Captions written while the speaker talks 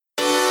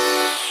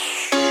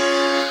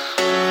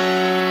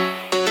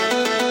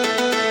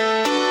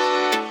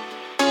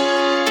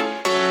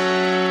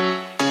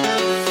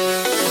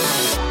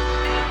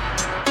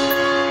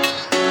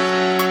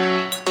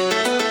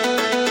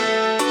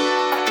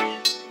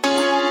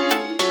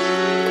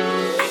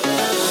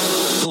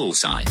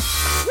bullseye.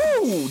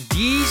 Woo!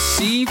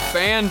 DC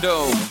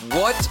Fandome.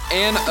 What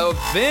an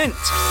event!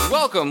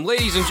 Welcome,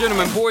 ladies and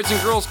gentlemen, boys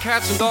and girls,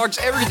 cats and dogs,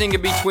 everything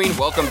in between.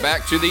 Welcome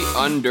back to the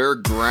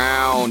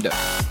Underground.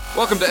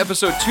 Welcome to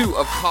episode 2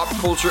 of Pop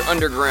Culture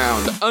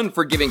Underground.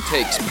 Unforgiving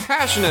takes,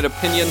 passionate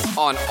opinion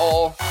on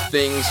all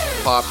things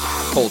pop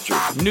culture,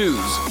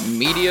 news,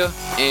 media,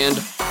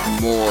 and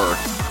more.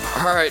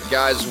 Alright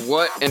guys,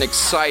 what an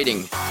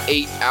exciting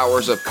 8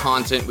 hours of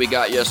content we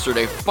got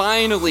yesterday.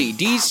 Finally,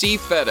 DC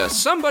fed us.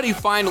 Somebody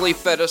finally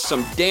fed us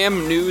some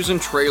damn news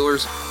and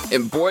trailers,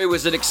 and boy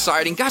was it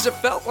exciting. Guys, it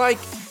felt like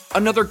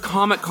another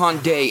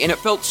Comic-Con day, and it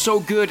felt so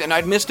good, and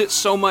I'd missed it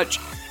so much,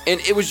 and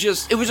it was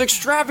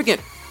extravagant.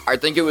 I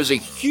think it was a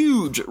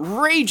huge,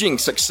 raging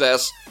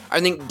success.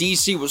 I think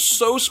DC was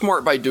so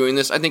smart by doing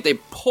this. I think they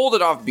pulled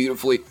it off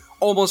beautifully.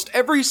 Almost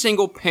every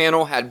single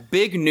panel had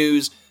big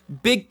news,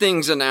 big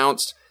things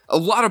announced, a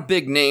lot of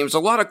big names, a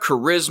lot of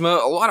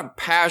charisma, a lot of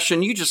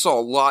passion. You just saw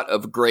a lot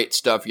of great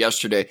stuff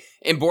yesterday.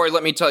 And boy,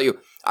 let me tell you,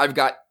 I've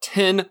got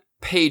 10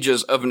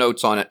 pages of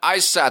notes on it. I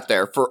sat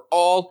there for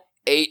all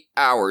 8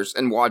 hours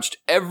and watched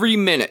every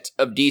minute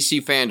of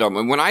DC Fandome.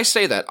 And when I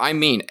say that, I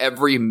mean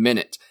every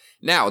minute.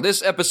 Now,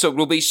 this episode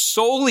will be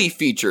solely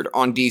featured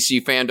on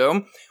DC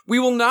Fandome. We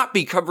will not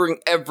be covering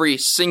every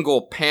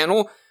single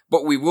panel,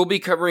 but we will be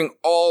covering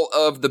all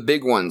of the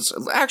big ones.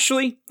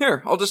 Actually,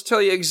 here, I'll just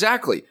tell you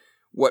exactly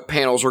what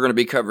panels we're going to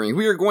be covering.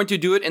 We are going to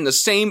do it in the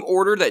same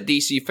order that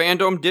DC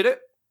Fandome did it.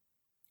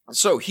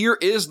 So here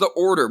is the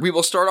order. We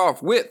will start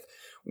off with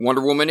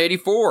Wonder Woman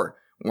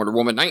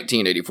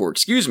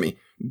 1984,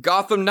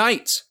 Gotham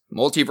Knights,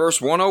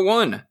 Multiverse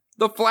 101,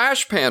 The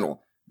Flash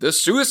panel, The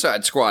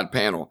Suicide Squad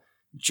panel,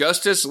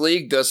 Justice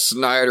League, The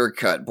Snyder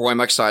Cut. Boy,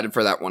 I'm excited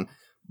for that one.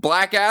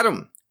 Black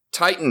Adam,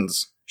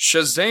 Titans,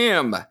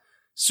 Shazam,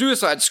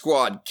 Suicide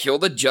Squad, Kill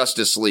the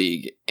Justice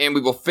League. And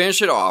we will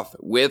finish it off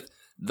with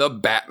the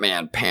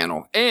Batman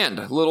panel. And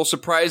a little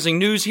surprising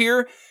news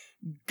here.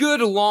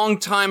 Good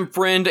longtime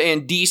friend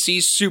and DC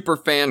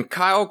superfan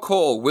Kyle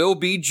Cole will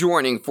be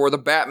joining for the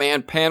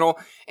Batman panel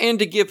and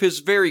to give his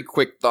very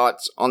quick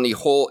thoughts on the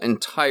whole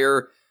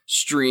entire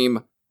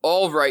stream,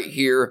 all right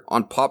here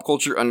on Pop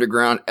Culture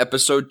Underground,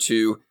 Episode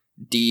 2,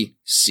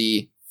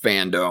 DC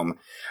Fandome.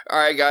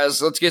 Alright guys,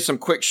 let's get some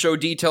quick show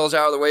details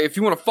out of the way. If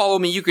you want to follow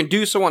me, you can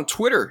do so on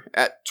Twitter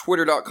at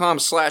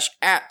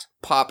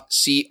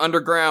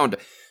twitter.com/@PopCUnderground.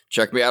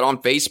 Check me out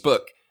on Facebook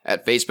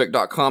at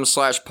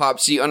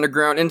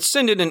facebook.com/PopCUnderground and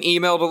send in an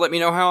email to let me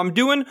know how I'm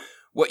doing,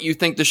 what you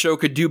think the show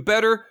could do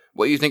better,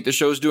 what you think the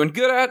show's doing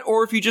good at,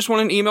 or if you just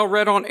want an email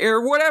read on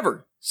air,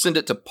 whatever. Send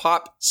it to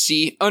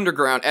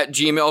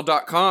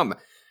popcunderground@gmail.com.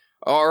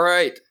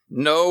 Alright,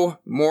 no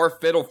more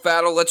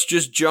fiddle-faddle, let's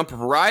just jump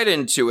right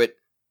into it.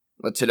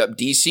 Let's hit up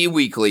DC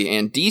Weekly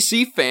and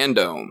DC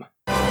Fandome.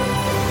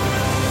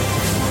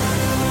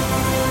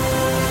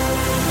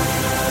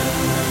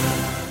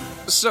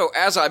 So,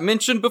 as I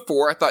mentioned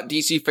before, I thought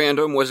DC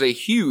Fandome was a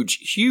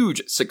huge,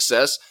 huge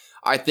success.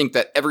 I think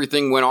that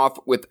everything went off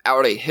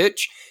without a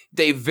hitch.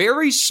 They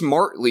very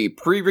smartly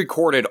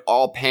pre-recorded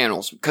all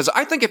panels, because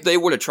I think if they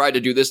would have tried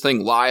to do this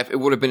thing live, it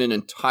would have been an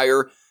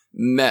entire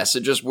mess.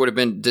 It just would have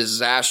been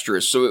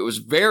disastrous. So it was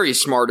very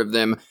smart of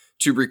them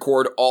to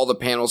record all the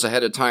panels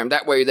ahead of time.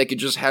 That way they could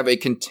just have a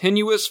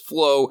continuous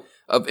flow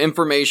of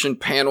information,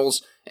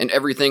 panels, and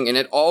everything, and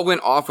it all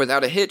went off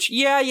without a hitch.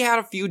 Yeah, you had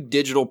a few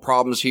digital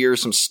problems here,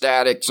 some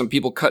static, some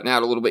people cutting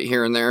out a little bit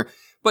here and there.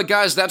 But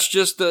guys, that's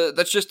just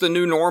the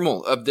new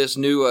normal of this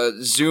new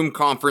Zoom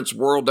conference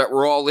world that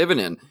we're all living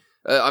in.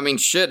 I mean,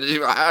 shit,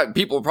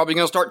 people are probably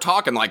going to start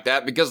talking like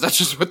that because that's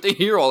just what they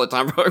hear all the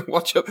time.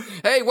 Watch out.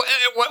 Hey,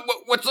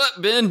 what's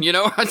up, Ben? You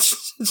know,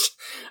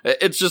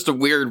 it's just a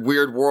weird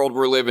world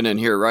we're living in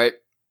here, right?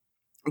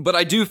 But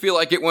I do feel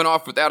like it went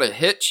off without a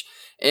hitch,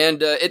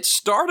 and it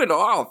started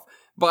off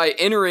by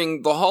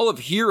entering the Hall of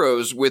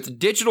Heroes with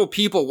digital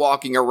people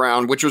walking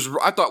around, which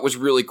I thought was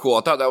really cool.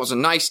 I thought that was a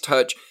nice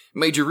touch.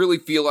 Made you really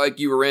feel like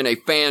you were in a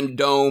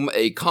fandom,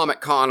 a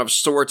Comic-Con of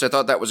sorts. I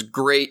thought that was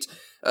great.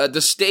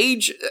 The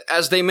stage,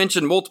 as they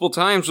mentioned multiple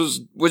times,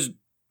 was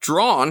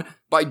drawn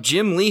by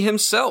Jim Lee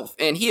himself,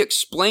 and he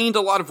explained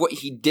a lot of what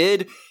he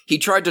did. He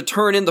tried to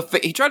turn the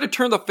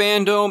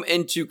fandom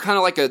into kind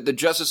of like the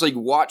Justice League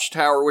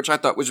Watchtower, which I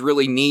thought was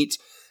really neat.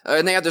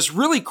 And they had this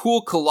really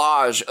cool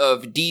collage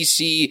of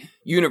DC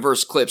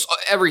Universe clips.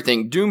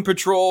 Everything. Doom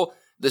Patrol,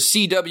 the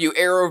CW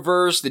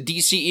Arrowverse, the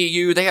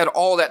DCEU. They had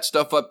all that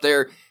stuff up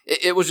there.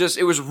 It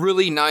was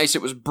really nice.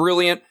 It was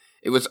brilliant.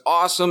 It was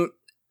awesome.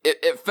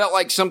 It felt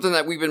like something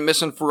that we've been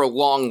missing for a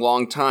long,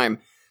 long time.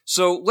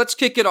 So let's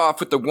kick it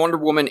off with the Wonder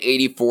Woman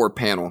 84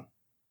 panel.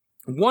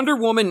 Wonder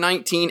Woman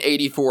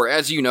 1984,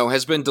 as you know,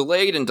 has been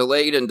delayed and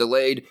delayed and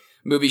delayed.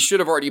 Movie should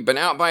have already been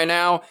out by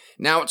now.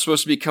 Now it's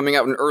supposed to be coming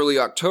out in early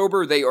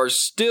October. They are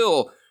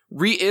still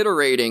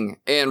reiterating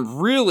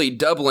and really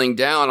doubling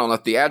down on a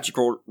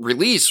theatrical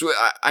release.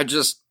 I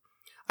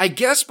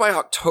guess by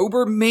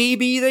October,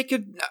 maybe they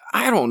could,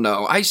 I don't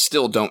know. I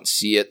still don't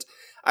see it.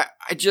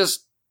 I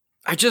just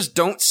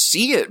don't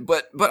see it,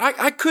 but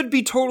I could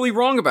be totally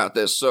wrong about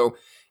this. So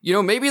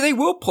maybe they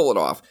will pull it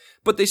off.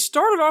 But they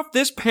started off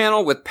this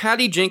panel with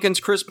Patty Jenkins,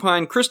 Chris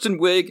Pine, Kristen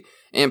Wiig,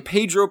 and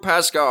Pedro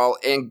Pascal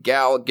and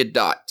Gal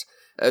Gadot.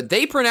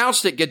 They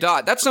pronounced it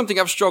Gadot. That's something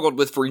I've struggled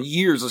with for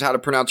years, is how to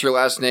pronounce your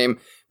last name.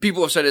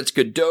 People have said it's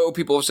Godot.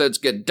 People have said it's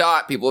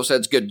Gadot. People have said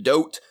it's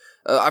Godot.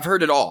 I've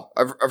heard it all.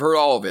 I've heard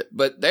all of it.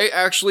 But they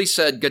actually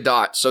said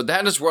Gadot. So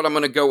that is what I'm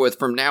going to go with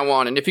from now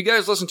on. And if you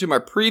guys listen to my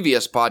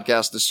previous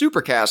podcast, the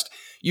Supercast,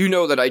 you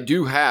know that I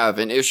do have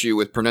an issue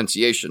with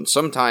pronunciation.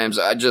 Sometimes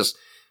it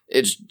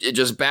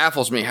just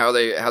baffles me how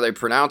they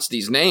pronounce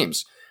these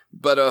names.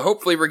 But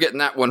hopefully we're getting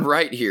that one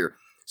right here.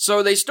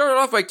 So they started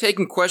off by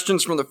taking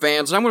questions from the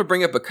fans, and I'm going to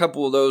bring up a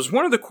couple of those.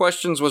 One of the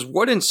questions was,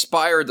 what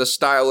inspired the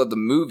style of the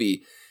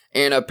movie?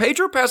 And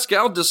Pedro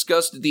Pascal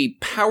discussed the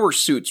power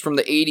suits from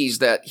the 80s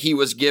that he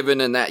was given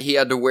and that he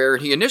had to wear.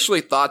 He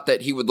initially thought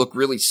that he would look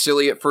really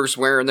silly at first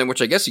wearing them,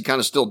 which I guess he kind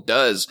of still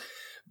does.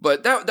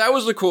 But that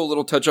was a cool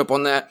little touch-up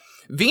on that.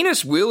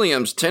 Venus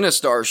Williams, tennis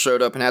star,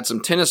 showed up and had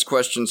some tennis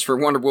questions for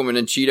Wonder Woman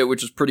and Cheetah,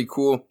 which was pretty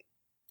cool.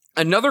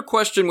 Another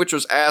question which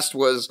was asked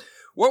was,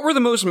 what were the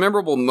most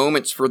memorable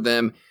moments for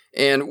them?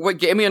 And what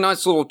gave me a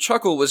nice little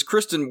chuckle was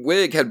Kristen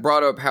Wiig had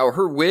brought up how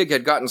her wig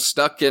had gotten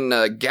stuck in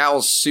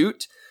Gal's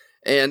suit,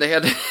 and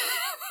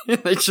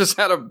they just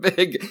had a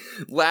big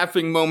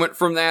laughing moment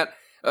from that.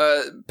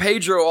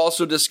 Pedro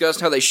also discussed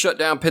how they shut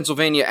down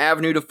Pennsylvania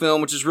Avenue to film,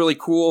 which is really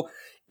cool.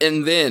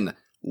 And then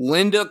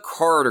Linda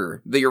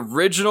Carter, the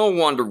original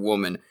Wonder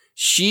Woman,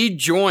 she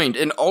joined,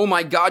 and oh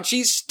my god,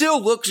 she still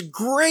looks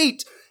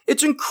great.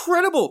 It's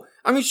incredible.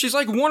 I mean, she's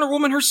like Wonder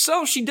Woman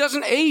herself. She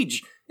doesn't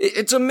age.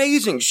 It's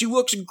amazing. She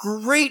looks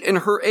great in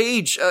her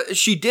age.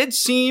 She did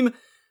seem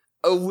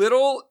a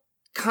little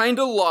kind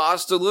of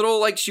lost, a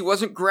little like she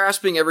wasn't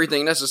grasping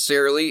everything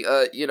necessarily,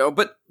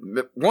 but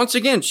once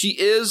again, she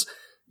is,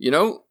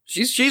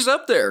 she's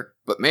up there.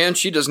 But man,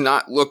 she does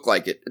not look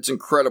like it. It's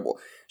incredible.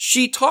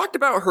 She talked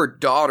about her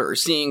daughter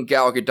seeing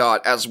Gal Gadot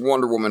as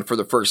Wonder Woman for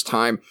the first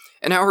time,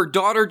 and how her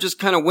daughter just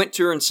kind of went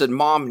to her and said,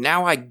 Mom,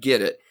 now I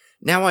get it.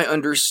 Now I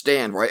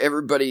understand why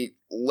everybody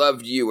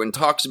loved you and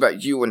talks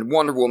about you and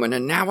Wonder Woman,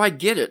 and now I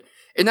get it.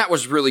 And that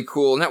was really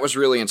cool, and that was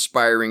really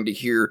inspiring to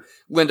hear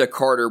Linda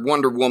Carter,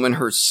 Wonder Woman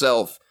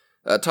herself,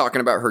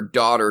 talking about her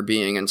daughter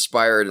being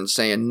inspired and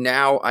saying,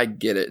 now I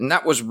get it. And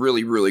that was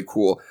really, really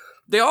cool.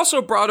 They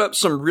also brought up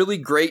some really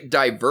great,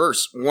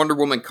 diverse Wonder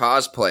Woman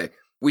cosplay.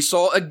 We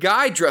saw a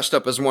guy dressed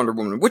up as Wonder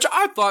Woman, which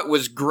I thought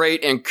was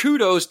great, and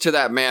kudos to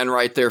that man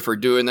right there for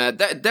doing that.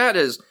 That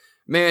is,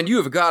 man,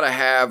 you got to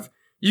have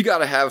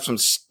some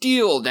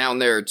steel down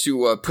there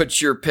to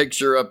put your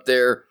picture up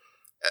there,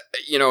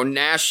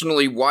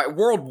 nationally,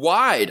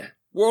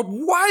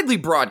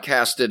 worldwidely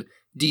broadcasted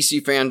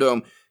DC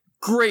Fandome.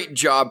 Great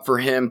job for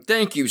him.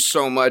 Thank you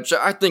so much.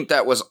 I think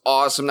that was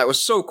awesome. That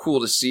was so cool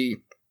to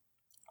see.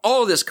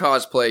 All of this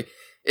cosplay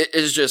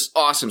is just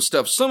awesome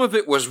stuff. Some of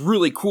it was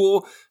really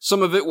cool.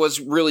 Some of it was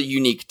really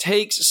unique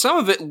takes. Some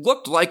of it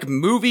looked like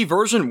movie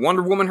version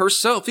Wonder Woman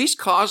herself. These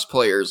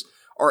cosplayers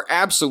are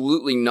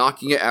absolutely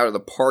knocking it out of the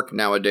park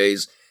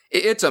nowadays.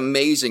 It's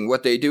amazing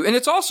what they do. And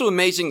it's also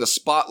amazing the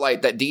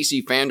spotlight that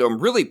DC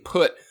Fandome really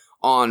put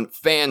on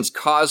fans'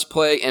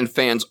 cosplay and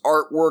fans'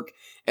 artwork.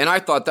 And I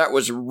thought that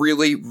was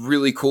really,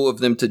 really cool of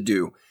them to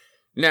do.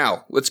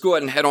 Now, let's go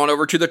ahead and head on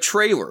over to the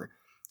trailer.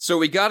 So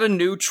we got a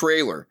new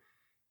trailer.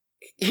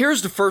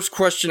 Here's the first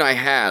question I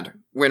had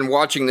when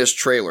watching this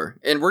trailer.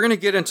 And we're going to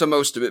get into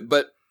most of it,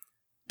 but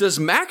does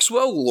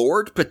Maxwell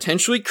Lord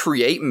potentially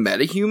create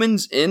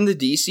metahumans in the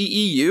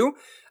DCEU?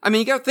 I mean,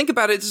 you gotta think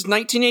about it. This is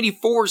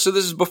 1984, so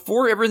this is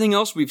before everything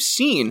else we've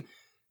seen.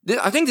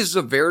 I think this is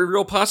a very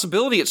real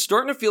possibility. It's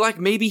starting to feel like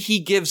maybe he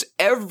gives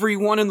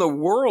everyone in the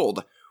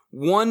world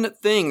one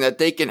thing that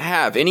they can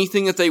have,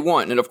 anything that they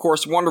want. And of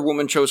course, Wonder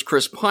Woman chose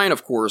Chris Pine,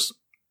 of course.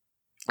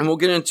 And we'll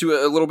get into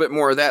a little bit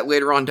more of that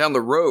later on down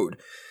the road.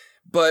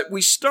 But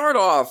we start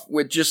off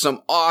with just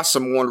some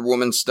awesome Wonder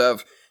Woman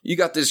stuff. You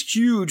got this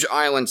huge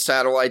island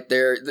satellite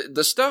there.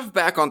 The stuff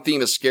back on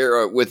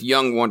Themyscira with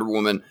young Wonder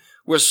Woman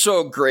was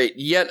so great.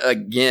 Yet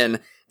again,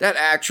 that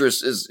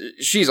actress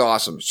she's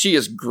awesome. She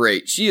is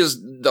great. She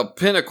is the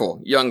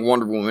pinnacle young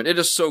Wonder Woman. It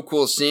is so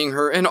cool seeing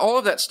her and all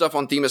of that stuff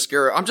on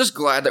Themyscira. I'm just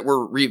glad that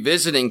we're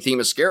revisiting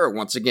Themyscira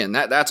once again.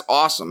 That's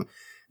awesome.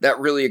 That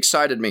really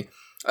excited me.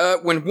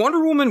 When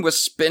Wonder Woman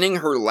was spinning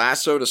her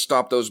lasso to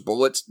stop those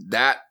bullets,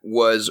 that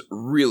was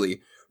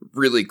really,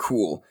 really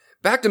cool.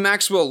 Back to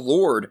Maxwell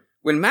Lord.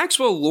 When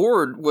Maxwell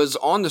Lord was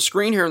on the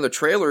screen here in the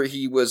trailer,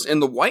 he was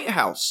in the White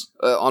House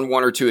on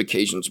one or two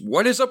occasions.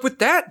 What is up with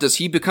that? Does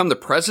he become the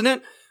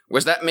president?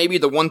 Was that maybe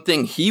the one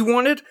thing he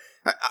wanted?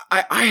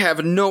 I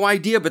have no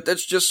idea, but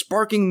that's just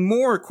sparking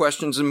more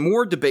questions and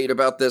more debate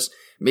about this.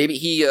 Maybe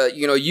he,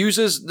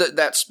 uses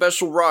that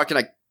special rock, and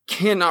I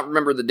cannot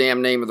remember the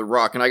damn name of the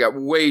rock, and I got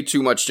way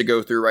too much to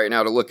go through right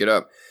now to look it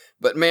up.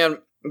 But man,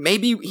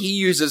 maybe he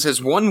uses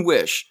his one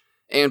wish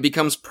and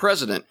becomes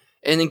president,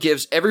 and then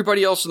gives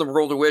everybody else in the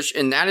world a wish,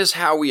 and that is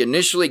how we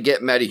initially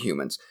get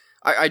metahumans.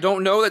 I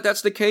don't know that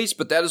that's the case,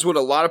 but that is what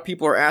a lot of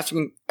people are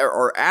asking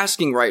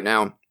right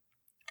now.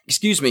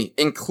 Excuse me,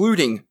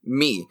 including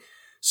me.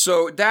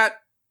 So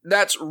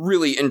that's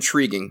really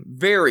intriguing.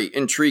 Very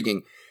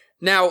intriguing.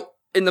 Now,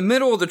 in the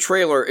middle of the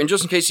trailer, and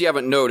just in case you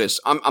haven't noticed,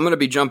 I'm going to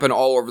be jumping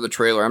all over the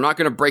trailer. I'm not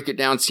going to break it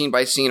down scene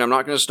by scene. I'm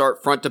not going to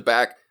start front to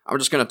back. I'm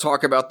just going to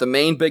talk about the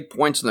main big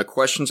points and the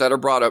questions that are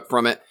brought up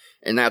from it,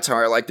 and that's how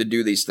I like to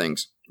do these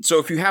things. So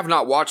if you have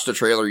not watched the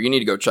trailer, you need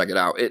to go check it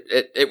out.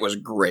 It was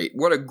great.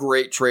 What a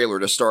great trailer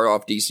to start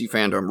off DC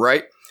Fandom,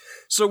 right?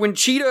 So when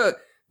Cheetah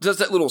does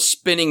that little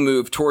spinning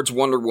move towards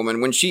Wonder Woman,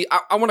 when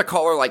I want to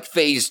call her like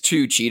phase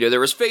 2 Cheetah. There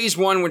was phase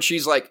 1 when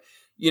she's like,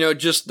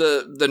 just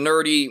the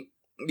nerdy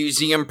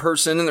museum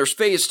person, and there's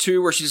phase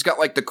 2 where she's got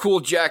like the cool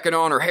jacket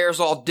on, her hair's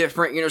all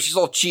different, she's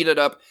all cheated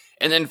up,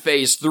 and then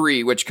phase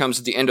 3, which comes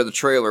at the end of the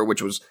trailer,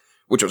 which was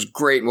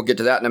great, and we'll get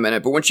to that in a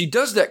minute. But when she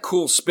does that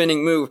cool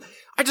spinning move,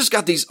 I just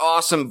got these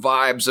awesome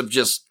vibes of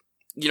just,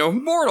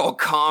 Mortal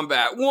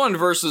Kombat, 1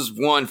 versus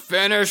 1,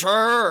 finish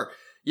her!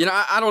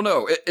 I don't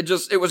know.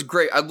 It was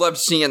great. I loved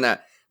seeing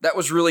that. That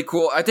was really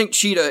cool. I think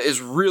Cheetah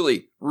is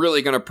really,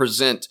 really going to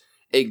present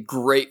a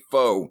great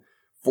foe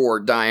for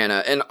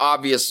Diana. And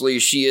obviously,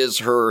 she is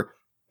her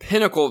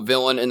pinnacle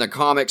villain in the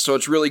comics, so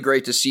it's really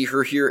great to see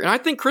her here. And I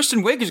think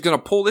Kristen Wiig is going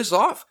to pull this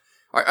off.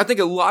 I think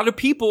a lot of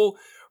people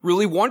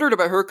really wondered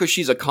about her because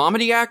she's a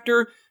comedy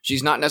actor.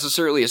 She's not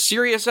necessarily a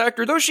serious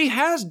actor, though she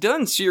has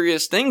done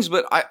serious things,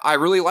 but I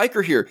really like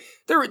her here.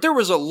 There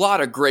was a lot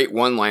of great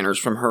one-liners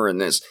from her in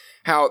this.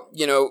 How,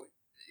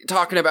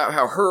 talking about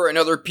how her and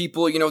other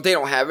people, they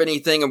don't have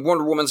anything and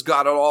Wonder Woman's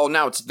got it all.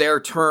 Now it's their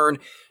turn.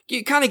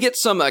 You kind of get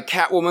some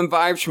Catwoman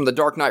vibes from the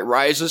Dark Knight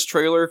Rises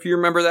trailer, if you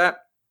remember that.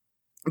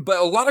 But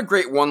a lot of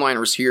great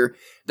one-liners here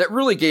that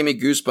really gave me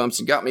goosebumps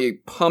and got me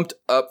pumped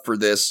up for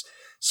this.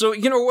 So,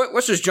 you know what?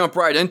 Let's just jump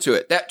right into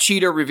it. That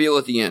Cheetah reveal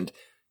at the end.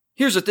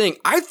 Here's the thing.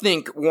 I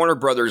think Warner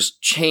Brothers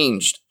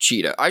changed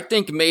Cheetah. I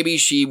think maybe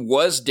she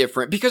was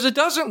different because it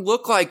doesn't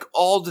look like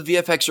all the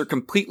VFX are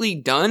completely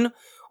done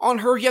on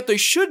her, yet they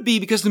should be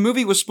because the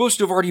movie was supposed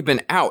to have already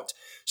been out.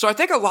 So I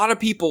think a lot of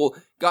people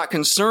got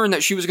concerned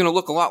that she was going to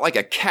look a lot like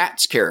a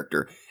Cat's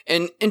character.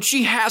 And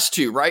she has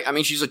to, right? I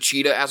mean, she's a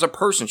cheetah as a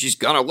person. She's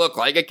going to look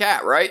like a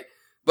cat, right?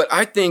 But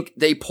I think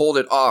they pulled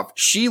it off.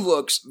 She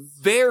looks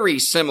very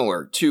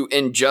similar to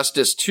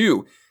Injustice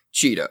 2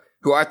 Cheetah,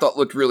 who I thought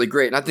looked really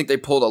great. And I think they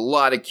pulled a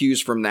lot of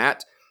cues from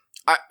that.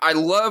 I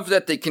love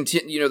that they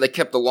continue, they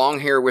kept the long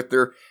hair with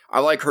her. I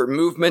like her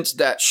movements.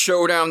 That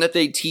showdown that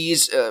they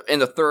tease in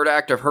the third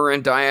act of her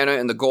and Diana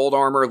in the gold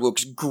armor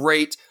looks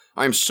great.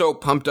 I'm so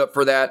pumped up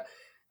for that.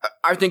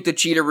 I think the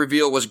Cheetah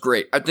reveal was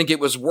great. I think it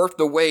was worth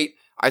the wait.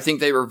 I think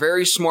they were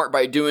very smart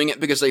by doing it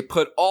because they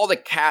put all the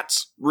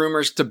Cats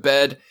rumors to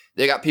bed.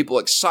 They got people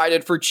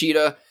excited for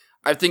Cheetah.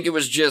 I think it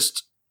was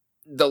just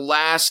the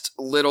last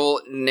little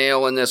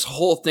nail in this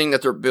whole thing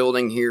that they're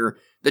building here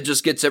that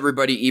just gets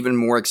everybody even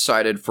more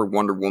excited for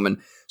Wonder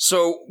Woman.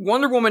 So,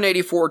 Wonder Woman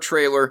 84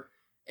 trailer,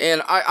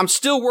 and I'm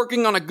still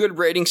working on a good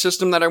rating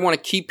system that I want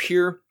to keep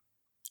here.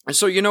 And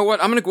so, you know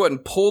what? I'm going to go ahead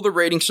and pull the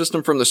rating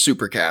system from the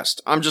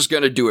Supercast. I'm just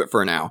going to do it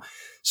for now.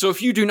 So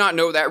if you do not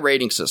know that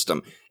rating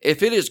system,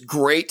 if it is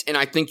great and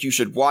I think you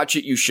should watch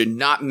it, you should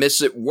not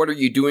miss it. What are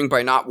you doing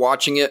by not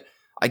watching it?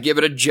 I give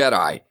it a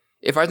Jedi.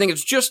 If I think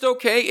it's just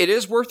okay, it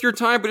is worth your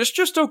time, but it's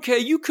just okay,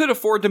 you could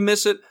afford to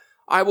miss it,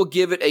 I will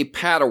give it a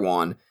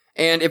Padawan.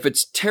 And if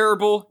it's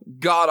terrible,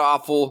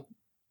 god-awful,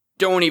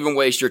 don't even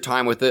waste your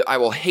time with it. I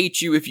will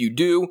hate you if you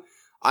do.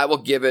 I will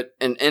give it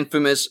an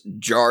infamous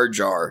Jar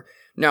Jar.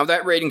 Now,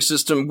 that rating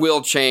system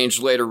will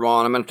change later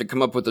on. I'm going to have to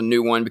come up with a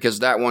new one because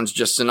that one's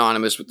just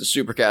synonymous with the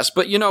Supercast.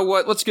 But you know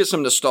what? Let's get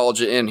some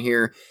nostalgia in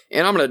here.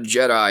 And I'm going to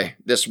Jedi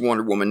this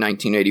Wonder Woman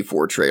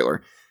 1984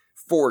 trailer.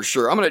 For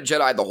sure. I'm going to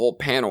Jedi the whole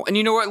panel. And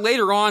you know what?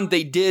 Later on,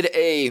 they did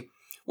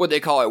what they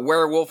call it,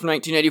 Werewolf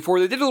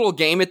 1984. They did a little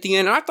game at the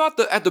end. And I thought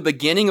that at the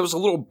beginning it was a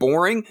little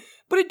boring.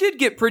 But it did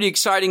get pretty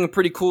exciting and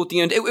pretty cool at the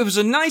end. It was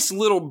a nice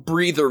little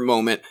breather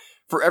moment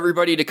for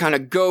everybody to kind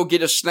of go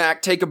get a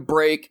snack, take a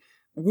break,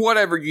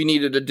 whatever you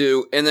needed to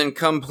do, and then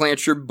come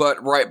plant your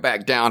butt right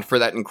back down for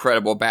that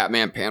incredible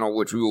Batman panel,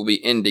 which we will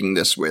be ending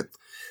this with.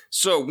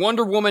 So,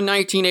 Wonder Woman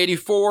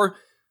 1984,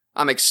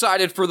 I'm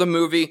excited for the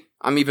movie.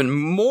 I'm even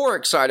more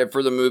excited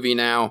for the movie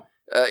now.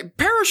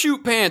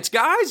 Parachute pants,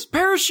 guys!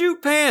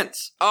 Parachute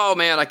pants! Oh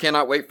man, I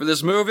cannot wait for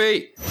this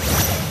movie!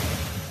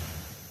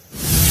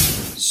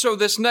 So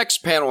this next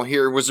panel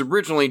here was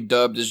originally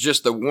dubbed as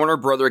just the Warner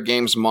Brother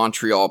Games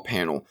Montreal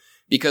panel.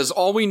 Because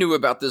all we knew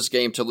about this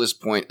game till this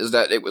point is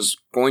that it was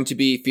going to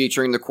be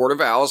featuring the Court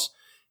of Owls.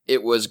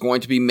 It was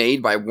going to be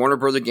made by Warner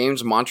Brother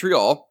Games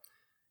Montreal.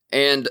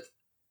 And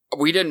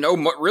we didn't know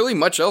really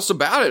much else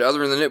about it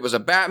other than it was a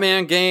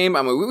Batman game.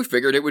 I mean, we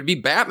figured it would be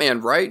Batman,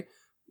 right?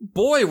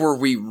 Boy, were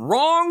we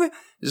wrong.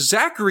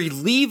 Zachary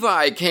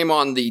Levi came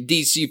on the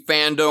DC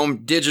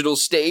Fandome digital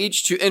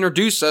stage to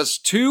introduce us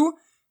to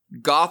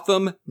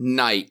Gotham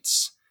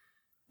Knights.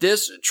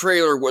 This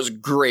trailer was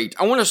great.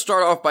 I want to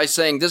start off by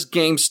saying this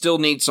game still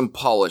needs some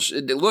polish.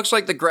 It looks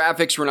like the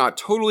graphics were not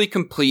totally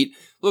complete.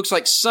 Looks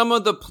like some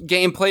of the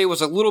gameplay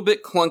was a little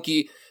bit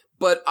clunky,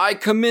 but I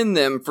commend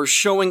them for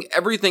showing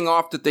everything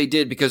off that they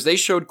did because they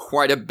showed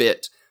quite a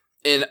bit.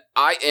 And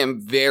I am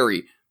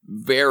very,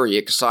 very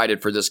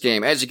excited for this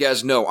game. As you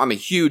guys know, I'm a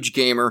huge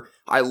gamer.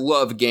 I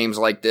love games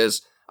like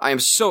this. I am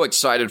so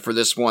excited for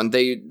this one.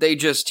 They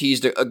just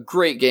teased a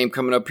great game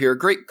coming up here, a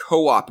great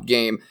co-op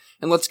game.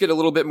 And let's get a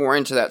little bit more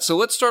into that. So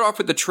let's start off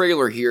with the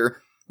trailer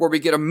here, where we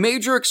get a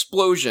major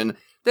explosion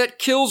that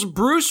kills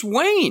Bruce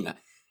Wayne.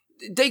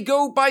 They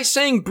go by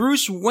saying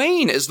Bruce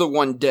Wayne is the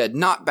one dead,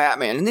 not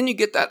Batman. And then you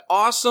get that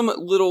awesome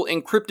little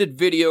encrypted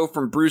video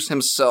from Bruce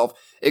himself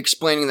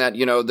explaining that,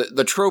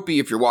 the trophy,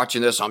 if you're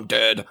watching this, I'm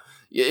dead,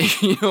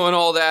 and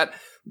all that.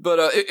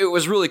 But it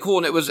was really cool,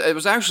 and it was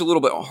actually a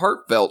little bit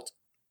heartfelt.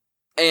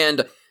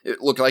 And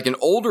it looked like an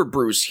older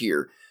Bruce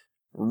here.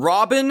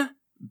 Robin,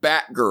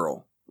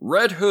 Batgirl,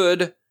 Red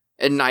Hood,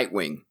 and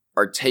Nightwing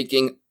are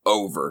taking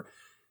over.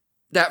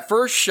 That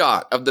first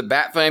shot of the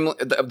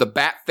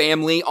Bat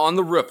family on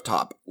the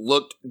rooftop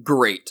looked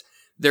great.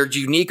 Their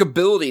unique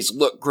abilities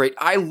look great.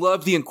 I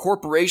love the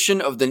incorporation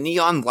of the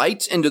neon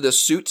lights into the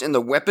suits and the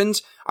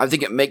weapons. I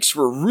think it makes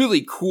for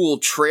really cool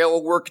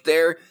trail work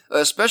there,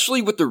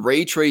 especially with the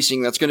ray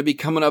tracing that's going to be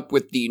coming up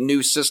with the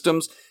new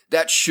systems.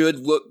 That should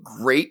look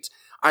great.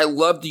 I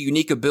love the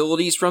unique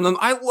abilities from them.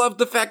 I love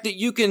the fact that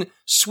you can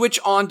switch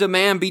on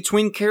demand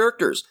between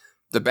characters.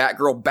 The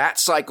Batgirl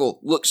Batcycle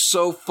looks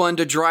so fun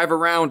to drive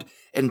around.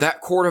 And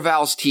that Court of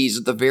Owls tease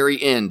at the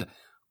very end,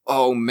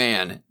 oh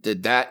man,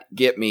 did that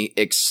get me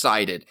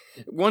excited.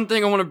 One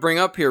thing I want to bring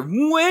up here,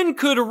 when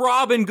could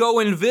Robin go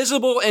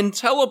invisible and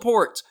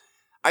teleport?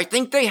 I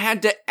think they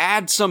had to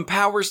add some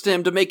powers to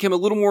him to make him a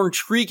little more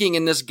intriguing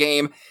in this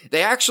game.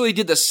 They actually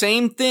did the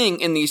same thing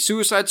in the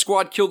Suicide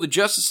Squad Kill the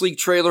Justice League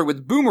trailer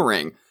with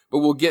Boomerang, but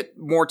we'll get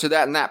more to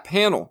that in that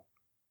panel.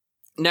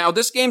 Now,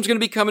 this game's going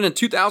to be coming in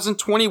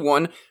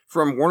 2021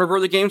 from Warner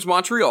Bros. Games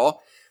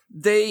Montreal.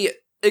 They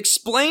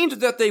explained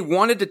that they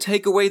wanted to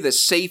take away the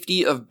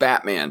safety of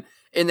Batman,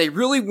 and they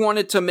really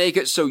wanted to make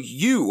it so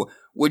you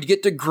would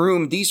get to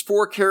groom these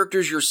 4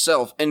 characters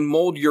yourself and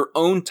mold your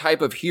own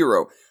type of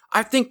hero.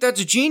 I think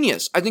that's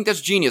genius.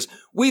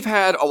 We've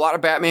had a lot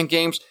of Batman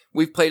games.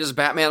 We've played as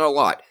Batman a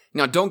lot.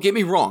 Now, don't get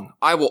me wrong.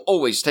 I will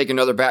always take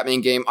another Batman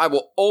game. I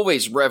will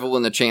always revel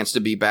in the chance to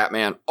be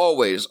Batman.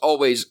 Always,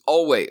 always,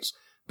 always.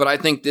 But I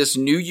think this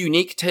new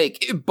unique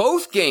take,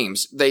 both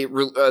games they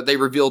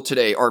revealed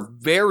today are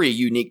very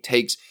unique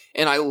takes,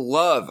 and I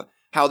love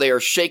how they are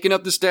shaking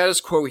up the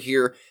status quo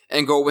here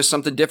and go with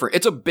something different.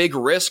 It's a big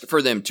risk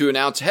for them to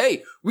announce,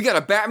 hey, we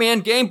got a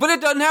Batman game, but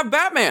it doesn't have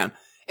Batman.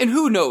 And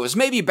who knows,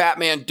 maybe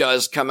Batman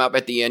does come up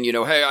at the end,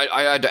 hey,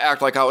 I had to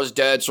act like I was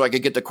dead so I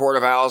could get the Court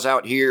of Owls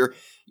out here,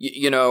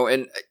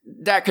 and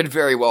that could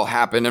very well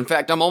happen. In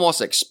fact, I'm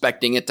almost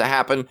expecting it to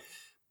happen,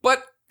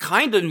 but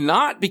kind of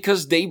not,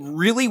 because they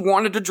really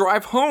wanted to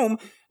drive home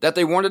that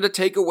they wanted to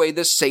take away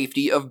the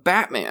safety of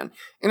Batman.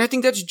 And I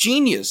think that's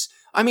genius.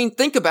 I mean,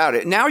 think about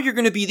it. Now you're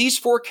going to be these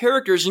 4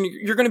 characters, and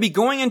you're going to be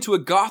going into a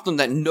Gotham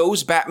that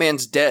knows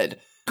Batman's dead.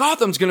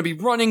 Gotham's going to be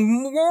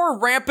running more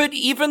rampant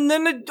even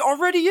than it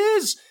already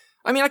is.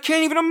 I mean, I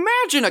can't even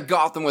imagine a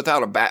Gotham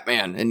without a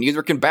Batman, and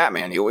neither can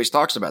Batman. He always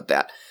talks about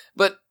that.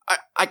 But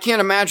I can't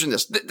imagine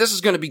this. This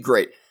is going to be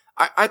great.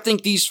 I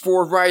think these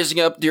 4 rising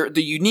up, the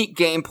unique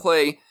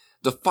gameplay,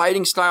 the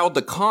fighting style,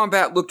 the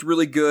combat looked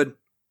really good.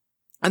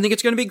 I think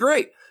it's going to be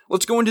great.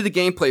 Let's go into the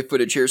gameplay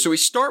footage here. So we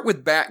start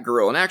with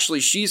Batgirl, and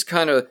actually she's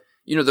kind of,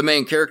 the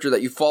main character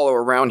that you follow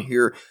around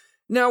here.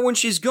 Now, when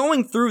she's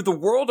going through, the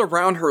world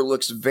around her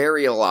looks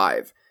very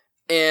alive.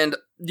 And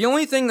the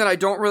only thing that I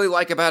don't really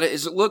like about it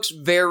is it looks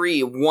very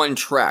one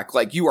track,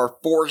 like you are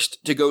forced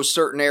to go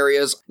certain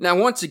areas. Now,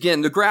 once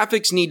again, the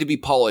graphics need to be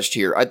polished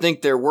here. I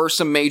think there were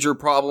some major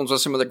problems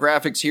with some of the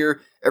graphics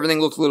here.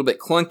 Everything looked a little bit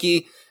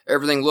clunky.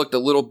 Everything looked a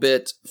little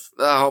bit,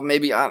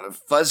 maybe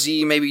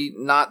fuzzy, maybe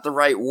not the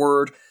right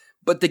word.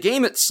 But the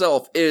game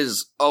itself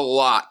is a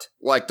lot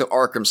like the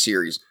Arkham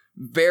series.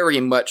 Very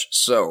much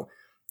so.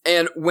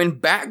 And when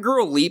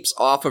Batgirl leaps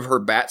off of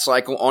her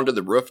Batcycle onto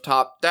the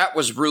rooftop, that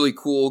was really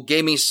cool.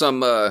 Gave me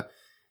some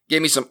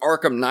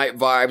Arkham Knight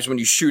vibes when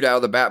you shoot out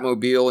of the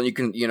Batmobile and you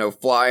can,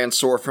 fly and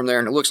soar from there.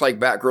 And it looks like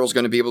Batgirl's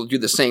going to be able to do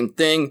the same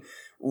thing.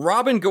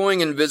 Robin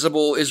going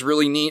invisible is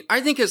really neat.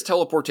 I think his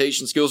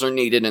teleportation skills are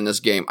needed in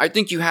this game. I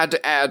think you had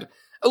to add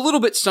a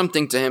little bit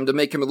something to him to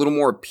make him a little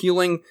more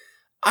appealing.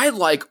 I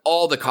like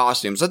all the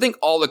costumes. I think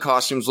all the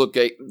costumes look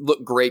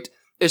great,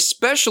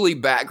 especially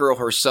Batgirl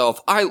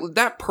herself.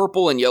 That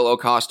purple and yellow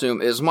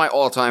costume is my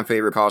all-time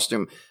favorite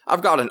costume.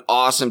 I've got an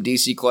awesome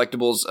DC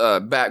Collectibles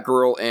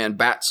Batgirl and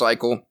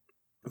Batcycle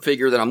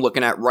figure that I'm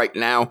looking at right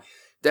now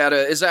that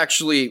is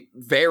actually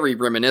very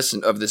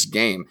reminiscent of this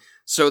game.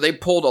 So they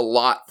pulled a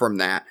lot from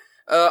that.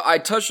 I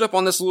touched up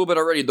on this a little bit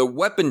already. The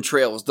weapon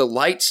trails, the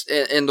lights,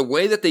 and the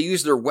way that they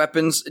use their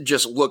weapons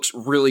just looks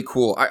really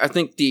cool. I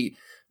think the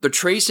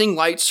tracing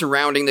lights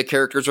surrounding the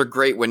characters are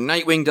great. When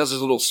Nightwing does his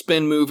little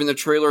spin move in the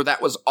trailer,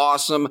 that was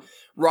awesome.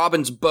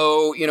 Robin's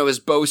bow, his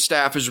bow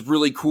staff is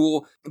really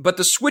cool. But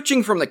the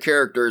switching from the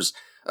characters,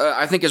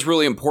 I think is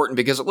really important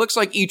because it looks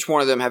like each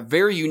one of them have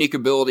very unique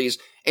abilities.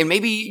 And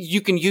maybe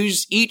you can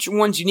use each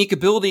one's unique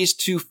abilities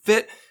to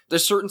fit the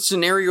certain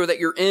scenario that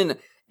you're in.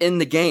 in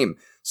the game.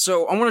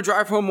 So I want to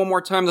drive home one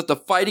more time that the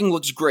fighting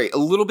looks great. A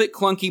little bit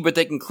clunky, but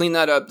they can clean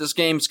that up. This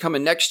game's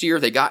coming next year.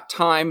 They got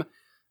time.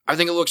 I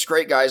think it looks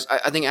great, guys.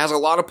 I think it has a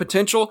lot of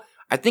potential.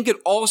 I think it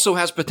also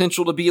has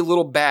potential to be a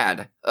little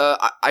bad.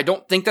 I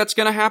don't think that's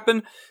going to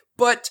happen.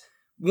 But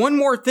one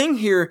more thing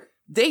here.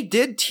 They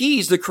did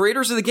tease, the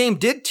creators of the game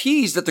did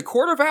tease that the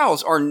Court of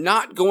Owls are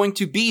not going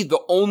to be the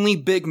only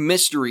big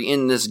mystery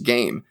in this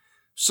game.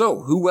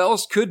 So who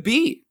else could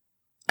be?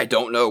 I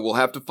don't know. We'll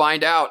have to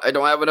find out. I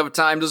don't have enough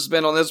time to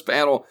spend on this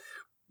panel.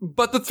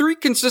 But the three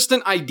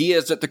consistent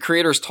ideas that the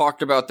creators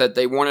talked about that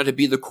they wanted to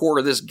be the core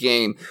of this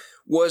game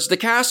was the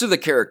cast of the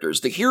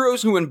characters, the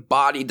heroes who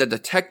embodied the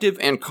detective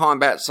and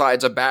combat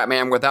sides of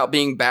Batman without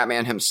being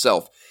Batman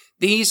himself.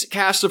 These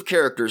cast of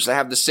characters that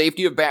have the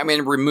safety of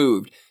Batman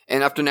removed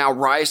and have to now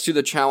rise to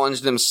the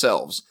challenge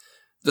themselves.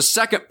 The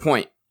second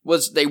point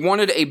was they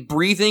wanted a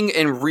breathing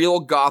and real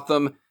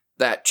Gotham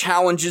that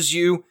challenges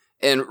you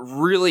and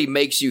really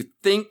makes you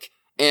think,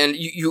 and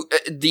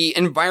the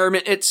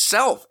environment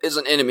itself is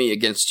an enemy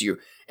against you.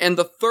 And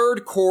the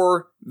third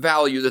core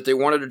value that they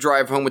wanted to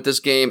drive home with this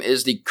game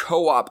is the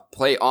co-op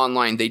play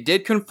online. They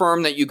did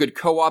confirm that you could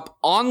co-op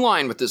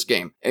online with this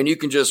game, and you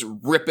can just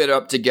rip it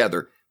up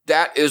together.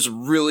 That is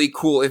really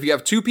cool. If you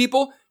have two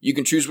people, you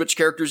can choose which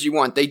characters you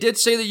want. They did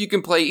say that you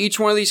can play each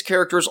one of these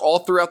characters all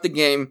throughout the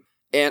game,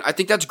 and I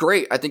think that's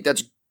great. I think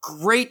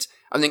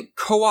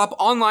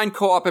online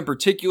co-op in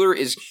particular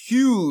is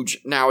huge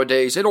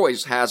nowadays. It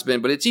always has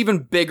been, but it's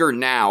even bigger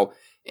now,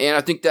 and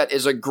I think that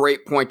is a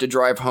great point to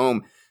drive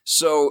home.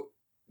 So,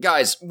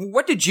 guys,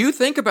 what did you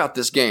think about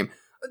this game?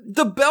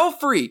 The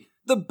Belfry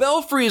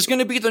is going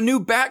to be the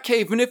new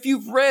Batcave, and if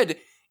you've read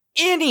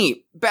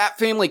any Bat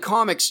Family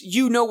comics,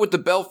 you know what the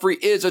Belfry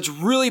is. It's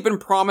really been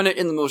prominent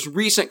in the most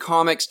recent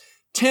comics.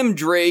 Tim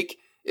Drake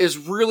is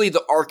really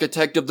the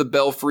architect of the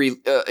Belfry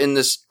in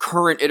this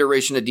current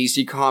iteration of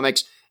DC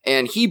Comics,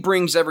 and he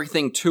brings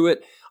everything to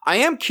it. I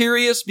am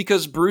curious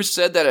because Bruce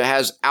said that it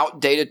has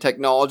outdated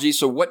technology,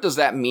 so what does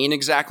that mean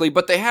exactly?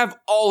 But they have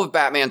all of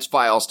Batman's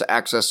files to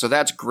access, so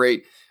that's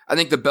great. I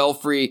think the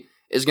Belfry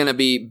is going to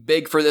be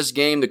big for this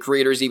game. The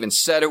creators even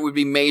said it would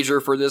be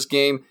major for this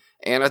game.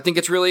 And I think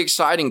it's really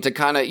exciting to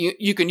kind of,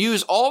 you can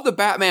use all the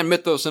Batman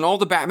mythos and all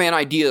the Batman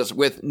ideas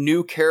with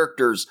new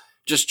characters,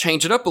 just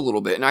change it up a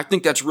little bit. And I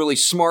think that's really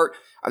smart.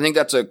 I think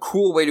that's a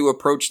cool way to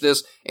approach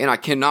this. And I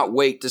cannot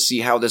wait to see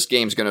how this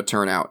game's going to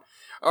turn out.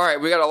 All right,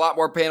 we got a lot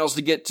more panels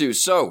to get to.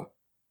 So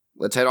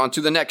let's head on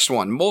to the next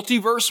one.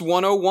 Multiverse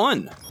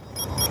 101.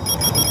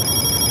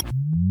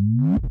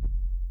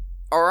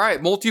 All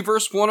right,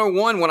 Multiverse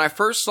 101. When I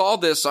first saw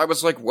this, I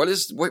was like, what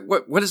is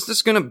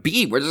this going to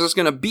be? What is this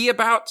going to be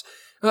about?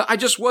 I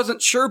just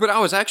wasn't sure, but I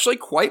was actually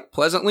quite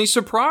pleasantly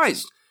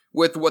surprised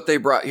with what they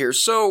brought here.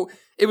 So,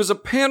 it was a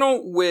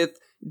panel with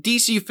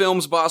DC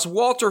Films boss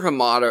Walter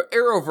Hamada,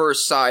 Arrowverse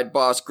side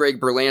boss Greg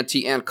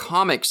Berlanti, and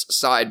comics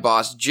side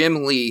boss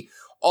Jim Lee,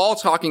 all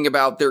talking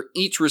about their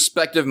each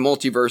respective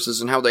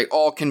multiverses and how they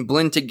all can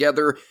blend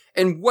together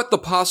and what the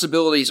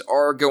possibilities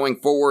are going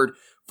forward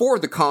for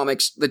the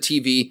comics, the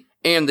TV,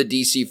 and the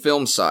DC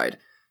film side.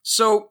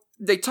 So,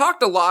 they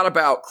talked a lot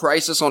about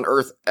Crisis on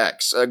Earth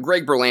X.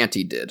 Greg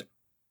Berlanti did.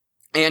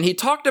 And he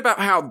talked about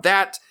how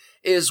that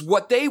is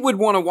what they would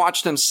want to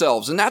watch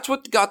themselves. And that's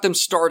what got them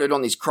started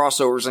on these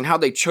crossovers and how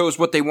they chose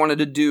what they wanted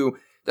to do.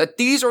 That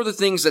these are the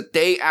things that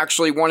they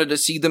actually wanted to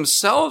see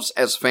themselves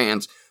as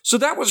fans. So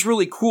that was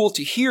really cool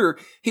to hear.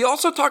 He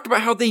also talked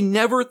about how they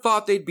never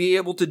thought they'd be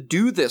able to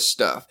do this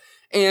stuff.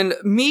 And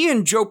me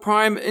and Joe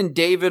Prime and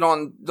David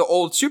on the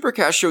old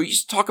Supercast show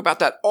used to talk about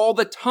that all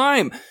the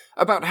time.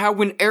 About how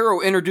when Arrow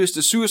introduced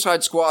the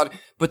Suicide Squad,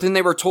 but then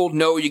they were told,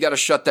 no, you gotta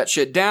shut that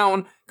shit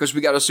down, because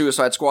we got a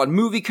Suicide Squad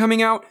movie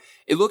coming out.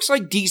 It looks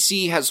like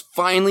DC has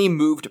finally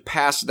moved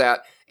past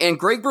that, and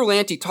Greg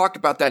Berlanti talked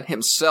about that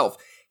himself.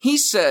 He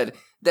said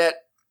that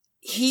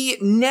he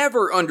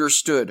never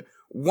understood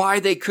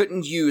why they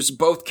couldn't use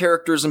both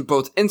characters in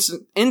both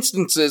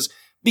instances,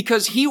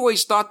 because he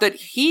always thought that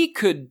he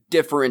could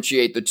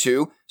differentiate the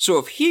two. So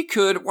if he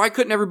could, why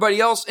couldn't everybody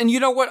else? And you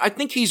know what? I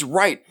think he's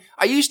right.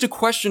 I used to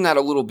question that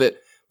a little bit,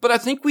 but I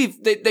think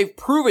they've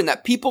proven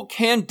that people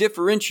can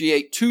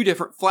differentiate two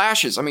different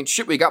Flashes. I mean,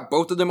 shit, we got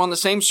both of them on the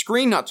same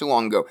screen not too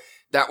long ago.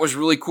 That was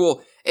really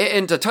cool.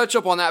 And to touch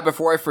up on that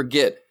before I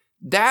forget,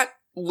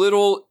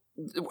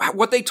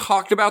 what they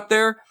talked about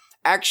there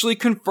actually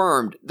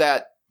confirmed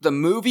that the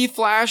movie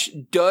Flash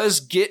does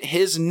get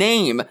his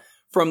name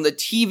from the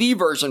TV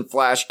version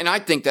Flash, and I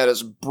think that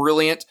is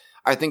brilliant.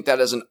 I think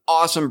that is an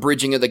awesome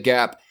bridging of the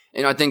gap,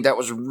 and I think that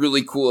was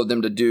really cool of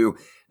them to do.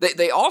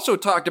 They also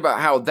talked about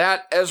how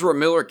that Ezra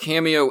Miller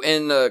cameo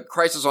in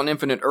Crisis on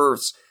Infinite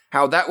Earths,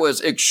 how that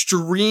was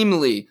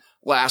extremely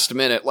last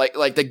minute. Like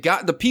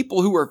the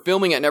people who were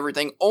filming it and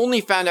everything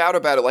only found out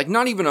about it like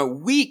not even a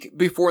week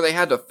before they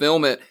had to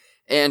film it.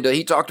 And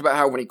he talked about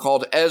how when he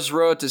called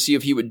Ezra to see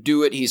if he would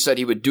do it, he said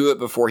he would do it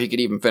before he could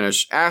even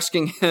finish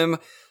asking him.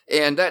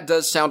 And that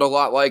does sound a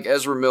lot like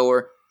Ezra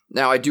Miller.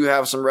 Now, I do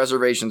have some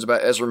reservations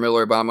about Ezra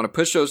Miller, but I'm going to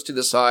push those to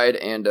the side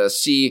and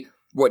see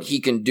what he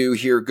can do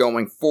here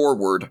going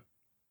forward,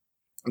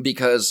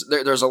 because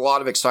there's a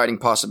lot of exciting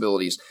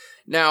possibilities.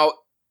 Now,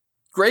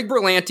 Greg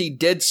Berlanti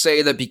did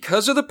say that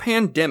because of the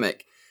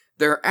pandemic,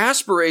 their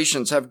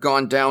aspirations have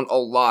gone down a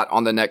lot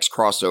on the next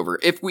crossover,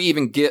 if we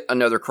even get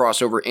another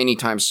crossover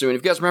anytime soon.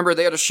 If you guys remember,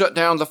 they had to shut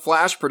down the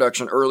Flash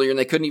production earlier, and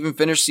they couldn't even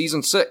finish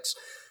season 6.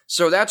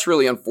 So that's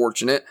really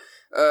unfortunate.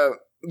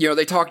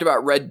 They talked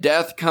about Red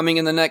Death coming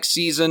in the next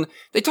season.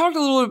 They talked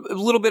a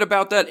little bit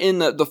about that in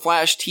the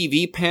Flash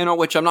TV panel,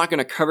 which I'm not going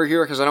to cover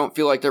here because I don't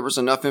feel like there was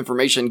enough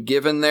information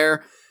given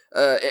there.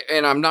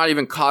 And I'm not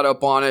even caught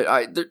up on it.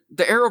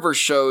 The Arrowverse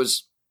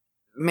shows,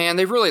 man,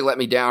 they've really let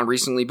me down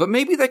recently, but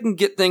maybe they can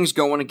get things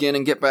going again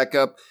and get back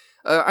up.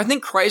 I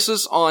think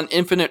Crisis on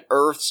Infinite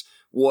Earths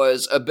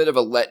was a bit of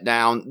a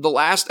letdown. The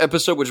last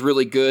episode was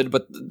really good,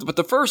 but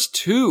the first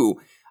two,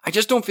 I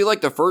just don't feel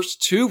like the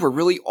first two were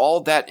really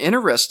all that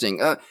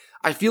interesting.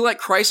 I feel like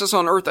Crisis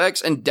on Earth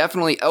X and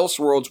definitely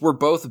Elseworlds were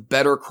both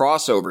better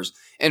crossovers.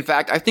 In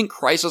fact, I think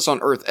Crisis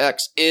on Earth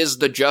X is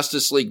the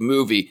Justice League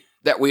movie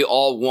that we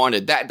all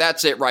wanted.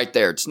 That's it right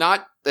there. It's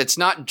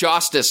not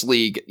Justice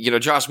League,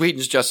 Joss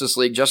Whedon's Justice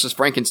League, Justice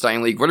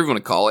Frankenstein League, whatever you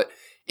want to call it.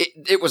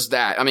 It was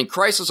that. I mean,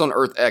 Crisis on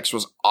Earth X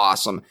was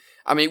awesome.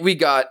 I mean, we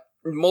got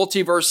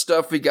multiverse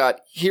stuff. We got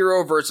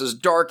hero versus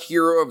dark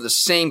hero of the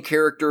same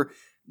character.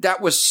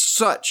 That was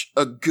such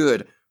a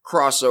good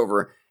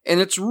crossover. And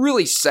it's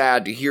really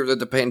sad to hear that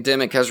the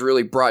pandemic has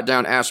really brought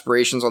down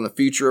aspirations on the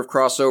future of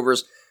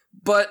crossovers.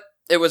 But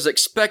it was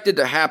expected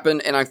to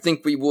happen, and I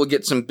think we will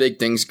get some big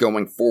things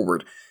going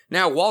forward.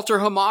 Now, Walter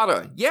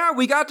Hamada. Yeah,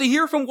 we got to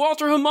hear from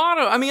Walter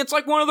Hamada. I mean, it's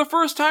like one of the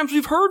first times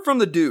we've heard from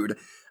the dude.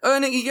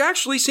 And he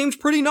actually seems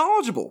pretty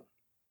knowledgeable.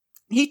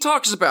 He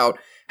talks about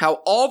how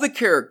all the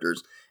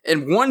characters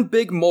in one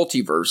big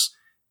multiverse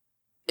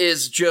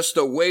is just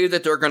the way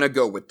that they're going to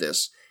go with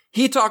this.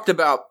 He talked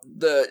about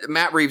the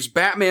Matt Reeves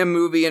Batman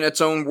movie in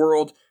its own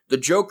world, the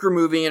Joker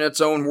movie in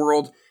its own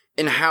world,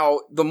 and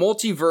how the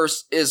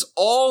multiverse is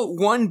all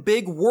one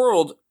big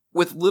world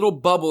with little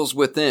bubbles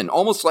within,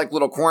 almost like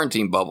little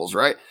quarantine bubbles,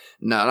 right?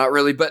 No, not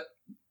really, but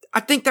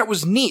I think that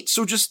was neat.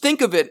 So just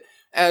think of it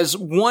as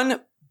one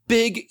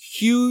big,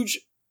 huge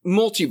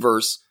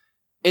multiverse,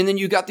 and then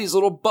you got these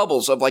little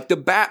bubbles of like the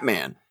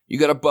Batman. You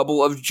got a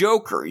bubble of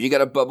Joker. You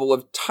got a bubble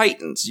of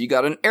Titans. You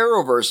got an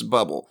Arrowverse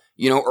bubble.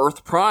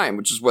 Earth Prime,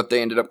 which is what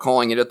they ended up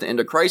calling it at the end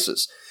of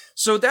Crisis.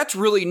 So that's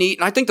really neat,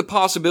 and I think the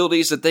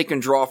possibilities that they can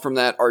draw from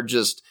that are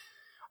just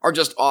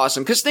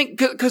awesome.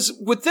 Because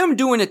with them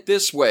doing it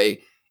this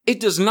way,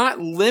 it does not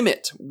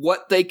limit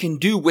what they can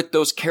do with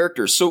those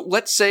characters. So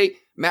let's say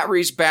Matt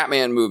Reeves'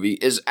 Batman movie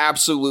is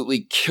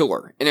absolutely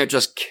killer, and it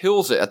just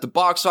kills it at the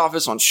box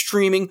office, on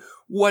streaming,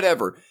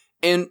 whatever.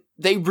 And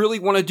they really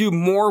want to do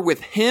more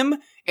with him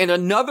and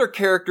another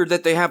character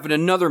that they have in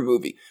another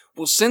movie.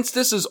 Well, since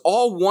this is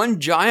all one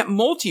giant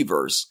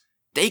multiverse,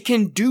 they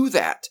can do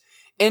that.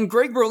 And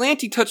Greg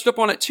Berlanti touched up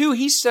on it too.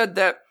 He said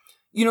that,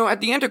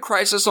 at the end of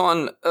Crisis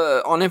on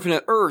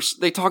Infinite Earths,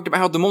 they talked about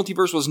how the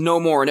multiverse was no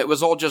more and it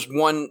was all just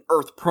one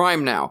Earth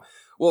Prime now.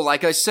 Well,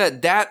 like I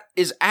said, that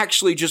is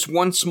actually just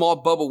one small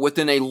bubble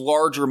within a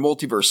larger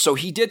multiverse. So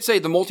he did say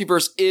the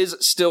multiverse is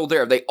still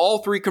there. They all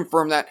three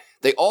confirmed that.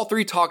 They all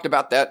three talked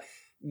about that.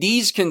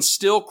 These can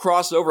still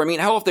cross over. I mean,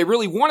 hell, if they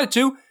really wanted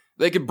to,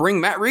 they could bring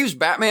Matt Reeves'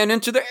 Batman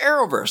into the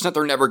Arrowverse. Not that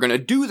they're never going to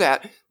do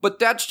that, but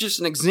that's just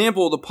an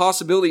example of the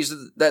possibilities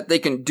that they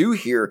can do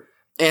here.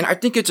 And I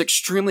think it's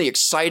extremely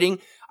exciting.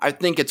 I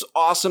think it's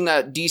awesome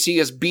that DC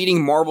is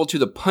beating Marvel to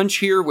the punch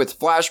here with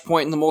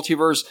Flashpoint in the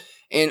multiverse.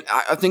 And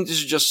I think this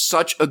is just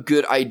such a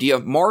good idea.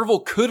 Marvel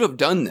could have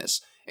done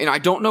this, and I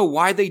don't know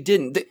why they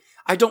didn't.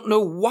 I don't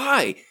know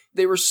why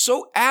they were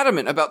so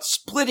adamant about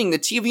splitting the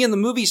TV and the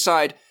movie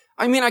side.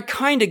 I mean, I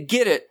kind of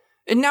get it.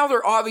 And now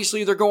they're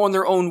going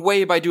their own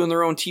way by doing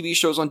their own TV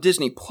shows on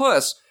Disney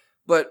Plus,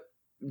 but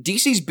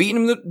DC's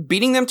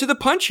beating them to the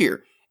punch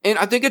here. And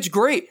I think it's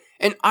great.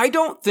 And I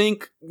don't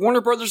think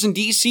Warner Brothers and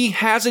DC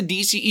has a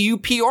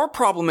DCEU PR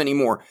problem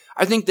anymore.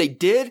 I think they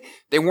did.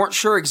 They weren't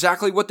sure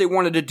exactly what they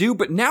wanted to do,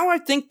 but now I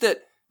think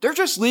that they're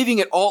just leaving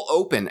it all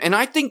open. And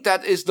I think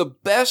that is the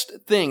best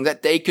thing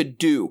that they could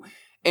do.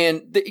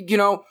 And,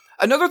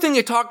 another thing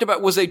they talked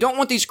about was they don't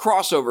want these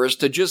crossovers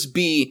to just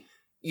be,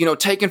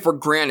 taken for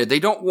granted. They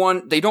don't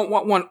want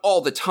one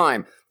all the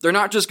time. They're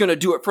not just going to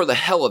do it for the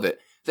hell of it.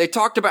 They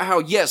talked about how,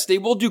 yes, they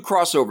will do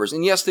crossovers,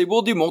 and yes, they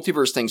will do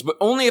multiverse things, but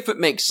only if it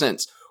makes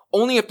sense.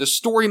 Only if the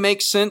story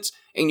makes sense,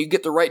 and you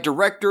get the right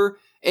director,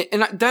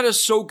 and that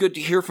is so good to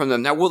hear from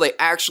them. Now, will they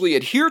actually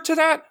adhere to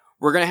that?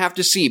 We're going to have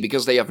to see,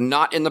 because they have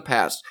not in the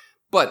past.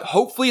 But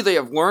hopefully they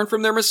have learned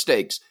from their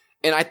mistakes,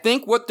 and I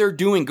think what they're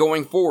doing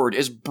going forward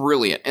is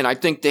brilliant, and I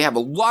think they have a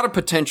lot of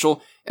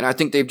potential, and I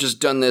think they've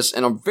just done this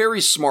in a very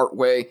smart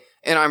way,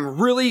 and I'm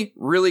really,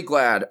 really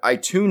glad I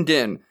tuned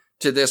in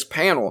to this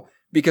panel,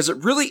 because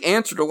it really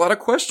answered a lot of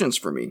questions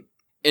for me.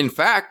 In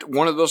fact,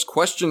 one of those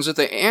questions that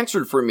they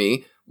answered for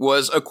me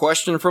was a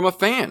question from a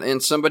fan,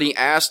 and somebody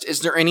asked, is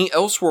there any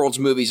Elseworlds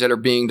movies that are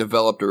being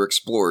developed or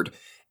explored?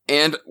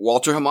 And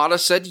Walter Hamada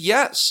said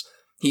yes.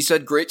 He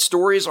said great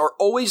stories are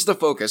always the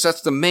focus.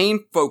 That's the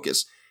main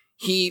focus.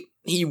 He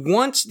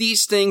wants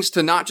these things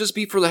to not just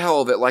be for the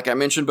hell of it, like I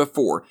mentioned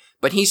before,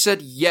 but he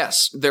said,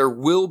 yes, there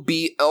will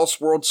be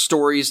Elseworld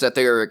stories that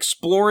they are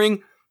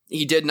exploring.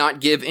 He did not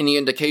give any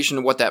indication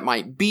of what that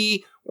might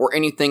be or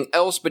anything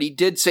else, but he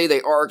did say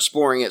they are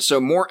exploring it,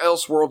 so more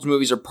Elseworlds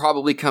movies are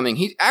probably coming.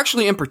 He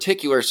actually, in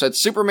particular, said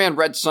Superman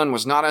Red Son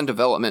was not in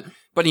development,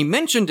 but he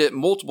mentioned it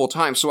multiple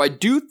times, so I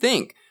do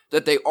think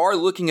that they are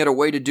looking at a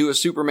way to do a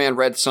Superman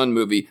Red Son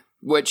movie,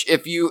 which,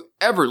 if you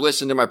ever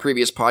listened to my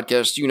previous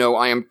podcast, you know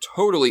I am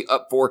totally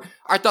up for.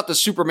 I thought the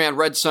Superman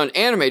Red Son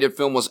animated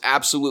film was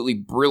absolutely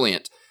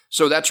brilliant.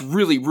 So that's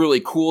really,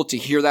 really cool to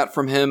hear that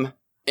from him.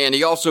 And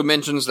he also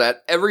mentions that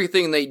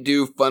everything they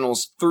do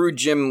funnels through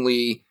Jim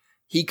Lee.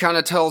 He kind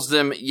of tells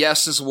them,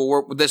 yes, this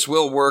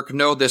will work.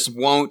 No, this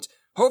won't.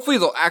 Hopefully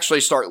they'll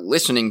actually start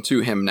listening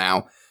to him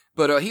now.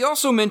 But he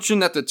also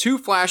mentioned that the two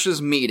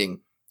Flashes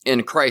meeting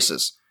in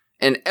Crisis,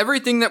 and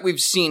everything that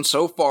we've seen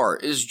so far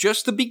is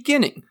just the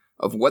beginning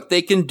of what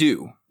they can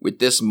do with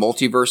this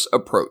multiverse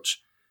approach.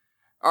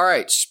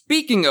 Alright,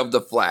 speaking of the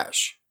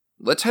Flash,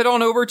 let's head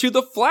on over to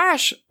the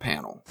Flash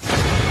panel.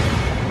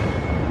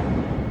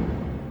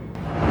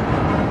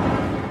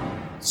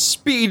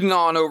 Speeding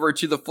on over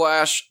to the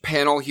Flash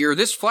panel here.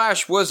 This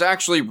Flash was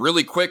actually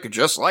really quick,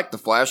 just like the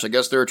Flash. I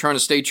guess they were trying to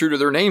stay true to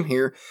their name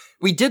here.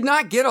 We did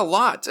not get a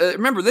lot.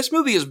 Remember, this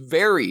movie is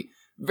very,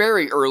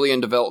 very early in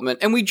development,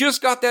 and we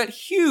just got that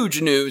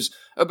huge news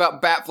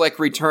about Batfleck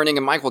returning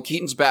and Michael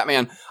Keaton's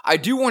Batman. I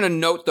do want to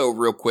note, though,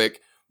 real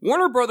quick,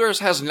 Warner Brothers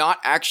has not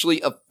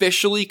actually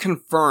officially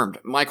confirmed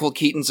Michael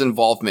Keaton's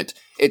involvement.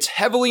 It's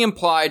heavily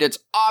implied, it's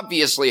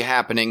obviously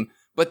happening,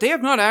 but they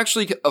have not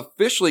actually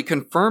officially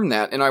confirmed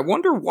that, and I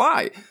wonder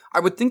why. I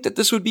would think that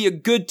this would be a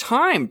good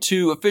time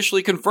to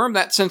officially confirm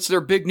that, since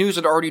their big news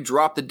had already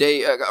dropped the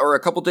day, or a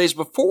couple days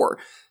before.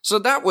 So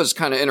that was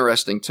kind of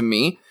interesting to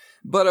me.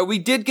 But we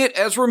did get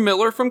Ezra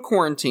Miller from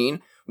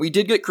Quarantine. We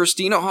did get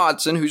Christina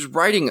Hodson, who's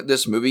writing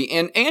this movie,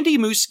 and Andy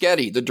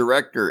Muschietti, the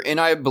director.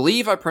 And I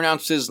believe I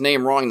pronounced his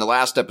name wrong in the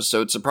last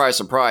episode. Surprise,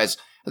 surprise.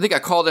 I think I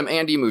called him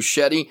Andy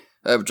Muschietti,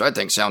 which I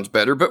think sounds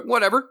better, but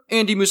whatever.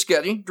 Andy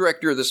Muschietti,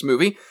 director of this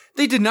movie.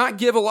 They did not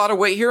give a lot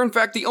away here. In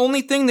fact, the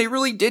only thing they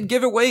really did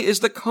give away is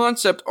the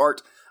concept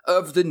art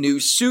of the new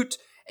suit.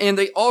 And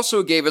they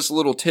also gave us a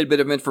little tidbit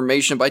of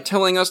information by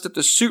telling us that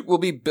the suit will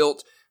be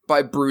built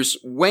by Bruce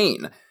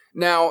Wayne.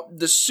 Now,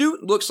 the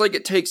suit looks like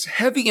it takes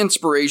heavy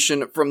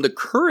inspiration from the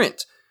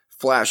current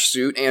Flash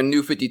suit and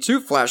New 52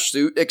 Flash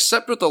suit,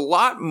 except with a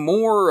lot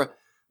more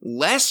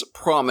less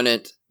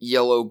prominent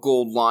yellow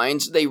gold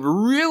lines. They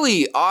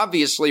really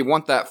obviously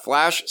want that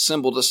Flash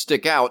symbol to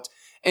stick out,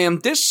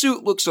 and this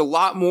suit looks a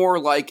lot more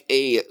like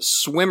a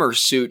swimmer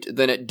suit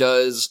than it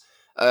does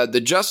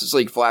the Justice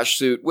League Flash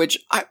suit, which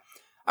I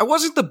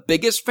wasn't the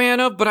biggest fan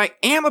of, but I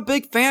am a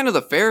big fan of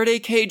the Faraday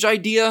cage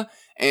idea.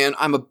 And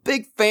I'm a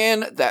big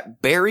fan that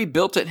Barry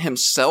built it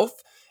himself.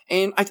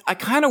 And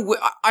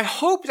I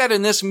hope that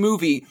in this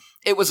movie,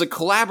 it was a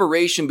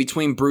collaboration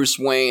between Bruce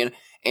Wayne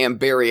and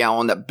Barry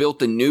Allen that built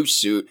the new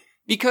suit.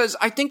 Because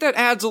I think that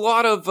adds a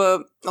lot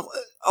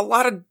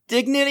of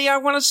dignity, I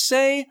want to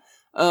say.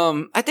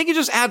 I think it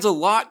just adds a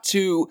lot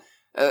to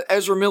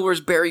Ezra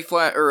Miller's Barry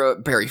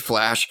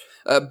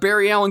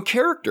Allen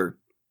character.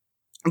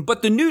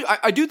 But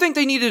I do think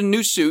they needed a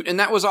new suit, and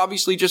that was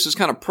obviously just his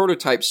kind of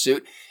prototype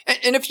suit.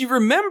 And if you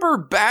remember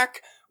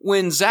back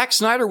when Zack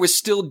Snyder was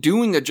still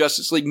doing the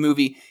Justice League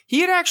movie,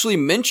 he had actually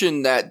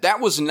mentioned that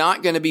was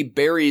not going to be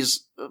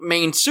Barry's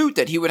main suit,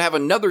 that he would have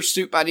another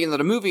suit by the end of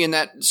the movie, and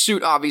that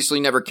suit obviously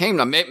never came.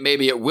 Now,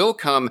 maybe it will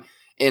come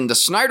in the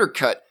Snyder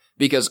cut,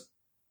 because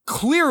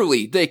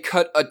clearly they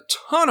cut a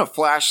ton of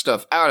Flash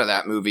stuff out of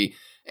that movie,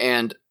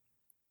 and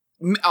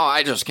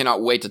I just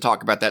cannot wait to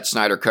talk about that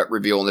Snyder Cut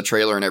reveal in the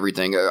trailer and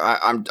everything.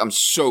 I'm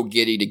so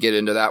giddy to get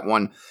into that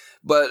one.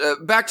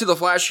 But back to the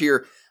Flash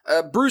here.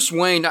 Bruce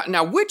Wayne.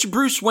 Now, which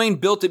Bruce Wayne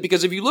built it?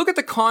 Because if you look at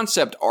the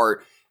concept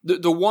art,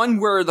 the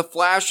one where the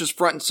Flash is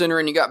front and center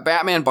and you got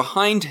Batman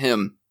behind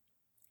him,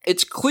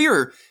 it's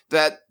clear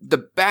that the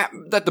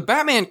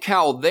Batman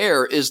cowl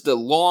there is the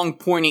long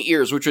pointy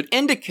ears, which would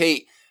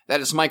indicate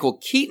that it's Michael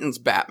Keaton's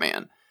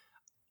Batman.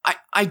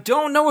 I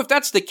don't know if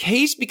that's the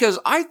case, because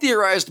I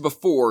theorized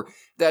before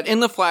that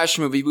in the Flash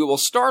movie, we will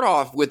start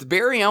off with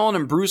Barry Allen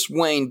and Bruce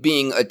Wayne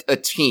being a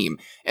team,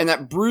 and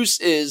that Bruce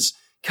is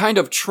kind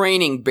of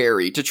training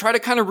Barry to try to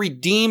kind of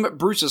redeem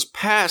Bruce's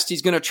past.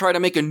 He's going to try to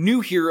make a new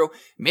hero,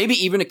 maybe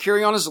even to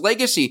carry on his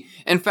legacy.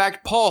 In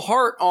fact, Paul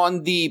Hart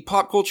on the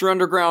Pop Culture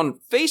Underground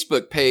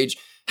Facebook page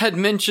had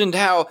mentioned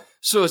how,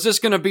 so is this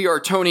going to be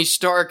our Tony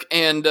Stark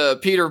and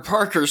Peter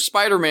Parker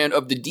Spider-Man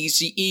of the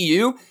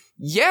DCEU?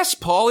 Yes,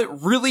 Paul, it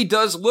really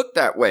does look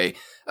that way.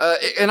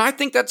 And I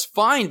think that's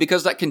fine,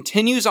 because that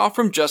continues off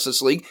from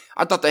Justice League.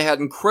 I thought they had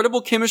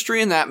incredible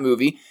chemistry in that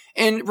movie.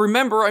 And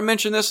remember, I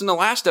mentioned this in the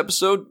last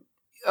episode,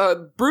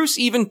 Bruce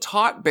even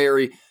taught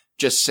Barry,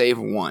 just save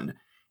one.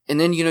 And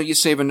then, you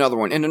save another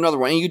one and another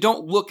one. And you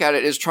don't look at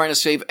it as trying to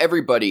save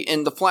everybody.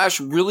 And the Flash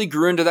really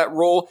grew into that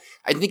role.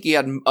 I think he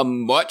had a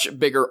much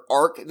bigger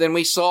arc than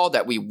we saw,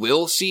 that we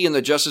will see in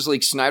the Justice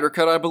League Snyder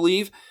Cut, I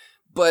believe.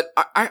 But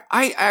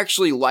I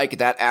actually like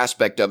that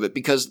aspect of it,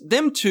 because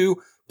them two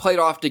played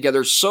off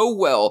together so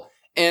well.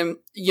 And,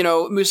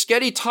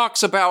 Muschietti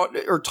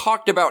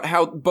talked about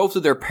how both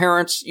of their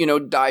parents,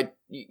 died,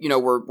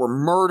 were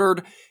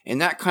murdered,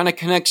 and that kind of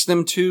connects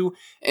them too.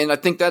 And I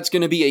think that's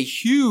going to be a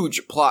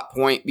huge plot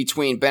point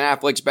between Ben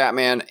Affleck's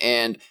Batman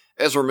and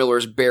Ezra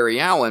Miller's Barry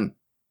Allen,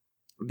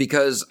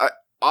 because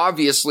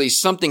obviously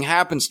something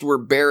happens to where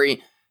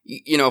Barry,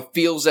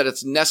 feels that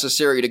it's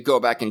necessary to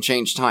go back and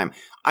change time.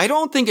 I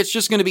don't think it's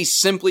just going to be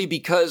simply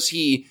because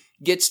he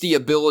gets the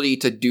ability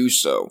to do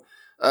so.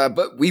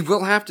 But we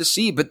will have to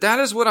see. But that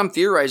is what I'm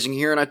theorizing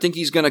here. And I think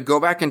he's going to go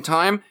back in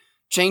time,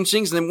 change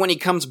things. And then when he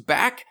comes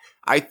back,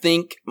 I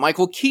think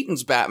Michael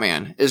Keaton's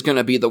Batman is going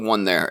to be the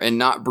one there, and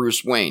not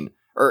Bruce Wayne.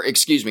 Or,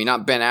 excuse me,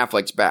 not Ben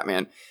Affleck's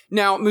Batman.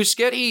 Now,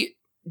 Muschietti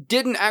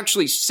didn't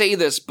actually say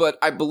this, but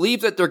I believe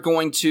that they're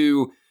going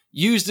to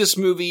use this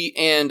movie.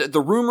 And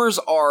the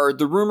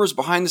rumors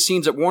behind the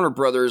scenes at Warner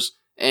Brothers,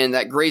 and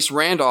that Grace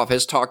Randolph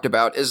has talked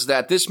about, is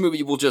that this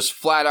movie will just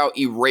flat out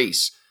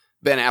erase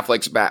Ben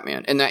Affleck's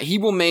Batman, and that he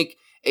will make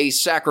a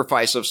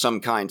sacrifice of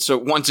some kind. So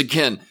once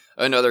again,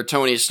 another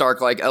Tony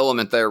Stark-like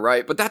element there,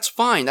 right? But that's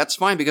fine. That's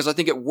fine, because I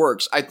think it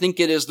works. I think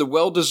it is the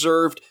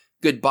well-deserved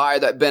goodbye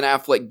that Ben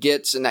Affleck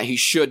gets, and that he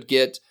should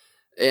get.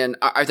 And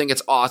I think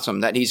it's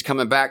awesome that he's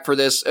coming back for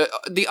this.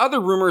 The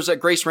other rumors that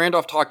Grace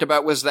Randolph talked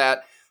about was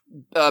that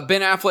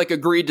Ben Affleck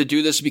agreed to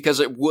do this because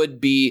it would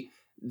be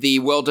the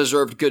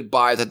well-deserved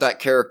goodbye that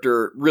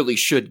character really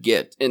should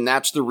get. And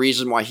that's the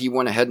reason why he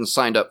went ahead and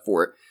signed up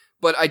for it.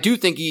 But I do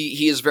think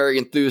he is very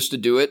enthused to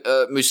do it.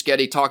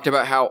 Muschietti talked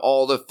about how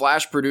all the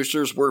Flash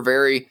producers were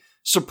very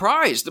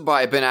surprised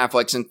by Ben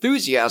Affleck's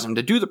enthusiasm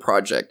to do the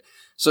project.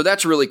 So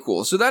that's really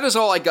cool. So that is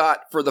all I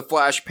got for the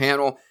Flash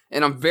panel,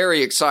 and I'm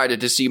very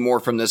excited to see more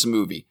from this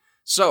movie.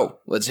 So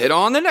let's hit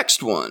on the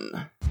next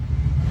one.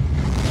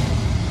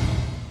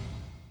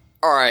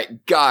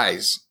 Alright,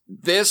 guys.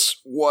 This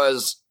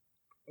was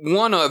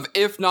one of,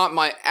 if not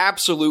my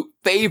absolute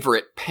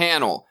favorite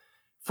panel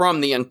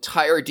from the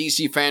entire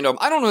DC fandom.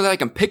 I don't know that I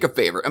can pick a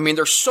favorite. I mean,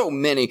 there's so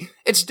many.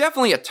 It's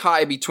definitely a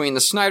tie between the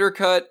Snyder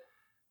Cut,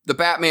 the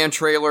Batman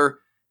trailer,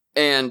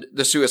 and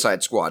the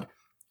Suicide Squad.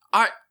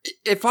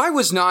 If I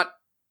was not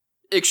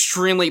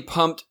extremely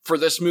pumped for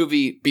this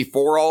movie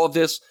before all of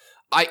this,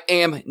 I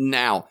am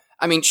now.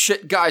 I mean,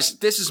 shit, guys,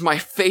 this is my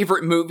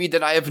favorite movie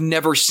that I have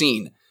never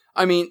seen.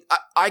 I mean,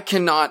 I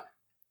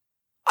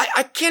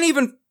can't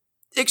even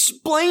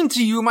explain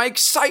to you my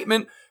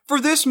excitement for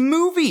this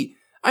movie.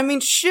 I mean,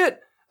 shit.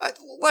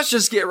 Let's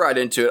just get right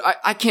into it.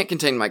 I can't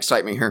contain my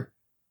excitement here.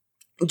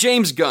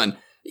 James Gunn,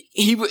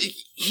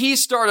 he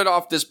started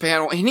off this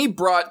panel, and he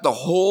brought the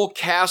whole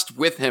cast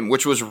with him,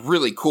 which was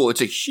really cool.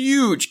 It's a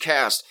huge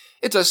cast.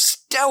 It's a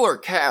stellar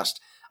cast.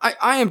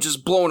 I am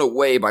just blown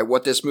away by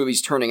what this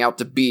movie's turning out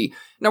to be.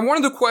 Now, one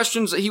of the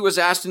questions that he was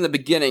asked in the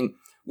beginning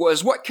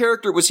was, what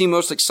character was he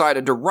most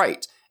excited to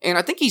write? And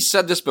I think he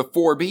said this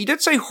before, but he did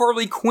say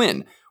Harley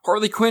Quinn.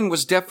 Harley Quinn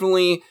was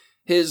definitely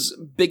his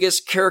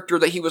biggest character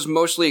that he was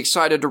mostly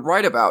excited to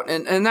write about.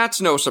 And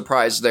that's no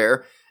surprise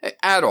there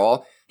at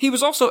all. He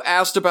was also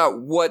asked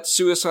about what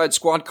Suicide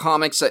Squad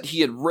comics that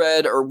he had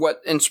read, or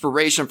what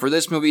inspiration for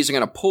this movie he's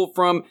going to pull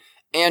from.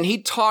 And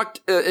he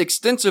talked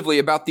extensively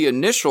about the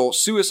initial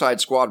Suicide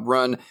Squad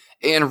run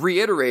and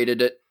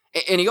reiterated it.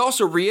 And he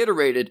also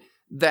reiterated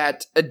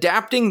that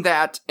adapting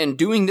that and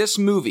doing this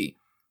movie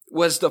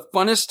was the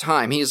funnest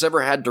time he has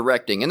ever had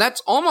directing. And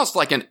that's almost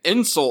like an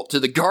insult to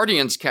the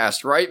Guardians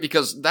cast, right?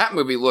 Because that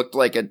movie looked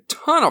like a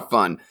ton of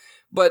fun.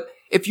 But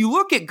if you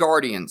look at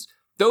Guardians,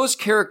 those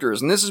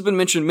characters, and this has been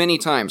mentioned many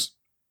times,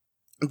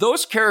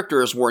 those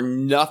characters were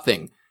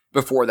nothing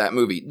before that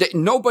movie.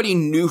 Nobody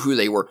knew who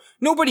they were.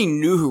 Nobody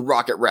knew who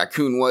Rocket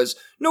Raccoon was.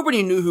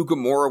 Nobody knew who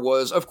Gamora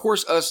was. Of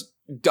course, us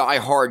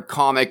diehard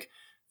comic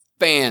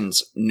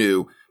fans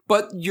knew.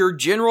 But your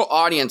general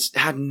audience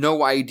had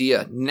no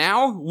idea.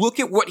 Now, look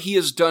at what he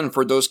has done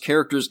for those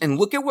characters, and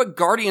look at what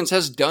Guardians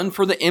has done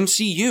for the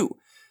MCU.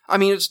 I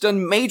mean, it's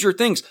done major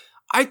things.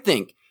 I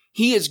think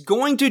he is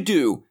going to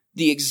do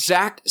the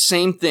exact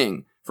same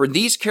thing for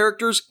these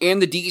characters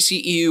and the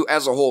DCEU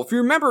as a whole. If you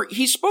remember,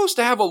 he's supposed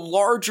to have a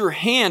larger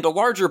hand, a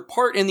larger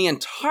part in the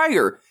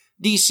entire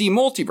DC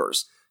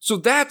multiverse. So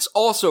that's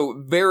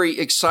also very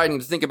exciting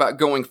to think about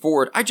going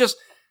forward.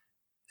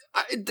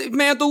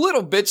 Man, the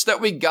little bits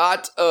that we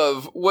got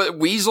of what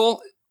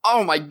Weasel,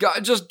 oh my god,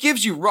 it just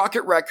gives you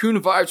Rocket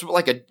Raccoon vibes, but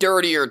like a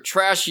dirtier,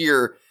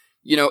 trashier,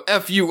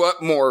 F you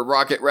up more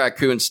Rocket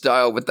Raccoon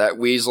style with that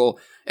Weasel.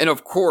 And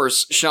of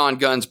course, Sean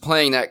Gunn's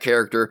playing that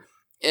character.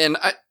 And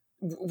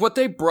what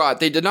they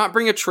brought, they did not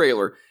bring a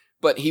trailer,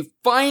 but he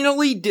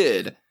finally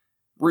did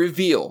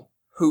reveal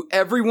who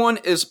everyone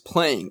is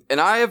playing.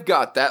 And I have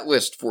got that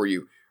list for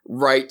you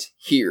right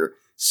here.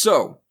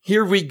 So,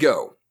 here we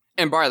go.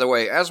 And by the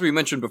way, as we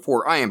mentioned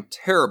before, I am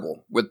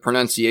terrible with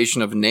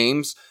pronunciation of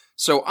names,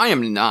 So I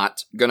am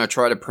not going to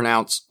try to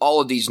pronounce all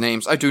of these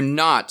names. I do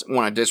not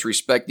want to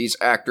disrespect these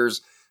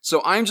actors.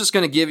 So I'm just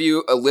going to give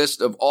you a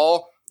list of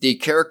all the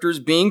characters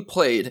being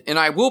played, and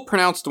I will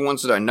pronounce the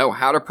ones that I know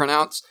how to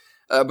pronounce.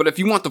 But if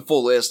you want the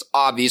full list,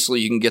 obviously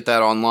you can get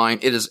that online.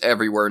 It is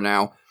everywhere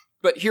now.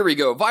 But here we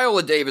go.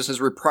 Viola Davis is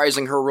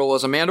reprising her role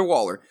as Amanda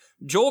Waller.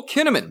 Joel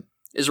Kinnaman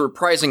is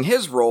reprising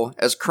his role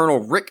as Colonel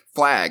Rick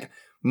Flag.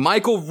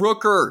 Michael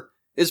Rooker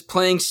is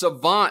playing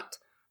Savant.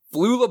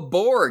 Flula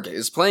Borg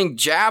is playing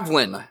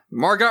Javelin.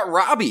 Margot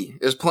Robbie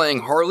is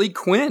playing Harley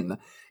Quinn.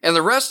 And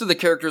the rest of the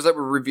characters that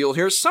were revealed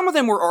here, some of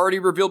them were already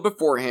revealed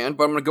beforehand,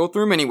 but I'm going to go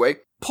through them anyway.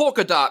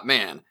 Polka Dot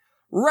Man.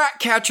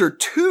 Ratcatcher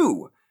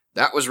 2.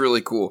 That was really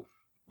cool.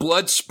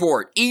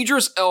 Bloodsport.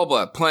 Idris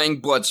Elba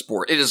playing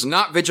Bloodsport. It is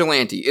not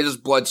Vigilante. It is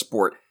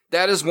Bloodsport.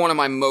 That is one of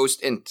my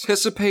most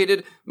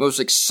anticipated, most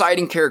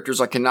exciting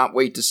characters I cannot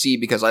wait to see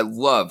because I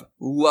love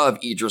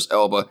Idris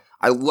Elba.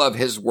 I love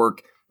his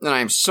work, and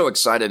I am so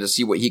excited to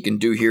see what he can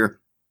do here.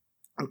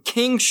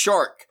 King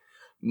Shark.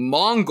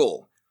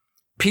 Mongol.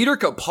 Peter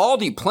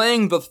Capaldi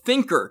playing the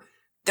Thinker.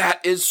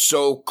 That is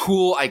so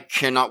cool. I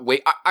cannot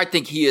wait. I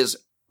think he is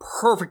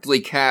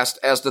perfectly cast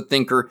as the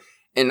Thinker,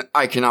 and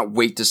I cannot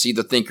wait to see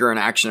the Thinker in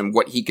action and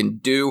what he can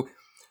do.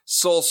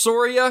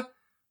 Solsoria,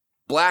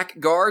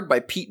 Blackguard by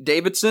Pete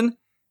Davidson.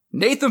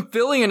 Nathan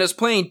Fillion is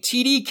playing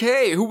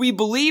TDK, who we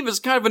believe is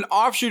kind of an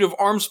offshoot of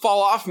Arms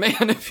Fall Off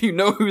Man, if you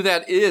know who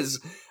that is.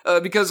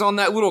 Because on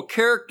that little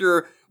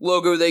character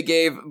logo they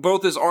gave,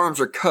 both his arms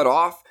are cut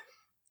off.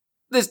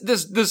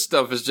 This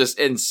stuff is just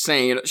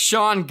insane.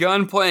 Sean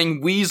Gunn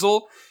playing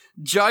Weasel.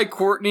 Jai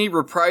Courtney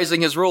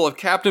reprising his role of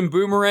Captain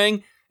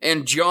Boomerang.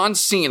 And John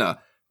Cena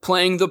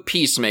playing the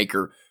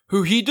Peacemaker,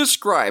 who he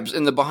describes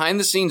in the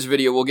behind-the-scenes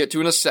video we'll get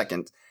to in a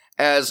second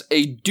as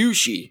a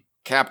douchey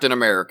Captain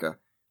America.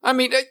 I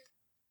mean,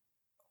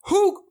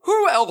 who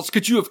else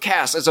could you have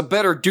cast as a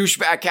better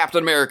douchebag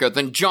Captain America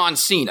than John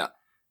Cena?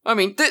 I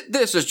mean,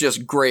 this is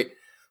just great.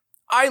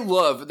 I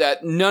love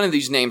that none of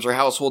these names are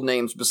household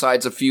names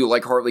besides a few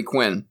like Harley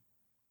Quinn.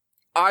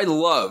 I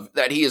love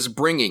that he is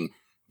bringing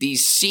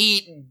these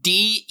C,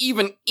 D,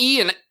 even E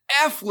and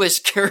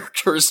F-list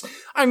characters.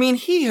 I mean,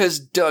 he has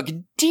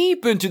dug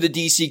deep into the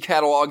DC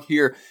catalog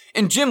here,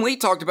 and Jim Lee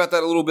talked about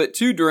that a little bit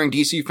too during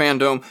DC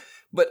Fandome,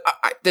 but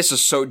this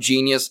is so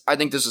genius. I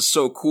think this is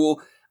so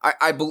cool.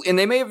 And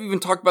they may have even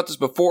talked about this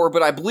before,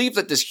 but I believe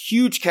that this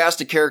huge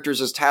cast of characters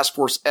as Task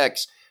Force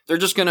X, they're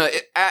just gonna,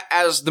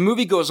 as the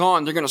movie goes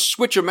on, they're gonna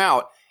switch them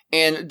out,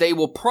 and they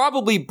will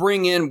probably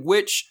bring in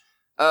which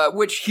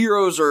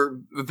heroes or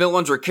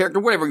villains or character,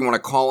 whatever you want to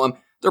call them.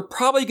 They're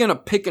probably going to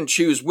pick and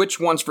choose which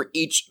ones for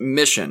each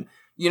mission.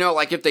 You know,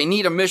 like if they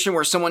need a mission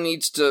where someone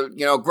needs to,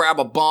 grab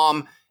a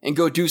bomb and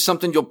go do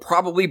something, you'll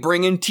probably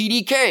bring in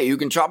TDK, who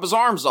can chop his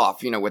arms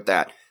off, with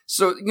that.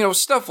 So,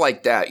 stuff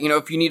like that.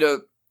 If you need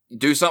to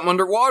do something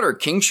underwater,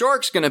 King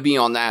Shark's going to be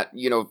on that,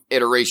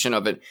 iteration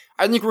of it.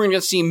 I think we're going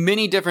to see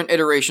many different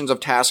iterations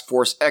of Task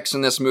Force X in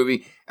this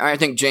movie. And I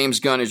think James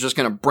Gunn is just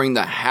going to bring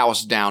the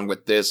house down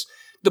with this.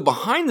 The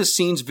behind the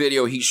scenes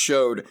video he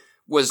showed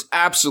was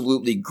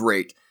absolutely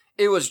great.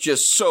 It was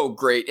just so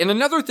great. And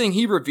another thing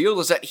he revealed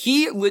is that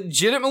he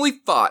legitimately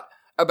thought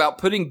about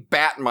putting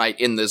Batmite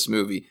in this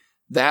movie.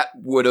 That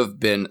would have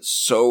been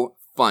so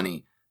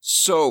funny.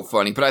 So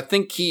funny. But I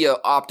think he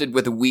opted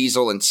with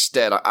Weasel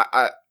instead.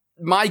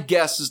 My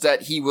guess is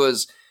that he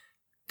was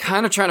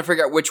kind of trying to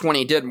figure out which one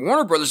he did.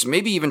 Warner Brothers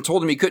maybe even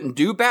told him he couldn't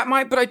do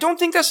Batmite, but I don't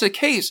think that's the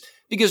case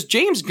because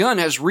James Gunn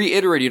has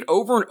reiterated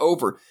over and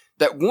over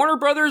that Warner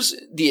Brothers,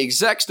 the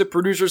execs, the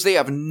producers, they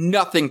have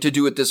nothing to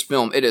do with this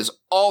film. It is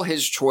all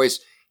his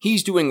choice.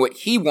 He's doing what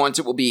he wants.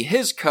 It will be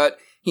his cut.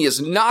 He is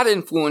not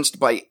influenced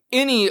by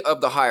any of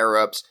the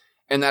higher-ups,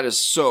 and that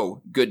is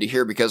so good to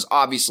hear because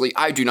obviously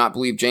I do not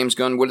believe James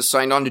Gunn would have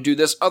signed on to do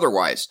this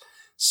otherwise.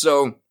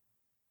 So,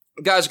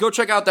 guys, go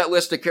check out that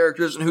list of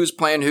characters and who's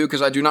playing who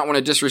because I do not want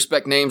to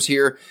disrespect names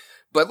here.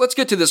 But let's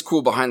get to this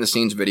cool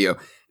behind-the-scenes video.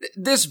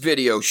 This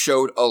video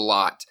showed a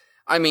lot.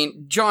 I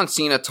mean, John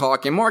Cena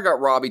talking, Margot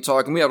Robbie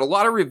talking. We have a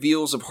lot of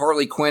reveals of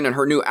Harley Quinn and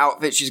her new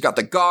outfit. She's got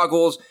the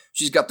goggles.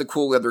 She's got the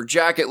cool leather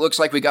jacket. Looks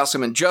like we got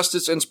some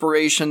Injustice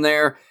inspiration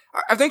there.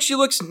 I think she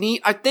looks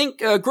neat. I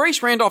think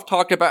Grace Randolph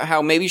talked about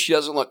how maybe she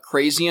doesn't look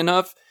crazy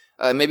enough.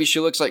 Maybe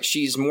she looks like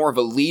she's more of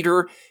a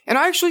leader. And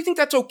I actually think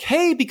that's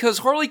okay because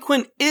Harley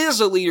Quinn is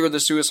a leader of the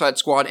Suicide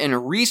Squad in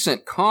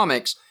recent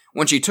comics.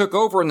 When she took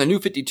over in the New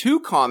 52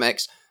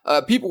 comics,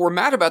 people were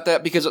mad about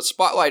that because it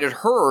spotlighted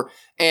her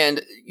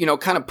and,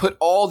 kind of put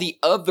all the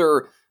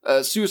other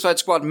Suicide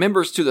Squad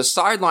members to the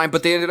sideline,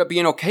 but they ended up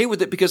being okay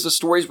with it because the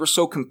stories were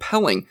so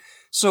compelling.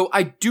 So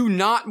I do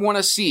not want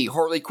to see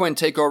Harley Quinn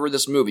take over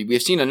this movie.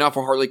 We've seen enough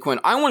of Harley Quinn.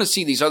 I want to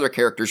see these other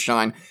characters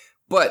shine.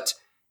 But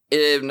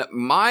in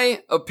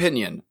my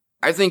opinion,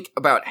 I think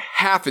about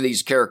half of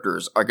these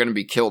characters are going to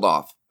be killed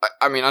off.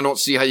 I mean, I don't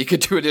see how you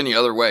could do it any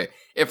other way.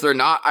 If they're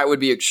not, I would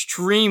be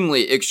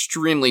extremely,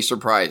 extremely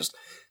surprised.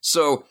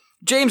 So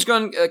James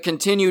Gunn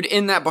continued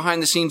in that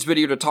behind-the-scenes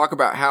video to talk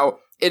about how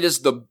It is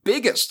the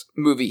biggest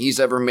movie he's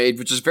ever made,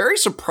 which is very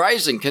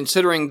surprising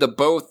considering the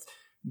both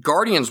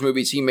Guardians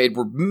movies he made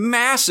were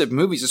massive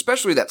movies,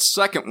 especially that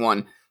second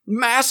one.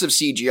 Massive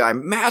CGI,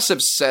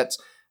 massive sets,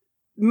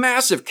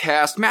 massive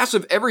cast,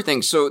 massive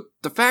everything. So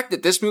the fact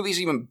that this movie is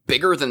even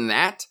bigger than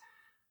that,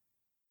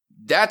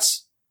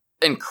 that's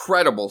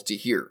incredible to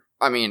hear.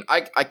 I mean,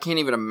 I can't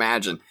even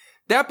imagine.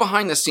 That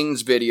behind the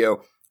scenes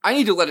video, I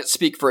need to let it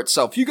speak for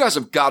itself. You guys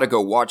have got to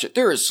go watch it.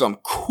 There is some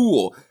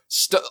cool,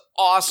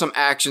 awesome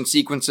action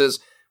sequences,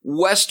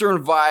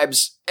 Western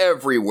vibes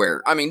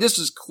everywhere. I mean, this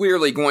is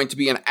clearly going to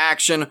be an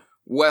action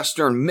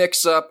Western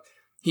mix-up.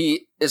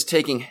 He is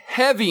taking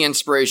heavy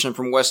inspiration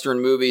from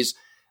Western movies.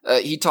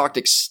 He talked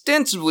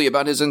extensively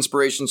about his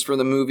inspirations for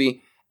the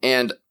movie,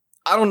 and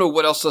I don't know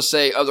what else to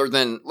say other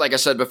than, like I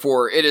said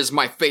before, it is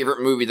my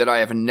favorite movie that I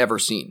have never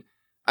seen.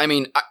 I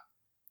mean,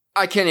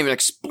 I can't even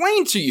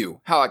explain to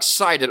you how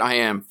excited I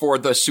am for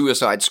The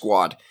Suicide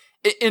Squad.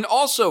 And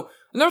also,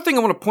 another thing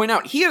I want to point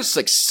out, he has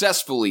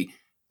successfully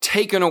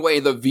taken away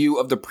the view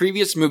of the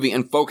previous movie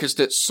and focused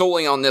it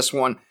solely on this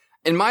one.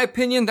 In my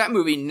opinion, that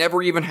movie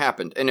never even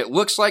happened, and it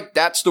looks like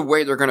that's the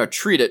way they're going to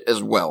treat it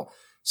as well.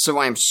 So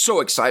I am so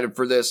excited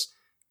for this.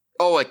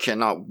 Oh, I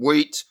cannot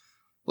wait.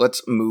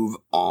 Let's move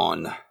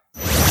on.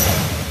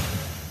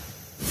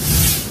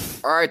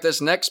 Alright,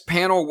 this next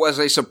panel was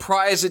a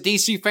surprise at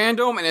DC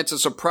Fandom, and it's a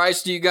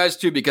surprise to you guys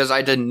too, because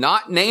I did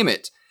not name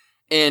it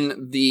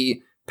in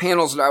the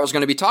panels that I was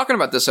going to be talking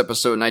about this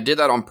episode, and I did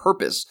that on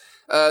purpose.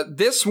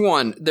 This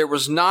one, there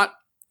was not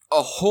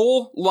a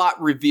whole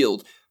lot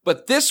revealed,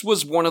 but this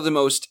was one of the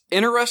most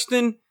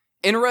interesting,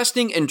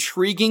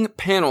 intriguing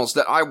panels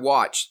that I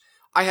watched.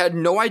 I had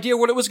no idea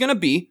what it was going to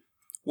be.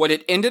 What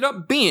it ended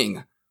up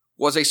being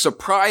was a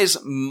surprise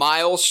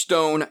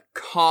Milestone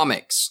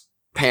Comics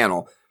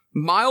panel.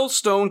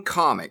 Milestone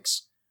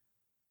Comics.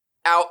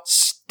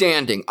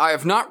 Outstanding. I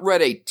have not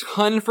read a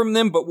ton from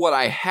them, but what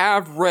I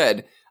have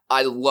read,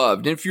 I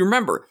loved. And if you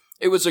remember,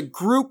 it was a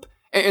group,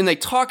 and they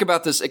talk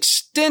about this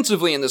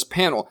extensively in this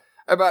panel,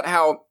 about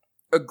how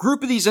a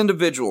group of these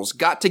individuals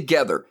got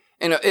together,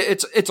 and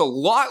it's a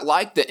lot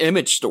like the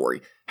Image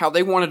story, how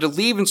they wanted to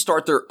leave and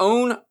start their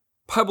own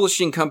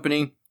publishing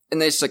company,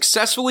 and they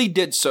successfully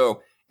did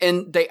so,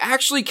 and they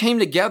actually came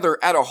together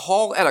at a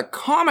hall at a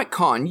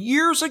Comic-Con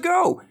years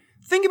ago.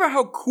 Think about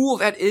how cool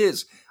that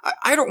is.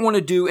 I don't want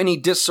to do any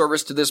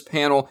disservice to this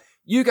panel.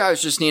 You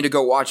guys just need to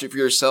go watch it for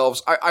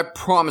yourselves. I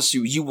promise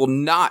you, you will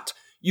not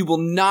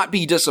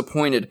be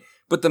disappointed.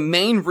 But the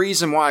main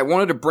reason why I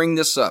wanted to bring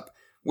this up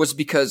was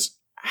because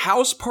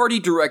House Party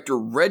director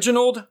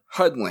Reginald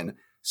Hudlin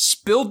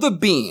spilled the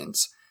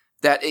beans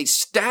that a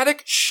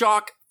Static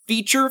Shock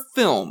feature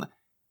film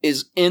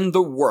is in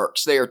the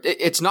works.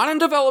 It's not in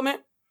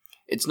development.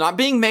 It's not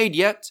being made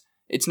yet.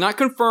 It's not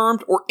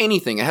confirmed or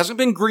anything. It hasn't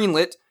been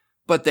greenlit,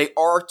 but they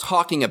are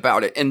talking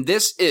about it. And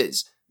this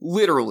is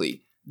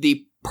literally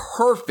the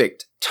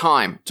perfect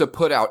time to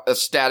put out a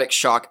Static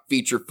Shock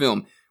feature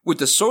film. With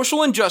the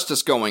social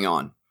injustice going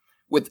on,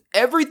 with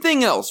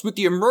everything else, with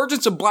the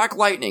emergence of Black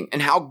Lightning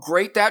and how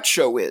great that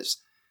show is,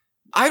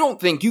 I don't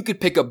think you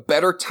could pick a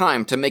better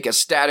time to make a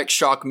Static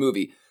Shock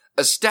movie.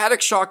 A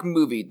Static Shock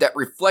movie that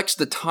reflects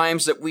the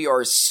times that we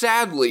are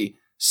sadly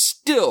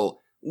still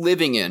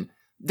living in.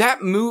 That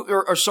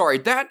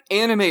that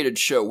animated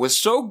show was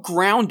so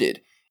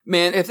grounded.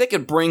 Man, if they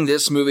could bring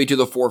this movie to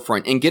the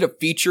forefront and get a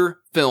feature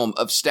film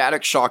of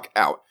Static Shock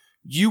out,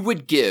 you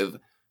would give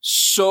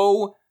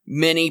so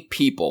many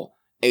people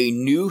a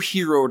new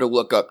hero to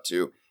look up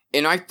to,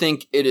 and I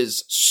think it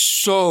is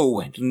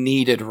so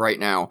needed right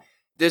now.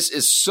 This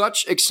is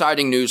such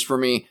exciting news for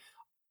me.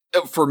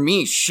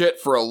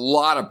 For a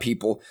lot of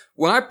people.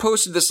 When I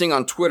posted this thing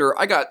on Twitter,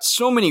 I got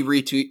so many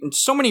retweets and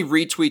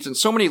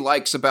so many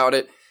likes about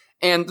it.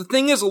 And the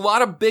thing is, a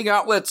lot of big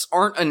outlets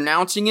aren't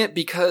announcing it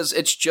because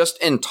it's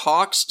just in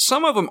talks.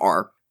 Some of them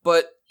are,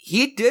 but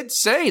he did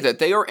say that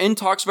they are in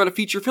talks about a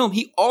feature film.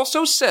 He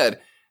also said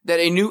that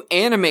a new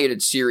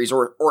animated series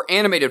or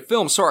animated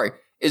film,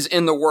 is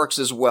in the works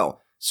as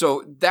well.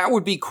 So that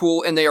would be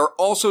cool. And they are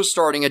also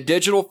starting a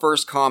digital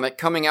first comic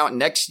coming out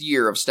next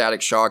year of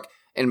Static Shock.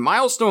 And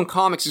Milestone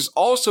Comics is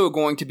also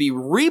going to be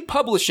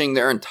republishing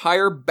their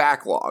entire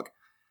backlog.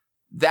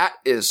 That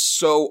is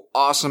so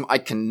awesome. I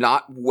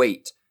cannot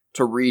wait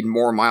to read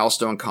more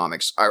Milestone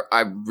Comics.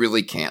 I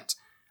really can't.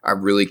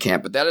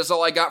 But that is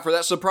all I got for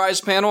that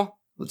surprise panel.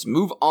 Let's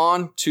move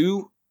on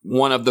to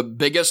one of the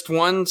biggest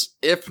ones,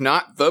 if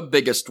not the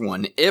biggest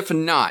one, if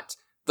not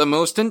the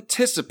most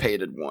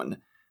anticipated one.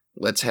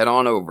 Let's head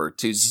on over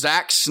to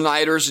Zack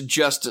Snyder's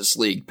Justice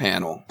League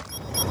panel.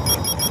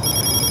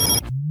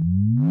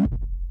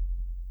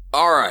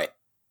 Alright,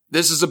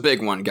 this is a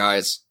big one,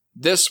 guys.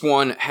 This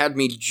one had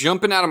me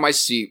jumping out of my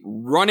seat,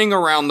 running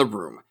around the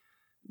room.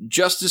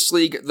 Justice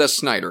League, the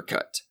Snyder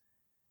Cut.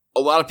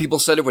 A lot of people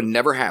said it would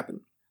never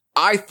happen.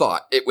 I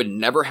thought it would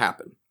never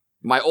happen.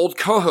 My old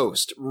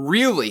co-host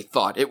really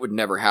thought it would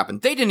never happen.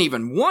 They didn't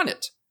even want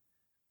it.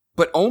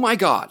 But oh my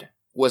God,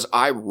 was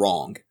I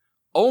wrong.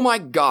 Oh my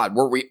God,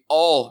 were we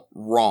all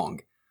wrong.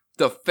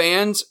 The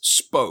fans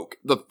spoke.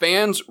 The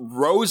fans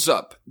rose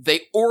up.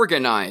 They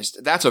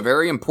organized. That's a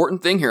very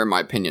important thing here, in my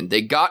opinion.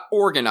 They got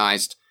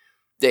organized.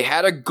 They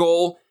had a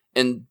goal,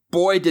 and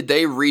boy, did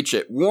they reach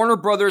it. Warner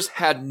Brothers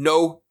had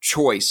no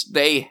choice.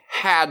 They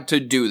had to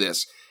do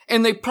this.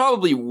 And they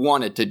probably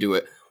wanted to do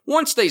it.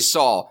 Once they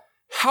saw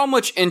how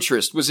much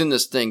interest was in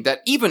this thing that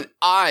even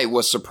I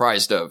was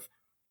surprised of,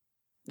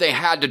 they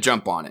had to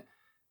jump on it.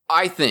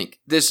 I think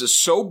this is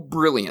so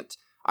brilliant.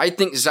 I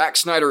think Zack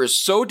Snyder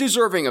is so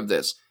deserving of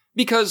this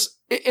because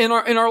in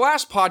our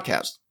last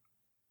podcast,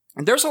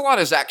 there's a lot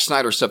of Zack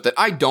Snyder stuff that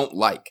I don't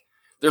like.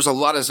 There's a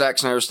lot of Zack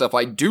Snyder stuff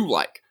I do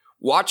like.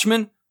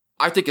 Watchmen,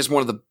 I think, is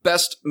one of the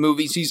best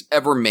movies he's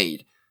ever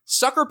made.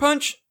 Sucker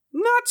Punch,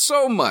 not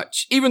so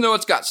much, even though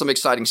it's got some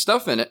exciting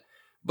stuff in it.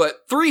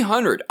 But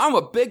 300, I'm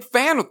a big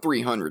fan of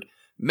 300.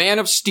 Man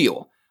of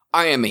Steel,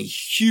 I am a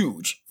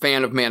huge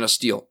fan of Man of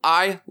Steel.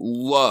 I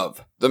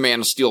love the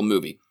Man of Steel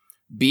movie.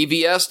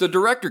 BVS, the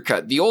director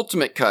cut, the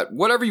ultimate cut,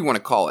 whatever you want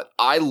to call it.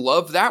 I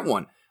love that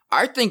one.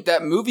 I think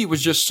that movie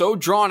was just so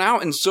drawn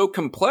out and so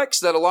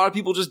complex that a lot of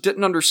people just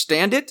didn't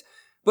understand it.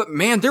 But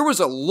man, there was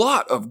a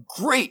lot of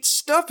great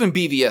stuff in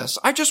BVS.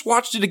 I just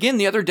watched it again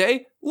the other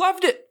day.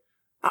 Loved it.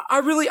 I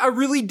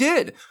really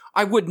did.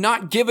 I would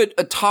not give it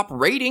a top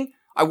rating.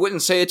 I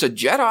wouldn't say it's a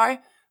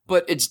Jedi,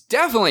 but it's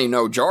definitely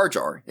no Jar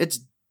Jar.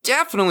 It's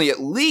definitely at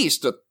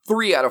least a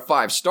 3 out of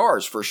 5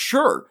 stars for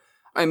sure.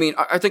 I mean,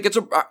 I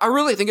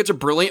really think it's a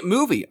brilliant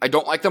movie. I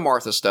don't like the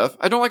Martha stuff.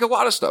 I don't like a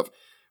lot of stuff.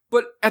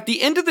 But at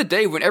the end of the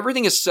day, when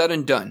everything is said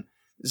and done,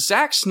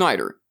 Zack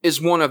Snyder is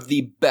one of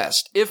the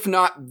best, if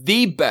not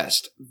the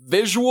best,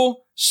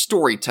 visual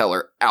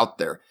storyteller out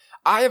there.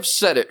 I have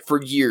said it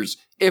for years.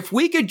 If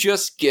we could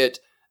just get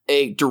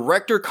a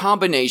director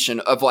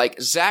combination of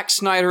like Zack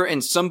Snyder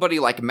and somebody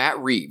like Matt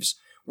Reeves,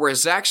 where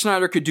Zack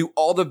Snyder could do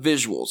all the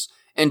visuals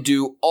and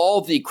do all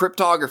the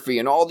cryptography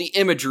and all the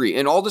imagery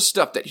and all the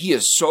stuff that he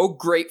is so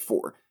great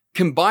for,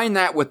 combine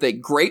that with a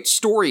great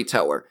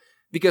storyteller,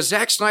 because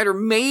Zack Snyder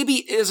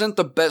maybe isn't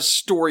the best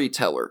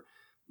storyteller.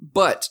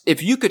 But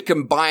if you could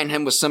combine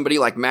him with somebody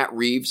like Matt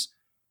Reeves,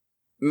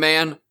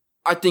 man,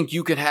 I think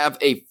you could have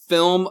a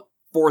film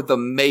for the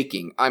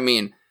making. I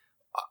mean,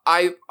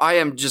 I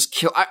am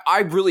just I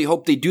really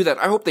hope they do that.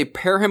 I hope they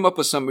pair him up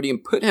with somebody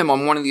and put him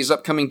on one of these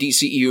upcoming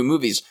DCEU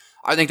movies.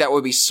 I think that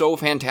would be so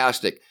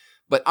fantastic.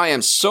 But I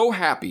am so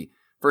happy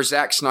for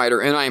Zack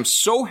Snyder, and I am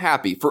so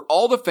happy for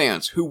all the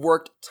fans who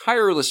worked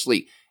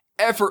tirelessly,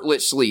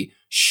 effortlessly,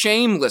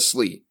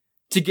 shamelessly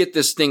to get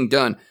this thing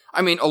done.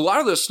 I mean, a lot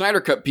of the Snyder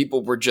Cut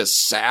people were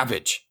just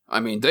savage.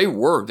 I mean, they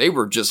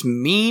were just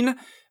mean.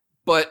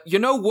 But you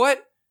know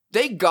what?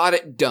 They got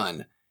it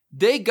done.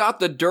 They got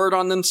the dirt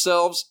on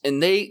themselves,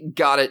 and they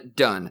got it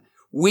done.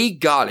 We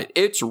got it.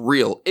 It's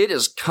real. It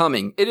is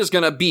coming. It is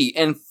going to be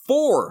in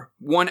 4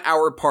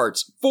 one-hour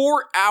parts.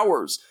 4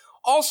 hours.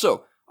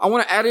 Also, I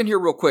want to add in here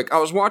real quick. I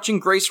was watching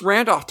Grace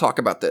Randolph talk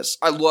about this.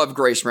 I love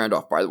Grace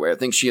Randolph, by the way. I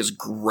think she is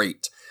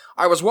great.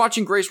 I was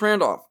watching Grace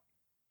Randolph,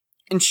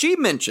 and she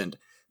mentioned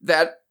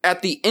that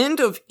at the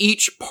end of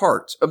each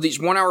part of these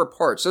 1 hour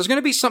parts, there's going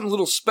to be something a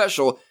little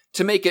special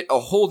to make it a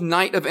whole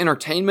night of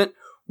entertainment.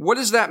 What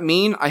does that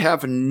mean? I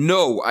have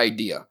no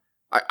idea.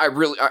 I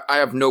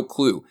have no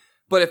clue.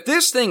 But if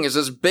this thing is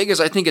as big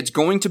as I think it's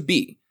going to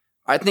be,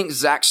 I think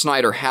Zack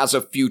Snyder has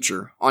a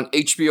future on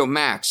HBO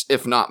Max,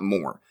 if not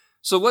more.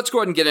 So let's go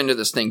ahead and get into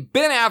this thing.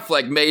 Ben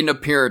Affleck made an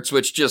appearance,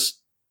 which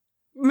just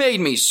made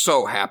me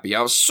so happy.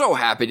 I was so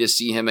happy to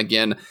see him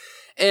again.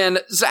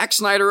 And Zack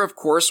Snyder, of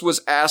course,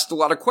 was asked a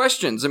lot of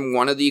questions. And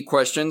one of the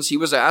questions he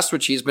was asked,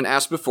 which he's been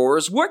asked before,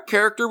 is what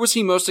character was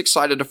he most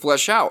excited to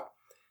flesh out?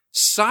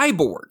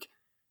 Cyborg.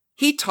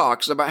 He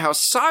talks about how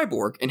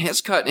Cyborg in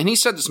his cut, and he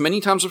said this many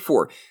times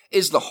before,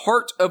 is the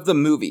heart of the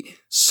movie.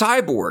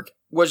 Cyborg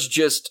was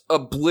just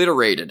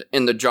obliterated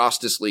in the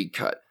Justice League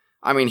cut.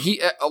 I mean,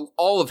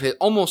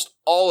 almost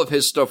all of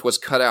his stuff was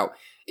cut out.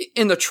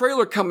 In the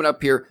trailer coming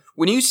up here,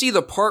 when you see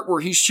the part where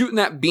he's shooting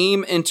that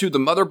beam into the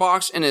mother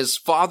box and his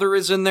father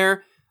is in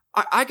there,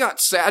 I got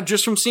sad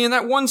just from seeing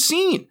that one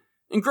scene.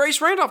 And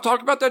Grace Randolph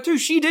talked about that too.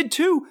 She did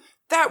too.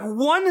 That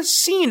one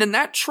scene in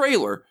that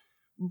trailer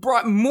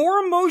brought more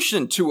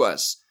emotion to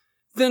us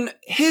than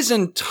his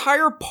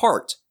entire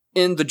part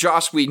in the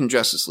Joss Whedon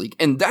Justice League.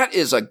 And that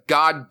is a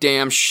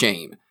goddamn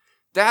shame.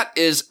 That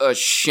is a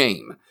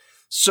shame.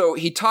 So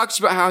he talks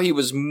about how he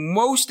was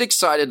most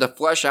excited to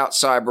flesh out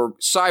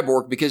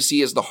Cyborg because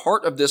he is the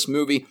heart of this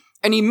movie.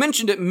 And he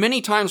mentioned it many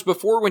times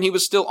before when he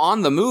was still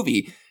on the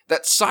movie,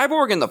 that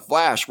Cyborg and the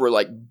Flash were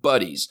like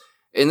buddies.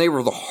 And they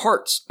were the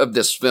hearts of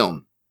this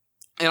film.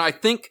 And I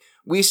think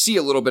we see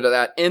a little bit of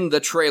that in the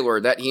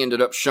trailer that he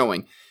ended up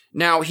showing.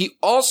 Now, he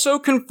also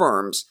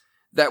confirms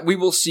that we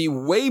will see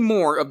way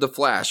more of the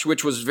Flash,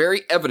 which was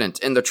very evident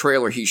in the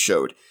trailer he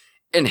showed.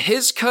 In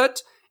his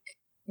cut,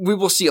 we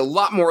will see a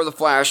lot more of the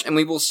Flash, and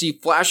we will see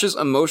Flash's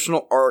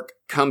emotional arc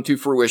come to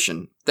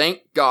fruition. Thank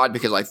God,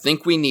 because I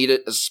think we need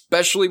it,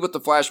 especially with the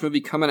Flash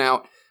movie coming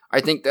out.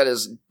 I think that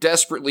is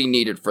desperately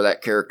needed for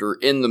that character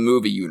in the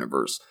movie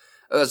universe.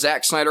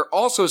 Zack Snyder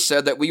also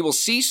said that we will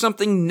see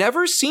something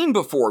never seen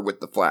before with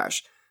The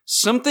Flash.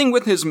 Something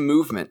with his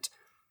movement.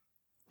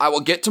 I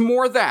will get to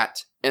more of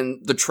that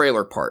in the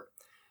trailer part.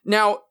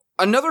 Now,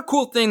 another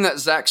cool thing that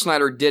Zack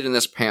Snyder did in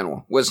this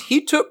panel was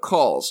he took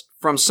calls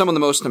from some of the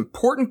most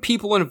important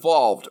people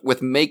involved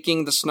with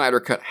making the Snyder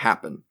Cut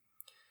happen.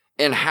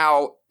 And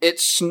how it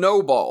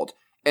snowballed,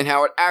 and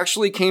how it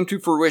actually came to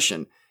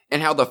fruition,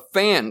 and how the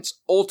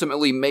fans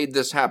ultimately made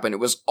this happen. It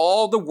was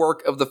all the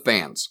work of the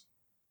fans.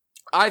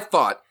 I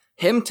thought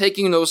him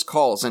taking those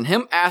calls and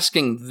him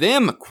asking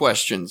them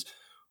questions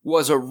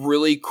was a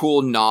really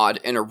cool nod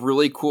and a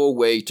really cool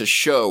way to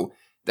show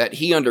that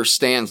he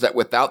understands that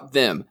without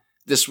them,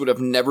 this would have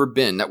never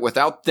been, that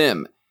without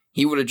them,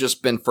 he would have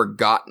just been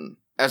forgotten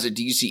as a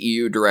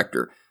DCEU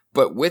director.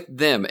 But with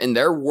them and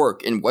their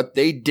work and what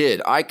they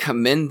did, I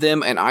commend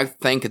them and I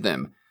thank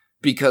them.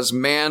 Because,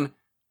 man,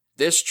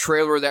 this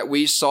trailer that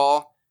we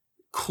saw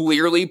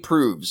clearly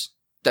proves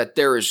that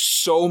there is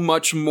so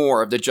much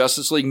more of the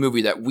Justice League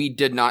movie that we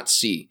did not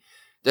see.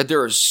 That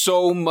there is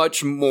so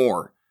much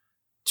more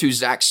to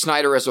Zack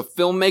Snyder as a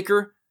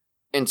filmmaker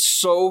and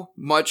so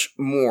much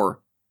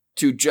more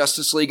to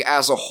Justice League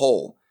as a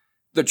whole.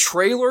 The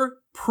trailer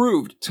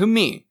proved to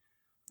me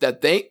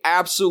that they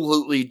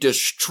absolutely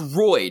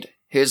destroyed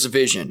his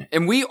vision.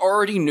 And we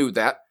already knew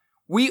that.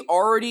 We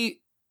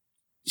already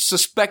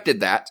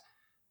suspected that.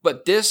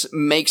 But this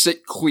makes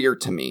it clear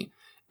to me.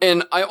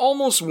 And I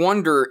almost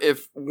wonder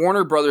if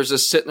Warner Brothers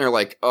is sitting there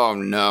like, oh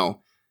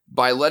no,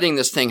 by letting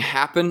this thing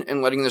happen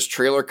and letting this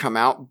trailer come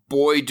out,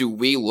 boy, do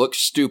we look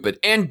stupid.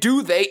 And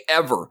do they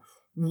ever?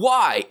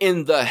 Why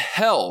in the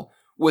hell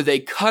would they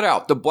cut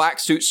out the Black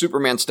Suit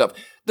Superman stuff?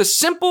 The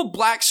simple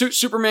Black Suit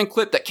Superman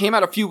clip that came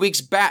out a few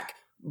weeks back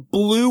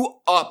blew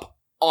up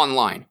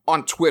online,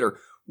 on Twitter.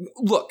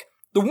 Look,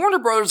 the Warner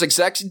Brothers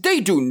execs,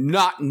 they do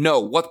not know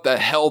what the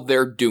hell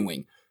they're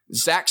doing.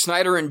 Zack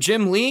Snyder and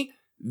Jim Lee,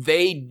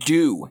 they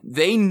do.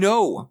 They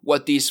know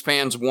what these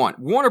fans want.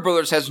 Warner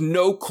Brothers has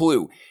no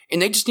clue,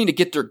 and they just need to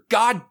get their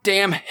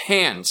goddamn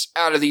hands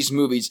out of these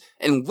movies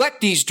and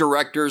let these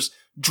directors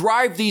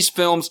drive these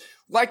films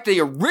like they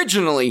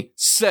originally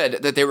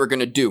said that they were going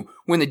to do.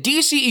 When the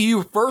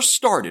DCEU first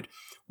started,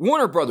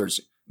 Warner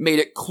Brothers made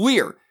it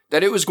clear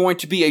that it was going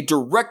to be a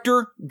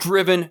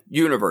director-driven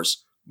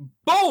universe.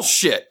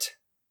 Bullshit!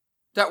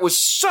 That was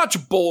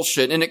such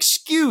bullshit, and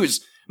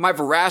excuse my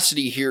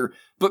veracity here,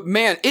 but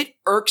man, it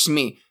irks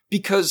me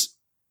because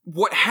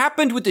what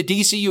happened with the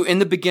DCU in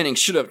the beginning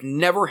should have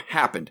never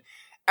happened.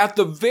 At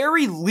the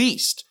very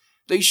least,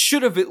 they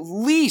should have at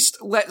least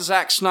let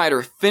Zack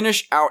Snyder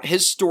finish out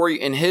his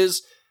story and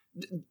his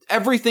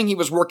everything he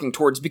was working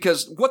towards,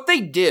 because what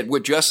they did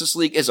with Justice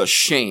League is a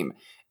shame.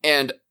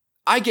 And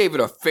I gave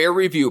it a fair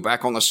review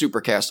back on the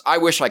Supercast. I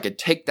wish I could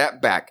take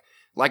that back.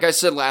 Like I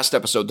said last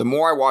episode, the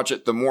more I watch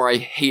it, the more I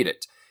hate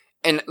it.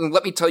 And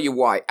let me tell you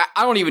why.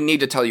 I don't even need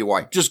to tell you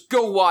why. Just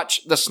go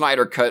watch the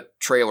Snyder Cut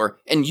trailer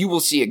and you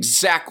will see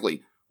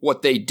exactly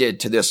what they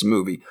did to this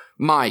movie.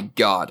 My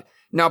God.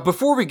 Now,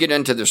 before we get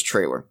into this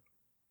trailer,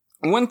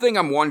 one thing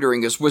I'm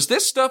wondering is, was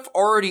this stuff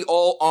already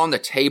all on the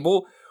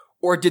table,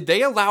 or did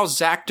they allow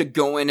Zack to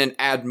go in and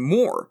add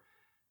more?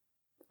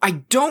 I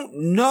don't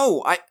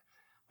know.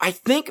 I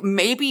think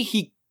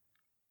maybe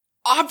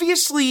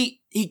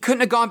obviously he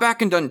couldn't have gone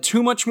back and done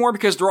too much more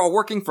because they're all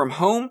working from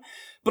home.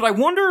 But I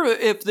wonder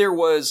if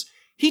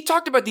he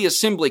talked about the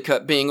assembly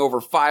cut being over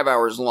 5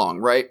 hours long,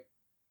 right?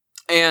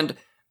 And,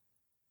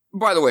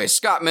 by the way,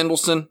 Scott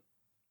Mendelson,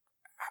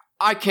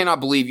 I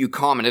cannot believe you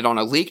commented on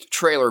a leaked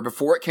trailer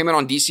before it came out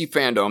on DC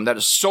Fandom. That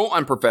is so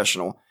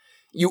unprofessional.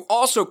 You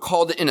also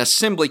called it an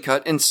assembly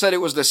cut and said it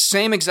was the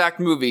same exact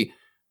movie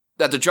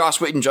that the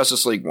Joss Whedon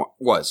Justice League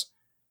was.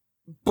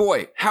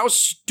 Boy, how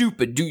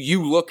stupid do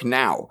you look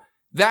now?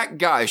 That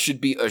guy should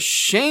be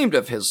ashamed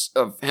of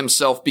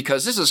himself,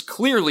 because this is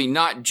clearly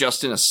not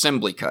just an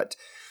assembly cut.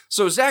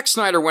 So Zack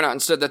Snyder went out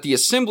and said that the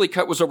assembly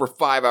cut was over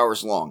 5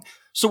 hours long.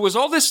 So was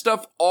all this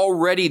stuff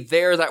already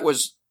there that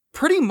was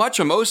pretty much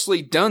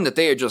mostly done, that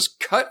they had just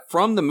cut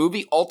from the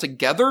movie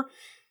altogether?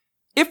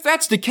 If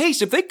that's the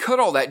case, if they cut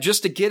all that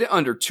just to get it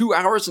under 2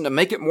 hours and to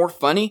make it more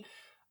funny,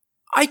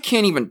 I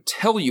can't even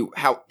tell you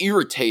how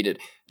irritated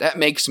that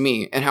makes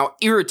me and how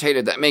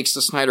irritated that makes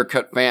the Snyder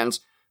Cut fans,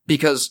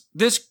 because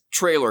this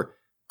trailer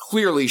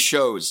clearly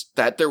shows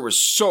that there was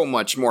so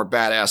much more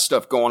badass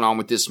stuff going on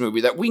with this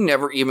movie that we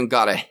never even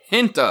got a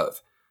hint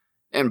of.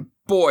 And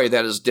boy,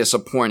 that is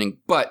disappointing.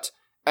 But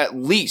at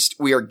least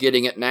we are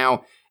getting it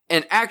now.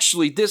 And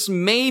actually, this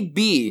may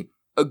be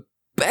a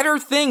better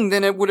thing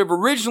than it would have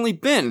originally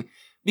been.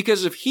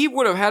 Because if he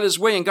would have had his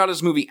way and got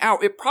his movie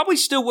out, it probably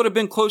still would have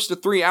been close to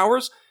 3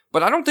 hours.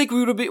 But I don't think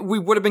we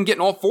would have been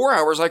getting all 4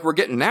 hours like we're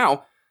getting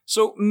now.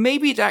 So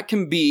maybe that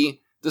can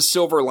be the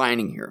silver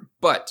lining here.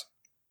 But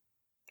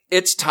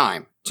it's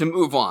time to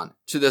move on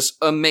to this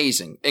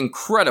amazing,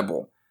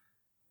 incredible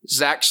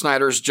Zack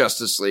Snyder's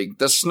Justice League,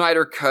 the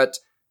Snyder Cut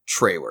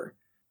trailer.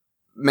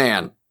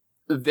 Man,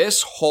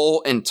 this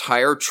whole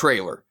entire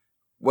trailer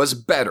was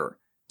better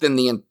than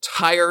the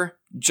entire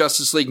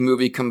Justice League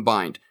movie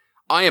combined.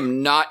 I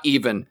am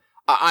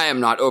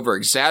not over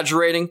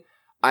exaggerating.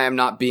 I am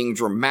not being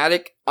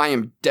dramatic. I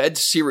am dead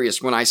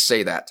serious when I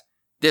say that.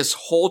 This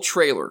whole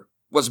trailer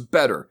was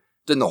better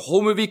than the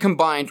whole movie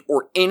combined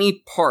or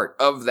any part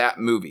of that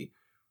movie.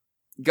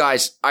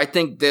 Guys, I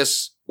think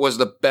this was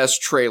the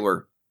best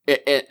trailer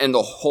in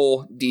the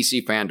whole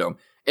DC fandom.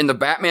 And the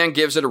Batman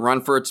gives it a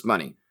run for its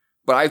money.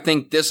 But I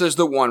think this is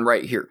the one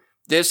right here.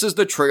 This is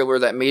the trailer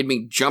that made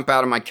me jump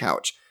out of my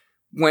couch.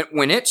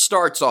 When it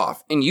starts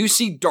off and you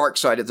see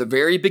Darkseid at the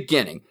very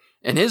beginning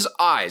and his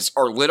eyes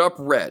are lit up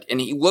red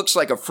and he looks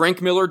like a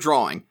Frank Miller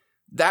drawing,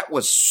 that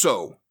was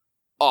so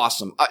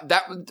awesome.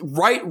 That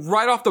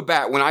right off the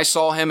bat, when I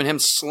saw him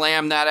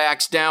slam that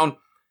axe down,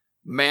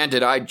 man,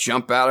 did I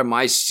jump out of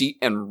my seat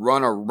and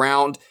run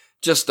around.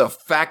 Just the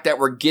fact that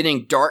we're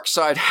getting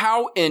Darkseid.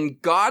 How in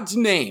God's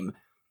name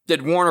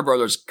did Warner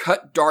Brothers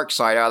cut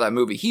Darkseid out of that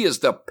movie? He is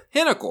the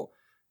pinnacle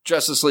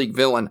Justice League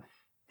villain.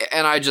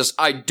 And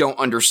I don't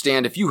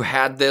understand. If you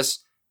had this,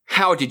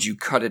 how did you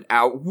cut it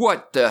out?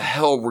 What the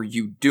hell were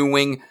you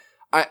doing?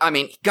 I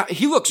mean, God,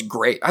 he looks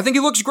great. I think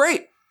he looks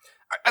great.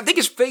 I think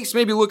his face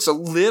maybe looks a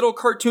little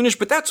cartoonish,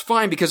 but that's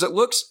fine because it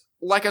looks,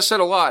 like I said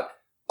a lot,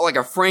 like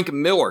a Frank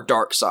Miller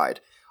Darkseid.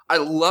 I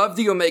love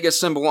the Omega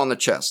symbol on the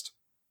chest.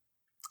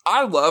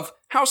 I love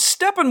how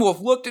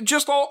Steppenwolf looked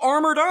just all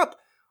armored up.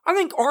 I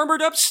think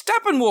armored up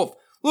Steppenwolf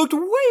looked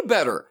way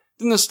better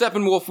than the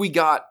Steppenwolf we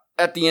got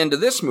at the end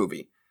of this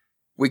movie.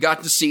 We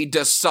got to see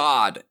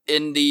Desaad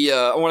in the,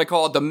 I want to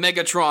call it the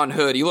Megatron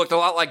hood. He looked a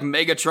lot like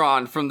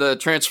Megatron from the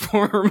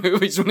Transformer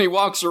movies when he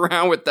walks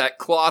around with that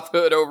cloth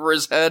hood over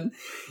his head.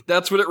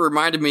 That's what it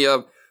reminded me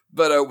of.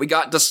 But we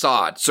got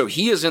Desaad, so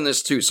he is in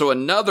this too. So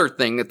another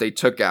thing that they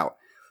took out.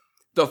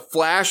 The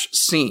Flash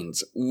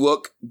scenes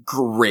look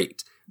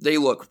great. They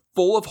look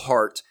full of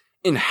heart.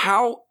 And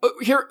how,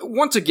 here,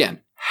 once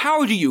again,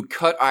 how do you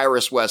cut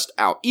Iris West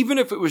out? Even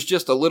if it was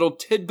just a little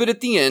tidbit at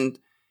the end,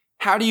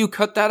 how do you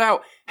cut that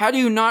out? How do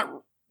you not,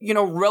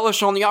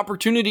 relish on the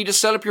opportunity to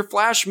set up your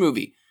Flash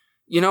movie?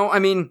 I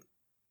mean,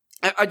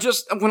 I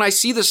just, when I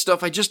see this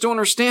stuff, I just don't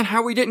understand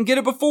how we didn't get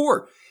it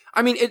before.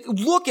 I mean,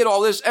 look at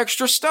all this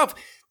extra stuff.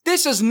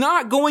 This is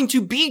not going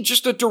to be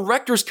just a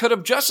director's cut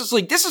of Justice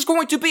League. This is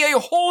going to be a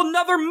whole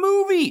nother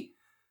movie.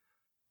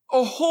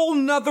 A whole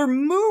nother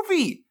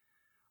movie.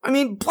 I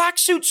mean, Black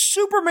Suit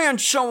Superman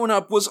showing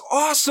up was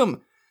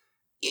awesome.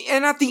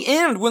 And at the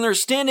end, when they're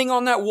standing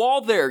on that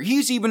wall there,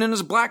 he's even in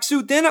his black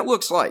suit then, it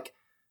looks like.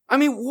 I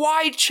mean,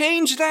 why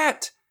change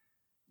that?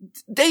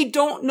 They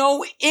don't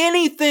know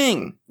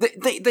anything.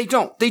 They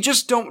don't. They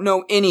just don't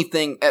know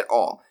anything at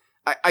all.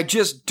 I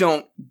just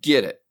don't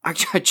get it. I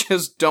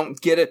just don't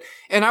get it.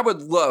 And I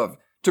would love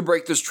to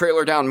break this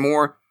trailer down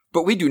more,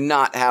 but we do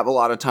not have a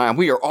lot of time.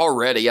 We are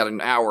already at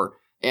an hour.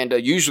 And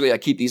usually I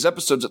keep these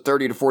episodes at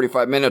 30 to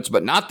 45 minutes,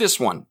 but not this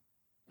one.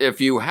 If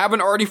you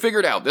haven't already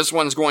figured out, this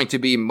one's going to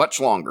be much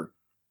longer.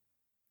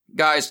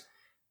 Guys,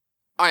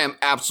 I am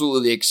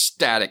absolutely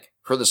ecstatic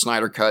for the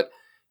Snyder Cut.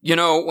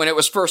 When it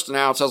was first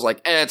announced, I was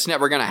like, it's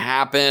never going to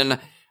happen.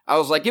 I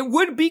was like, it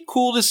would be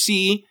cool to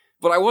see,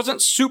 but I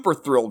wasn't super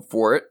thrilled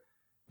for it.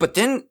 But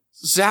then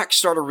Zack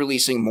started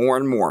releasing more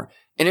and more,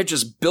 and it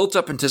just built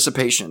up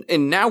anticipation.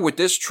 And now with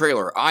this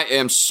trailer, I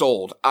am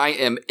sold. I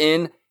am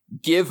in.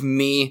 Give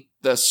me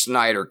the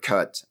Snyder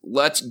Cut.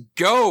 Let's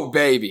go,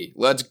 baby.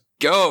 Let's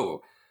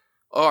go.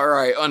 All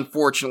right,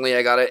 unfortunately,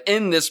 I gotta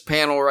end this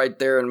panel right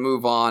there and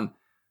move on.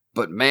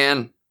 But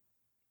man,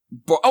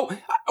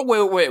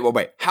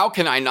 wait. How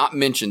can I not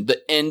mention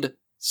the end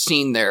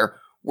scene there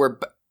where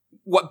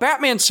what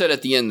Batman said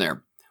at the end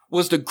there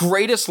was the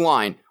greatest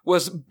line,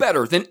 was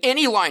better than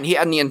any line he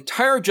had in the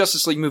entire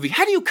Justice League movie.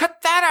 How do you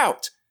cut that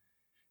out?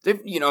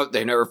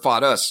 They never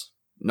fought us.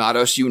 Not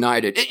us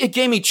united. It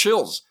gave me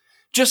chills.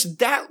 Just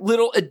that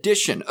little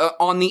addition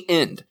on the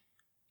end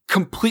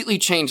completely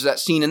changed that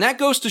scene. And that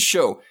goes to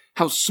show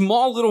how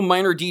small little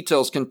minor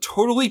details can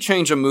totally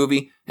change a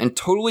movie and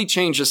totally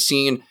change a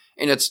scene.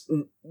 And it's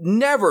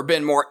never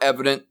been more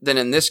evident than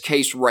in this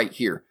case right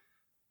here.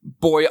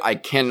 Boy, I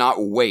cannot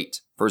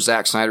wait for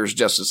Zack Snyder's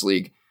Justice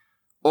League.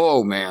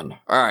 Oh man.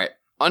 All right.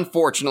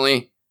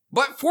 Unfortunately,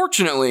 but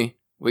fortunately,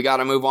 we got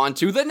to move on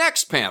to the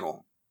next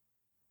panel.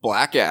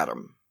 Black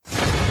Adam.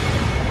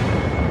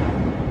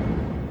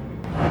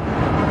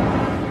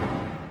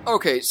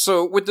 Okay,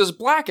 so with this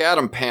Black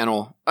Adam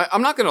panel,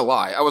 I'm not going to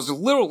lie, I was a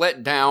little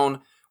let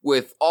down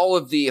with all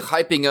of the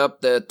hyping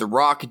up that The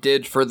Rock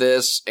did for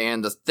this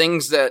and the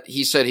things that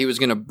he said he was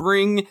going to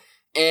bring,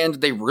 and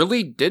they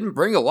really didn't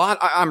bring a lot.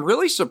 I'm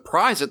really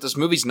surprised that this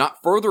movie's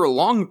not further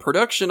along in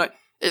production,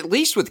 at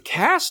least with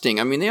casting.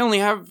 I mean, they only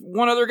have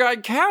one other guy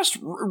cast,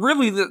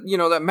 really,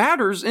 that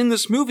matters in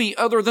this movie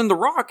other than The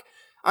Rock.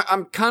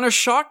 I'm kind of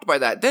shocked by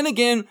that. Then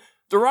again,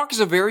 The Rock is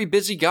a very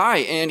busy guy,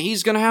 and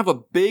he's going to have a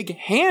big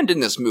hand in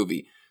this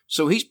movie.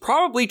 So he's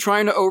probably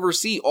trying to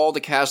oversee all the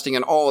casting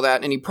and all of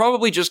that, and he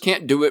probably just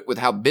can't do it with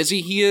how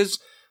busy he is.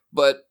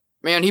 But,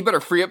 man, he better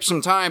free up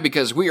some time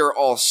because we are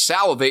all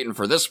salivating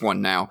for this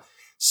one now.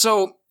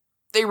 So,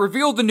 they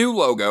revealed the new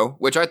logo,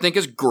 which I think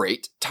is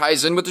great.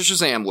 Ties in with the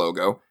Shazam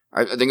logo.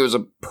 I think it was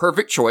a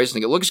perfect choice. I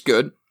think it looks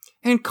good.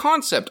 And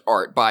concept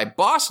art by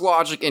Boss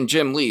Logic and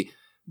Jim Lee.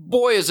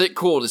 Boy, is it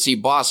cool to see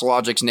Boss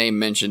Logic's name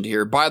mentioned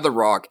here by The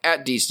Rock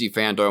at DC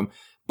Fandome.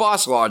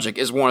 Boss Logic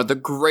is one of the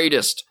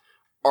greatest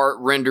art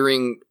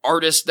rendering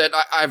artists that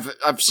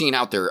I've seen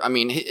out there. I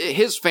mean,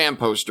 his fan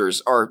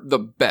posters are the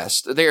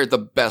best. They are the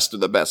best of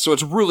the best. So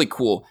it's really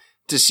cool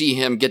to see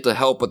him get to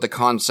help with the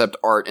concept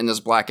art in this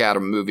Black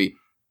Adam movie.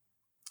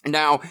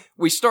 Now,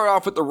 we start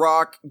off with The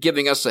Rock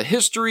giving us a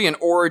history and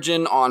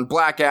origin on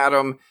Black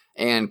Adam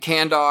and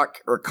Kahndaq,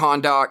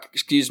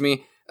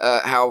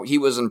 how he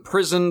was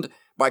imprisoned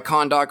by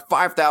Kahndaq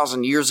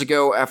 5,000 years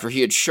ago after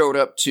he had showed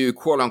up to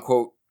quote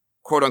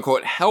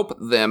unquote help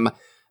them.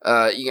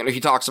 He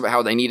talks about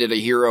how they needed a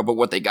hero, but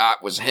what they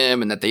got was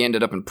him, and that they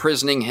ended up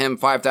imprisoning him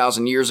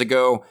 5,000 years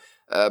ago.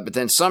 But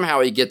then somehow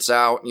he gets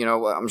out.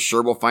 I'm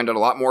sure we'll find out a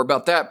lot more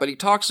about that. But he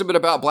talks a bit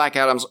about Black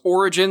Adam's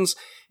origins.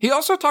 He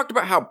also talked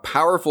about how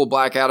powerful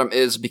Black Adam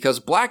is because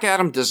Black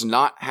Adam does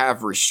not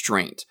have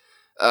restraint.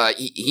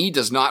 He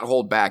does not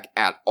hold back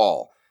at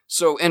all.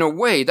 So in a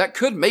way, that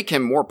could make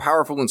him more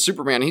powerful than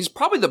Superman. He's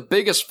probably the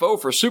biggest foe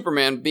for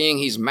Superman, being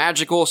he's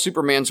magical.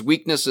 Superman's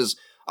weakness is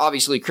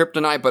obviously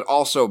kryptonite, but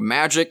also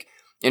magic.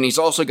 And he's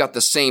also got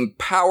the same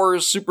power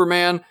as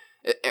Superman.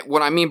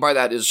 What I mean by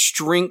that is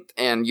strength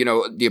and,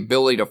 the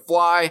ability to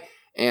fly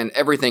and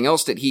everything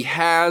else that he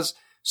has.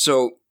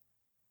 So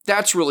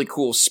that's really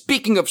cool.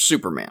 Speaking of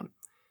Superman,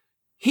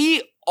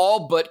 he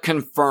all but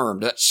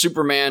confirmed that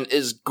Superman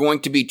is going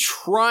to be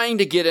trying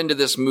to get into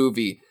this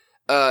movie.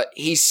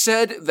 He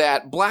said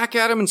that Black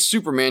Adam and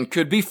Superman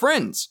could be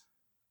friends.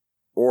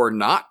 Or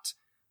not.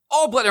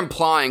 All but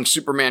implying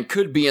Superman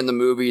could be in the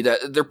movie,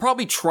 that they're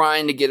probably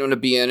trying to get him to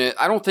be in it.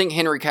 I don't think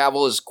Henry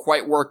Cavill is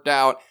quite worked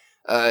out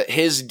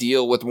his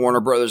deal with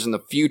Warner Brothers in the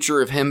future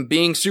of him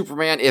being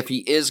Superman, if he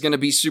is going to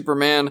be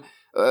Superman.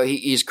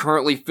 He's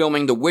currently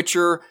filming The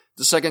Witcher,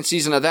 the second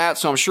season of that,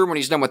 so I'm sure when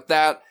he's done with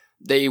that,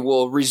 they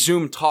will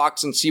resume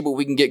talks and see what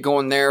we can get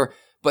going there.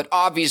 But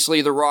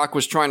obviously, The Rock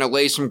was trying to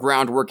lay some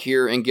groundwork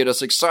here and get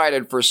us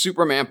excited for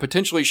Superman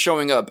potentially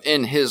showing up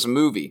in his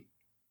movie.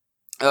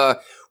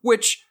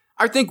 Which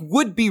I think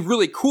would be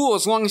really cool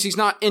as long as he's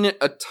not in it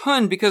a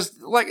ton, because,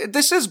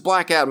 this is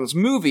Black Adam's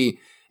movie,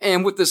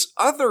 and with this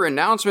other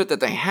announcement that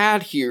they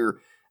had here,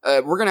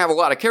 we're going to have a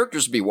lot of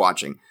characters to be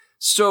watching.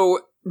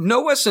 So,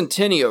 Noah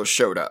Centineo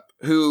showed up,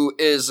 who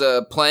is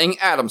playing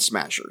Atom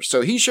Smasher.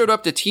 So he showed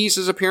up to tease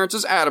his appearance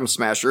as Atom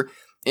Smasher,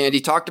 and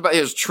he talked about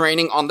his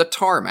training on the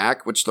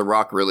tarmac, which The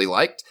Rock really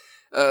liked.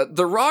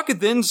 The Rock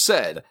then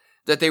said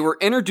that they were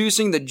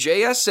introducing the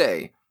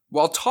JSA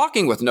while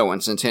talking with Noah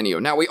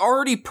Centineo. Now, we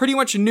already pretty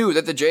much knew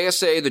that the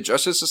JSA, the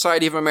Justice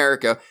Society of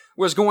America,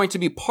 was going to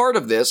be part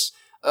of this.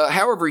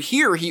 However,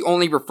 here he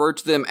only referred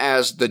to them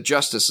as the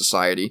Justice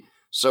Society.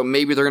 So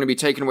maybe they're going to be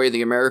taking away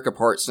the America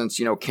part since,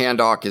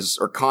 Kahndaq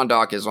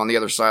is on the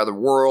other side of the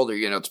world, or,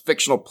 it's a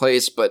fictional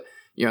place, but,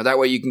 that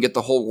way you can get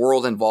the whole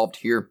world involved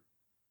here.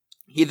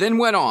 He then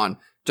went on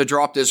to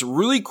drop this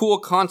really cool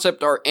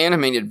concept art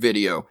animated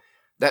video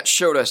that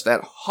showed us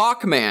that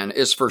Hawkman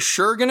is for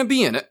sure going to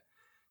be in it.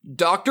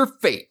 Dr.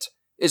 Fate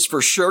is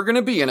for sure going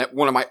to be in it.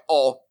 One of my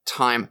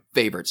all-time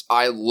favorites.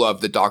 I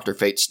love the Dr.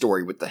 Fate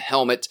story with the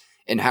helmet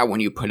and how when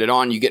you put it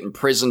on, you get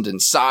imprisoned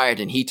inside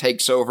and he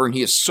takes over and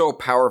he is so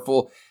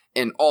powerful.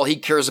 And all he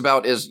cares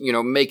about is,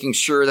 making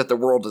sure that the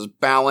world is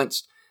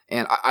balanced.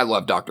 And I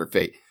love Dr.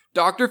 Fate.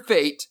 Dr.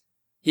 Fate,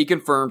 he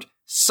confirmed,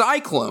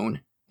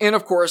 Cyclone, and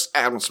of course,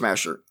 Atom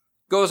Smasher.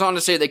 Goes on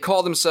to say they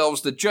call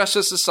themselves the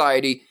Justice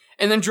Society,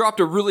 and then dropped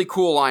a really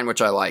cool line,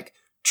 which I like.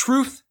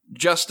 Truth,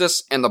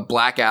 justice, and the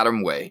Black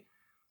Adam way.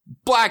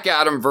 Black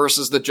Adam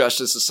versus the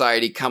Justice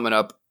Society coming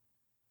up.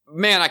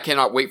 Man, I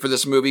cannot wait for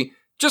this movie.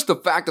 Just the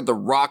fact that The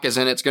Rock is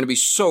in it's going to be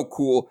so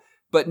cool.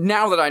 But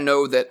now that I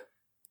know that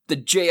the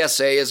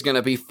JSA is going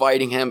to be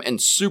fighting him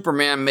and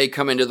Superman may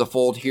come into the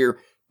fold here,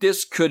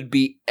 this could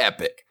be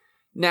epic.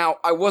 Now,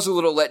 I was a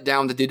little let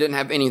down that they didn't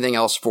have anything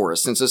else for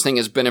us since this thing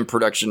has been in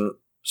production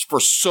for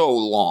so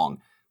long.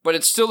 But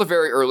it's still the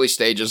very early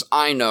stages,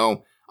 I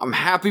know. I'm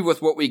happy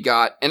with what we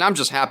got, and I'm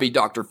just happy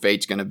Dr.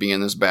 Fate's going to be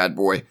in this bad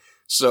boy.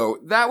 So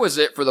that was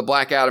it for the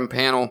Black Adam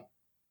panel.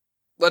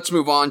 Let's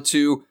move on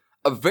to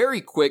a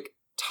very quick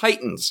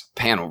Titans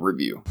panel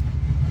review.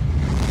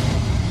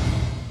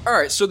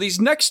 Alright, so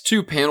these next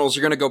two panels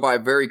are going to go by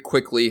very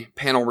quickly,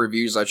 panel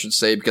reviews I should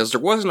say, because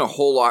there wasn't a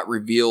whole lot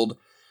revealed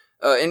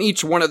in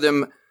each one of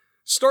them.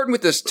 Starting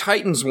with this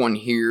Titans one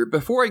here,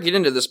 before I get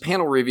into this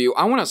panel review,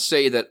 I want to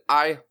say that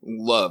I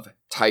love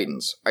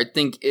Titans. I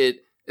think it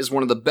is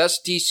one of the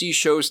best DC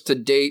shows to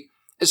date,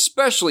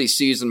 especially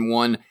Season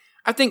 1.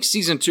 I think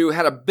Season 2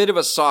 had a bit of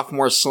a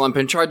sophomore slump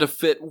and tried to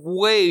fit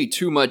way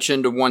too much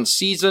into one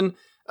season.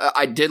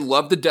 I did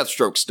love the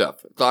Deathstroke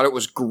stuff. Thought it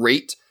was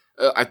great.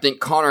 I think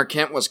Connor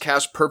Kent was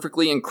cast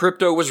perfectly and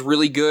Crypto was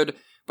really good.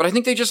 But I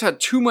think they just had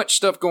too much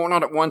stuff going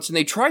on at once, and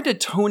they tried to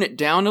tone it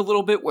down a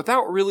little bit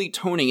without really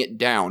toning it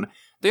down.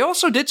 They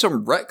also did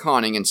some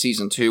retconning in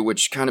Season 2,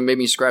 which kind of made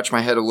me scratch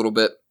my head a little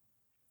bit.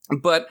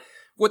 But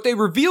what they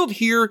revealed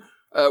here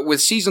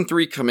with Season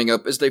 3 coming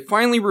up is they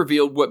finally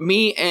revealed what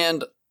me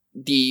and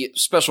the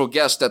special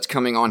guest that's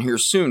coming on here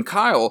soon,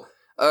 Kyle,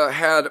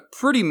 had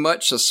pretty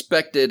much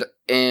suspected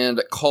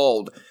and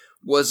called,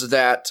 was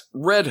that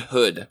Red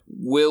Hood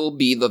will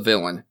be the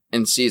villain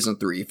in Season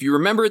 3. If you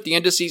remember at the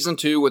end of Season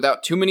 2,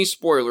 without too many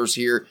spoilers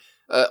here,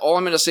 all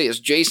I'm going to say is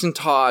Jason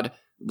Todd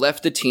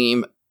left the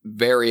team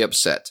very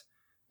upset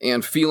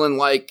and feeling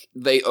like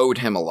they owed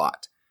him a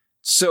lot.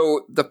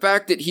 So the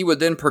fact that he would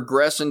then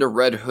progress into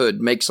Red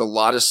Hood makes a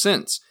lot of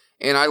sense.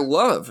 And I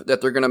love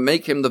that they're going to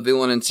make him the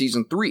villain in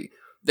Season 3.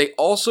 They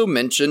also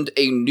mentioned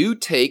a new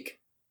take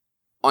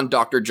on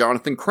Dr.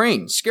 Jonathan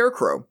Crane,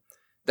 Scarecrow.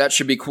 That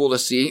should be cool to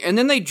see. And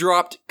then they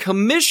dropped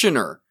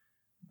Commissioner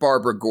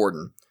Barbara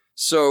Gordon.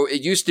 So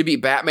it used to be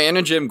Batman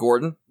and Jim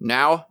Gordon.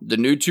 Now the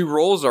new two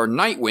roles are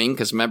Nightwing,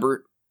 because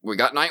remember, we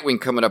got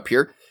Nightwing coming up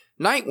here.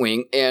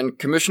 Nightwing and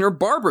Commissioner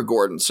Barbara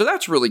Gordon. So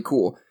that's really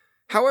cool.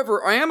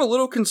 However, I am a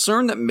little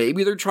concerned that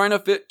maybe they're trying to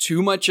fit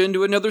too much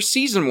into another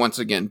season once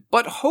again.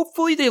 But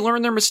hopefully they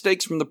learn their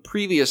mistakes from the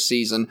previous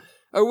season,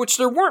 which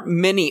there weren't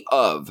many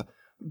of.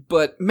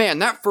 But man,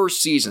 that first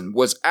season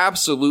was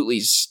absolutely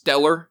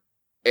stellar,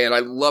 and I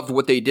loved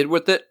what they did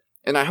with it.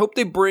 And I hope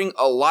they bring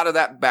a lot of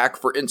that back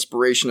for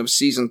inspiration of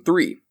Season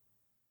 3.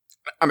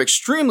 I'm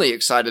extremely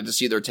excited to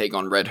see their take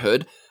on Red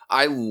Hood.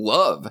 I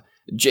love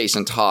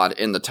Jason Todd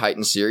in the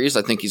Titan series.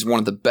 I think he's one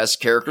of the best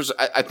characters.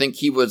 I think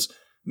he was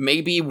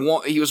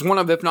one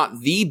of, if not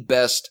the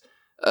best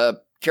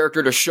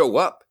character to show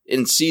up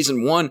in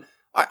Season 1.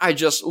 I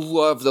just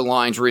love the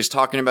lines where he's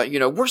talking about,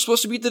 we're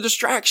supposed to be the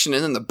distraction,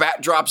 and then the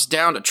bat drops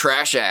down to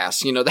trash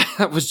ass.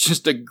 That was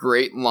just a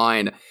great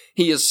line.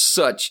 He is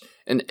such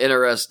an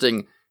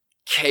interesting,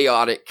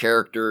 chaotic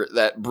character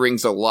that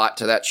brings a lot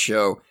to that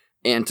show.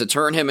 And to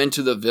turn him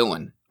into the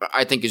villain,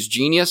 I think is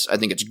genius. I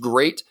think it's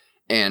great.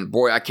 And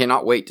boy, I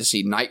cannot wait to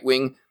see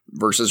Nightwing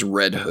versus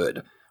Red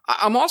Hood.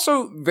 I'm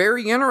also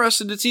very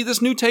interested to see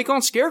this new take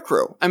on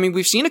Scarecrow. I mean,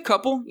 we've seen a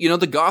couple.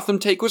 The Gotham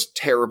take was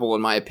terrible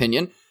in my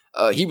opinion.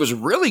 He was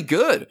really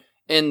good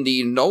in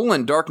the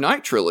Nolan Dark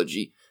Knight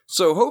trilogy.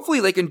 So hopefully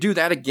they can do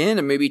that again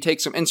and maybe take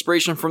some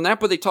inspiration from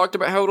that. But they talked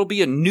about how it'll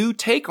be a new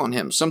take on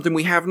him, something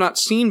we have not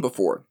seen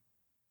before.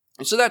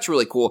 And so that's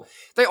really cool.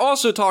 They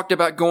also talked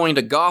about going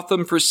to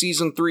Gotham for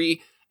Season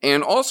 3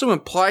 and also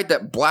implied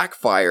that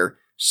Blackfire,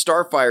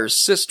 Starfire's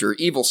sister,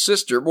 evil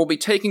sister, will be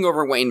taking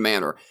over Wayne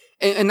Manor.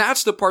 And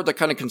that's the part that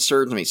kind of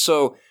concerns me.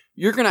 So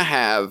you're going to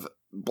have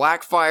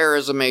Blackfire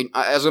as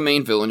a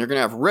main villain. You're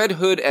going to have Red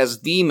Hood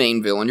as the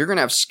main villain. You're going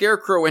to have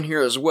Scarecrow in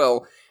here as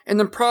well. And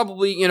then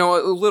probably, a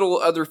little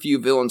other few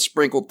villains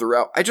sprinkled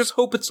throughout. I just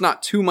hope it's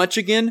not too much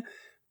again.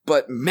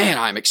 But man,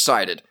 I'm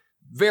excited.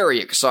 Very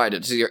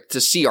excited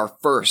to see our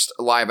first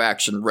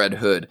live-action Red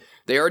Hood.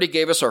 They already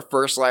gave us our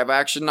first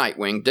live-action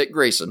Nightwing, Dick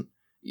Grayson.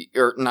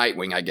 Or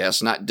Nightwing, I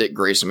guess, not Dick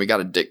Grayson. We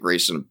got a Dick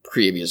Grayson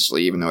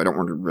previously, even though I don't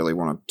really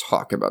want to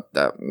talk about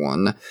that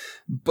one.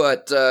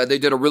 But they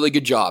did a really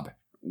good job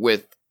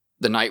with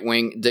the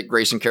Nightwing, Dick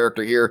Grayson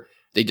character here.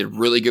 They did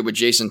really good with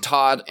Jason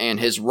Todd and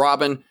his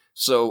Robin.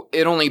 So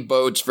it only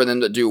bodes for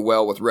them to do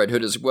well with Red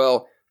Hood as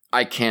well.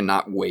 I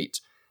cannot wait.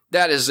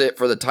 That is it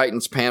for the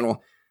Titans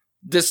panel.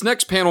 This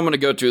next panel I'm going to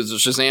go to is the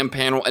Shazam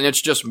panel, and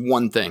it's just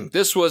one thing.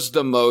 This was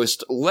the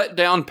most let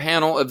down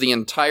panel of the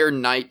entire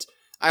night.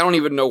 I don't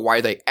even know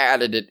why they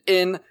added it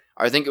in.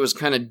 I think it was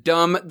kind of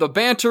dumb. The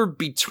banter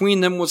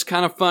between them was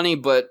kind of funny,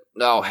 but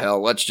oh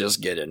hell, let's just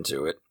get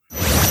into it.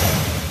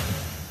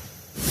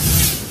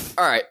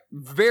 Alright,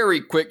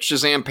 very quick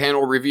Shazam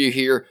panel review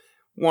here.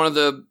 One of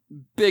the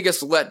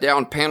biggest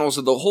letdown panels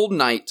of the whole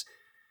night.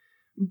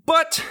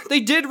 But they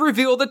did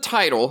reveal the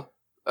title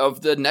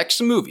of the next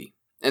movie.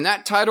 And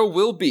that title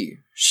will be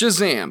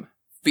Shazam!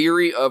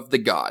 Fury of the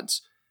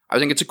Gods. I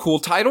think it's a cool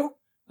title.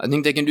 I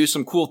think they can do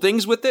some cool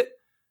things with it.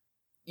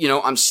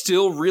 I'm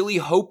still really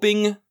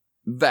hoping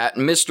that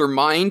Mr.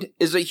 Mind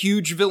is a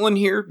huge villain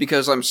here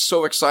because I'm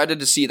so excited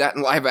to see that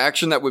in live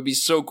action. That would be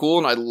so cool.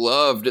 And I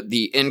loved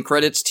the end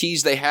credits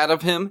tease they had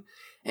of him.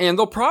 And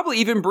they'll probably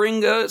even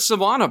bring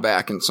Savannah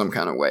back in some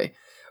kind of way.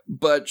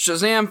 But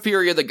Shazam!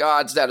 Fury of the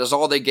Gods, that is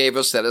all they gave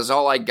us. That is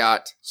all I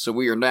got. So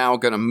we are now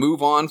going to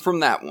move on from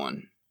that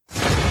one.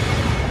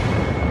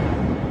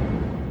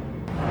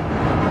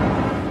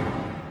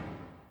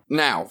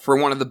 Now, for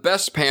one of the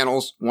best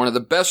panels, one of the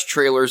best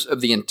trailers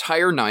of the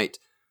entire night,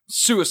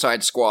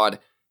 Suicide Squad,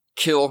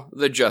 Kill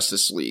the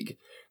Justice League.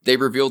 They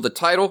revealed the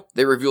title,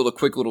 they revealed a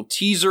quick little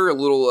teaser,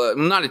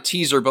 not a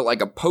teaser, but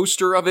like a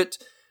poster of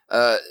it.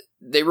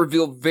 They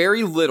revealed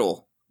very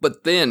little,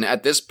 but then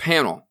at this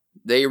panel,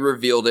 they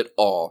revealed it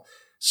all.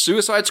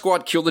 Suicide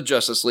Squad, Kill the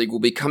Justice League will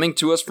be coming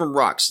to us from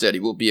Rocksteady.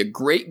 It will be a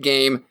great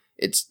game.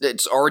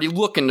 It's already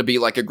looking to be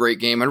like a great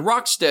game, and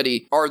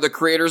Rocksteady are the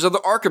creators of the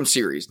Arkham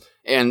series,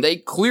 and they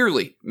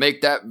clearly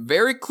make that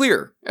very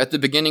clear at the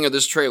beginning of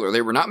this trailer.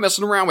 They were not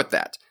messing around with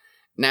that.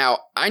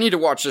 Now, I need to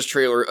watch this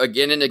trailer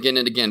again and again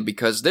and again,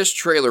 because this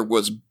trailer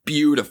was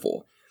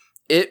beautiful.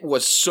 It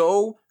was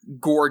so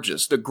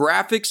gorgeous. The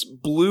graphics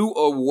blew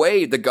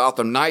away the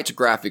Gotham Knights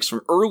graphics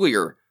from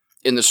earlier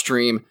in the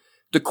stream.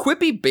 The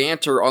quippy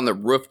banter on the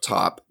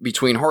rooftop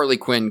between Harley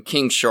Quinn,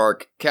 King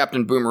Shark,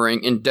 Captain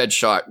Boomerang, and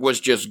Deadshot was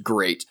just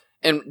great.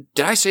 And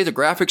did I say the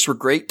graphics were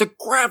great? The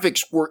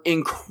graphics were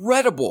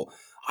incredible.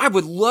 I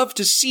would love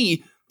to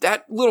see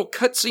that little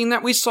cutscene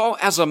that we saw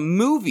as a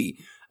movie.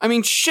 I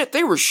mean, shit,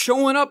 they were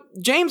showing up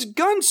James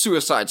Gunn's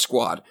Suicide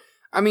Squad.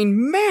 I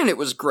mean, man, it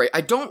was great.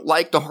 I don't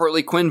like the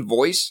Harley Quinn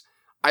voice.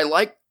 I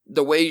like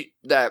the way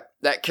that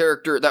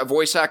character, that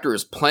voice actor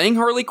is playing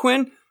Harley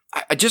Quinn.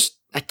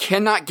 I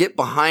cannot get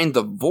behind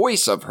the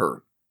voice of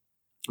her.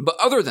 But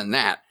other than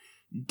that,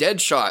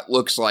 Deadshot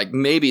looks like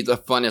maybe the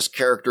funnest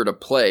character to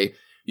play.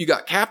 You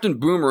got Captain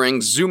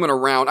Boomerang zooming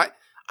around.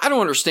 I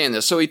don't understand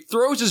this. So he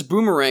throws his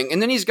boomerang,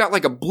 and then he's got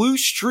like a blue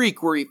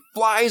streak where he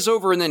flies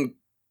over and then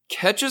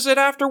catches it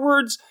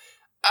afterwards.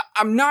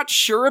 I'm not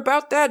sure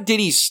about that. Did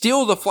he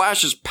steal the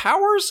Flash's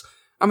powers?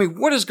 I mean,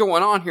 what is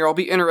going on here? I'll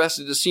be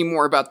interested to see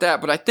more about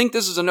that. But I think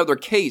this is another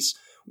case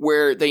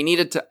where they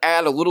needed to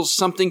add a little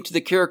something to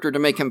the character to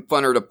make him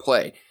funner to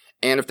play.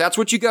 And if that's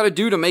what you got to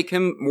do to make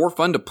him more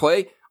fun to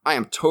play, I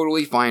am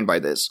totally fine by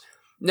this.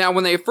 Now,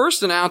 when they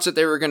first announced that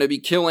they were going to be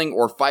killing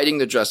or fighting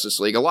the Justice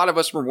League, a lot of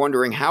us were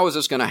wondering, how is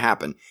this going to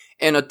happen?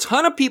 And a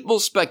ton of people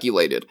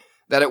speculated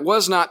that it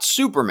was not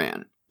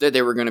Superman that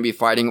they were going to be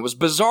fighting, it was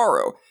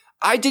Bizarro.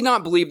 I did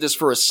not believe this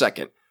for a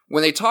second.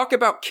 When they talk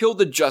about kill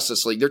the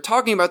Justice League, they're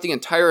talking about the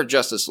entire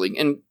Justice League,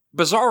 and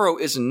Bizarro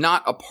is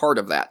not a part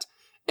of that.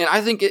 And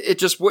I think it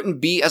just wouldn't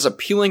be as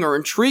appealing or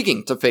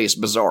intriguing to face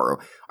Bizarro.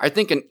 I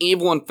think an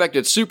evil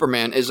infected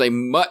Superman is a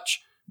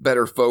much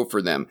better foe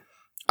for them.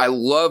 I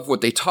love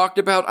what they talked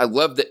about. I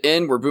love the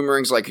end where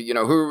Boomerang's like,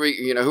 who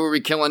are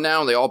we killing now?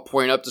 And they all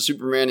point up to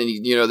Superman, and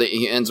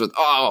he ends with,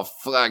 oh,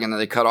 fuck, and then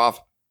they cut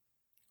off.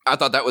 I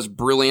thought that was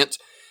brilliant.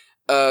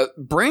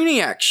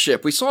 Brainiac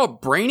ship. We saw a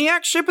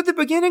Brainiac ship at the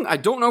beginning. I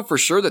don't know for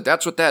sure that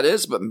that's what that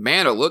is, but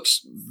man, it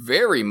looks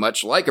very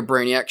much like a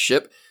Brainiac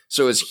ship.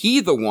 So is he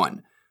the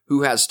one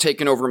who has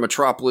taken over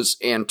Metropolis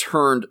and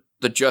turned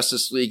the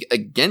Justice League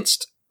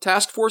against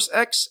Task Force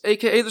X,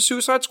 aka the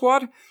Suicide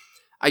Squad?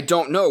 I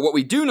don't know. What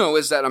we do know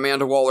is that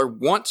Amanda Waller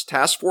wants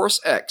Task Force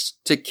X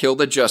to kill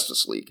the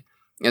Justice League.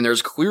 And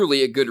there's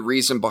clearly a good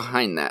reason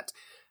behind that.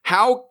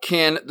 How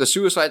can the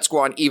Suicide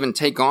Squad even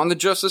take on the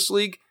Justice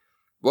League?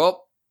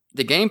 Well,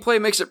 the gameplay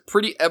makes it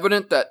pretty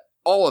evident that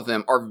all of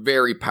them are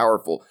very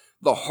powerful.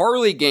 The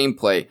Harley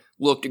gameplay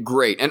looked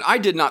great, and I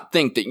did not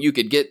think that you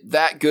could get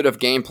that good of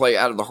gameplay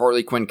out of the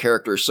Harley Quinn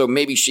character, so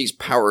maybe she's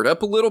powered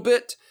up a little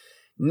bit?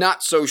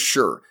 Not so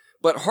sure.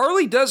 But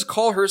Harley does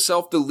call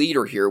herself the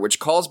leader here, which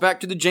calls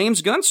back to the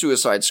James Gunn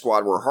Suicide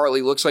Squad, where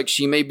Harley looks like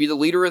she may be the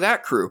leader of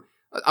that crew.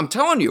 I'm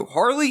telling you,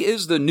 Harley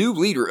is the new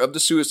leader of the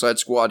Suicide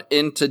Squad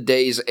in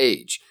today's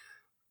age.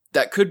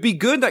 That could be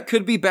good, that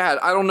could be bad,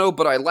 I don't know,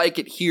 but I like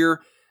it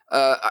here.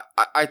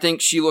 I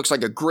think she looks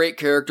like a great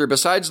character.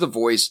 Besides the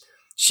voice,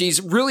 she's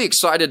really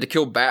excited to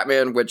kill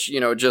Batman, which,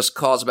 just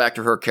calls back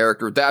to her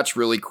character. That's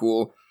really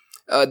cool.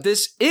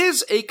 This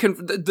is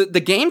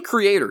the game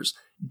creators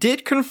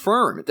did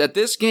confirm that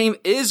this game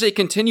is a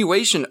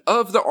continuation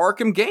of the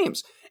Arkham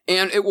games,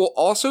 and it will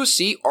also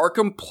see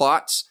Arkham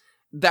plots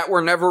that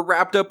were never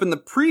wrapped up in the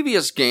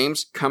previous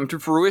games come to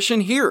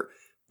fruition here.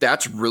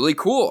 That's really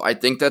cool. I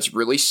think that's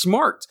really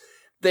smart.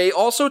 They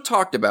also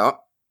talked about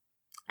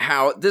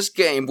how this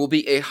game will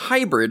be a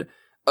hybrid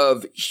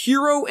of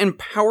hero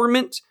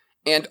empowerment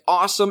and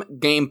awesome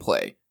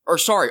gameplay.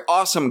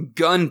 Awesome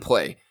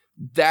gunplay.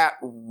 That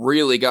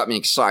really got me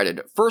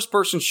excited.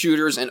 First-person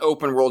shooters and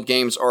open-world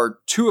games are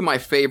two of my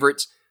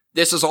favorites.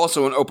 This is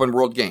also an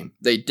open-world game.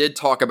 They did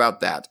talk about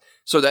that.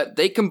 So that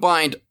they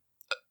combined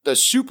the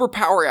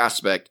superpower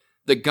aspect,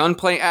 the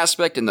gunplay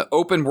aspect, and the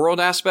open-world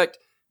aspect.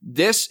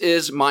 This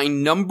is my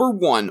number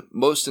one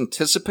most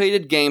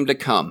anticipated game to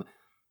come.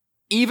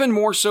 Even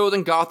more so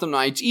than Gotham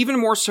Knights, even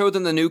more so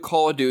than the new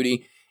Call of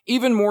Duty,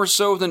 even more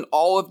so than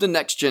all of the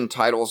next-gen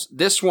titles.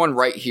 This one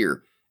right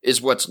here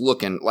is what's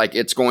looking like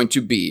it's going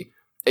to be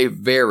a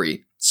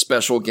very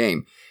special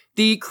game.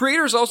 The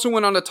creators also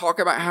went on to talk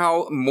about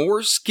how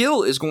more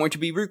skill is going to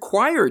be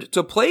required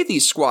to play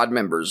these squad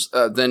members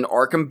than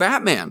Arkham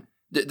Batman,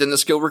 than the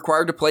skill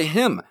required to play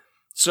him.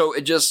 So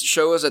it just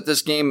shows that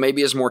this game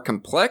maybe is more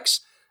complex.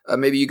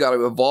 Maybe you got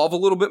to evolve a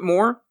little bit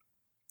more.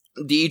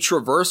 The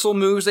traversal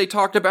moves they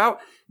talked about,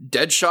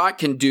 Deadshot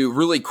can do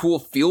really cool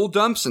field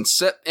dumps and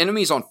set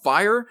enemies on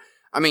fire.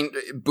 I mean,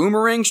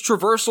 Boomerang's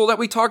traversal that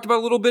we talked about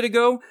a little bit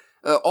ago,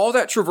 all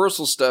that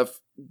traversal stuff,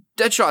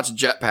 Deadshot's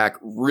jetpack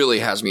really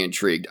has me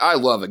intrigued. I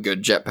love a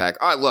good jetpack.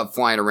 I love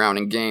flying around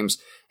in games,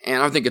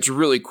 and I think it's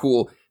really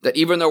cool that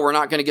even though we're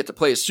not going to get to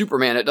play as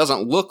Superman, it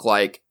doesn't look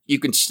like you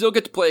can still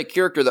get to play a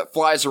character that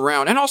flies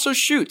around and also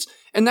shoots,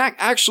 and that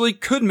actually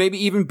could maybe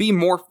even be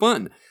more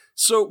fun.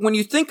 So when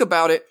you think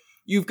about it,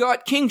 you've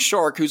got King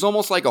Shark, who's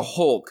almost like a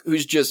Hulk,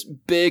 who's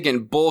just big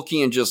and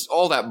bulky, and just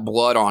all that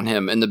blood on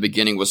him in the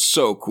beginning was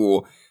so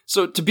cool.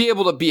 So to be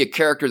able to be a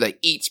character that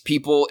eats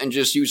people and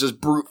just uses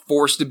brute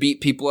force to beat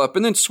people up,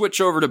 and then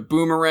switch over to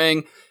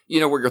Boomerang,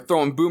 where you're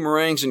throwing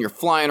boomerangs and you're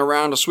flying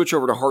around, to switch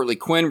over to Harley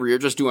Quinn, where you're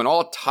just doing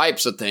all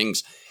types of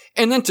things.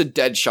 And then to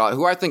Deadshot,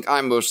 who I think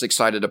I'm most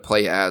excited to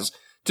play as,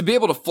 to be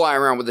able to fly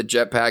around with a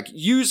jetpack,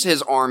 use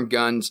his arm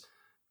guns,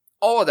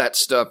 all of that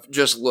stuff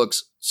just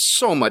looks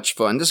so much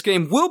fun. This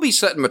game will be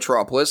set in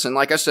Metropolis, and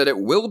like I said, it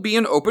will be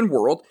an open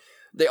world.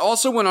 They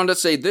also went on to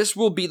say this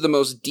will be the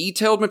most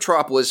detailed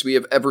Metropolis we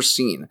have ever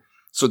seen.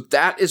 So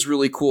that is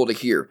really cool to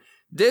hear.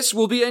 This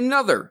will be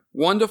another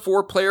 1 to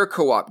 4 player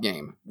co-op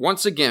game.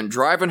 Once again,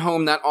 driving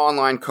home that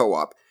online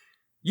co-op.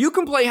 You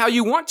can play how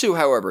you want to,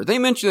 however. They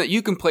mentioned that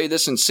you can play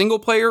this in single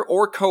player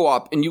or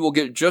co-op, and you will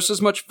get just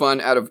as much fun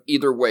out of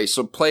either way.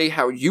 So play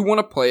how you want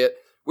to play it,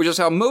 which is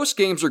how most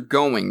games are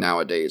going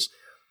nowadays.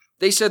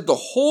 They said the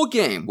whole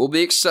game will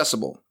be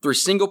accessible through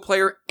single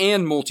player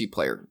and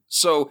multiplayer.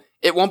 So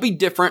it won't be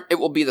different. It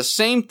will be the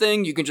same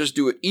thing. You can just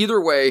do it either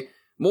way.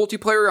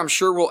 Multiplayer, I'm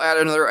sure, will add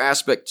another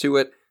aspect to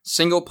it.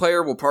 Single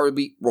player will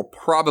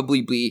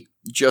probably be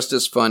just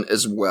as fun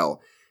as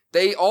well.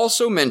 They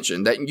also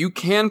mentioned that you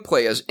can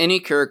play as any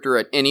character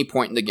at any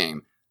point in the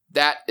game.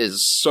 That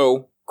is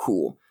so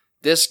cool.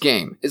 This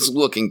game is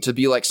looking to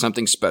be like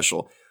something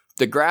special.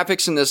 The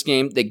graphics in this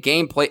game, the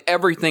gameplay,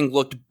 everything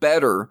looked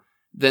better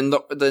than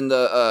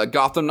the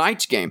Gotham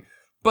Knights game.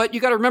 But you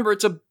got to remember,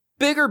 it's a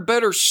bigger,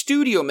 better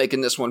studio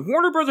making this one.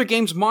 Warner Brother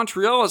Games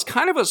Montreal is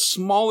kind of a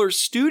smaller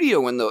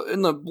studio in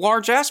the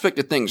large aspect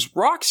of things.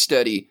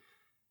 Rocksteady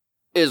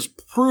is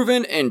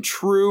proven and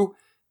true,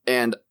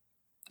 and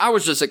I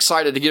was just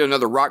excited to get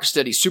another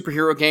Rocksteady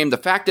superhero game. The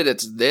fact that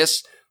it's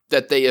this,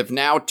 that they have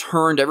now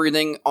turned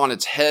everything on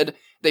its head.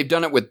 They've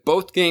done it with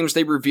both games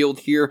they revealed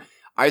here.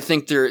 I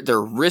think they're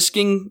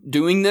risking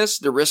doing this.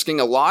 They're risking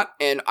a lot,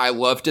 and I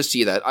love to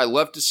see that. I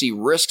love to see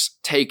risks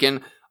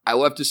taken. I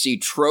love to see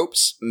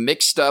tropes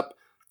mixed up.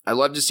 I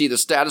love to see the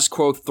status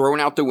quo thrown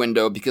out the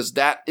window, because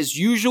that is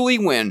usually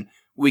when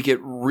we get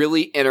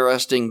really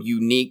interesting,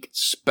 unique,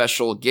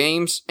 special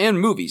games and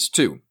movies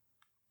too.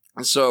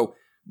 And so,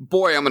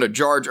 boy, I'm going to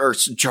Jar Jar,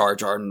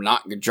 I'm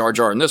not going to Jar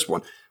Jar in this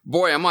one.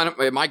 Boy, am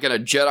I going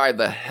to Jedi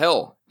the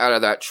hell out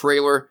of that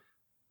trailer.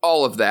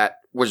 All of that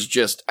was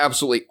just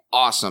absolutely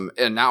awesome.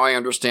 And now I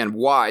understand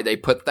why they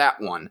put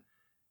that one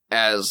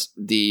as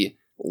the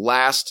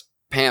last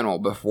panel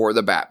before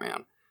the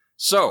Batman.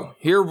 So,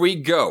 here we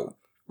go.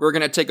 We're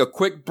going to take a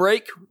quick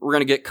break. We're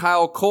going to get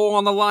Kyle Cole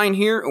on the line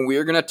here, and we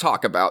are going to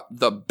talk about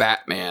the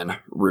Batman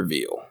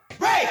reveal.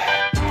 Right!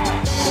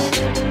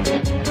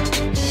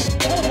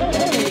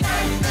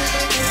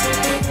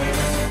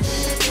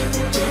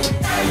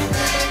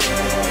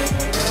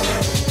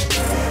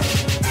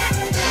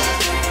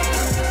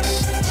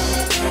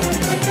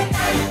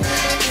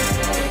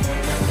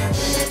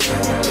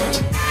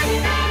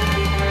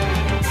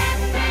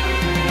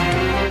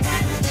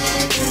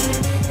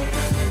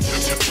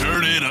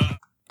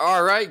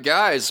 All right,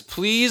 guys,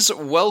 please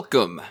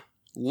welcome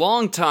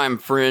longtime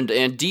friend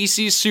and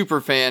DC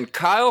superfan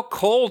Kyle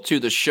Cole to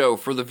the show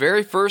for the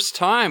very first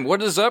time.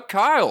 What is up,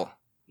 Kyle?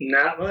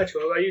 Not much.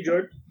 What about you,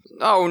 Jordan?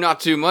 Oh, not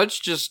too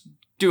much. Just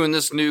doing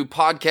this new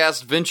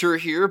podcast venture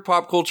here,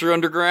 Pop Culture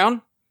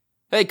Underground.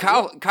 Hey,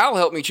 Kyle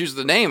helped me choose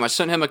the name. I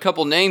sent him a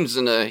couple names,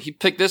 and he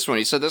picked this one.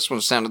 He said this one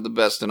sounded the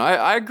best, and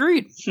I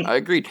agreed. I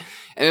agreed.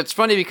 And it's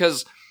funny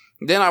because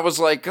then I was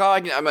like, oh,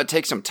 I'm going to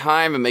take some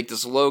time and make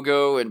this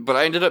logo. But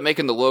I ended up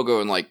making the logo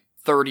in like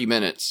 30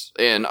 minutes.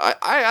 And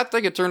I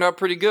think it turned out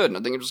pretty good. And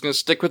I think I'm just going to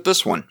stick with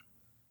this one.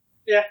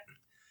 Yeah.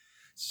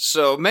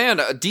 So, man,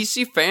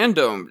 DC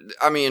Fandome,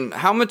 I mean,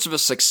 how much of a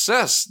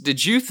success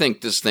did you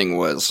think this thing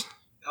was?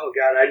 Oh,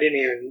 God, I didn't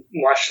even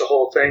watch the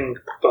whole thing.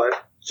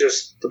 But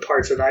just the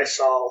parts that I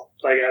saw,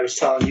 like I was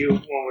telling you when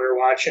we were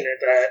watching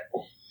it,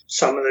 that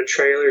some of the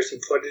trailers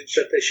and footage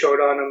that they showed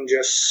on them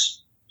just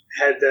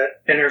had the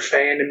inner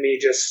fan in me.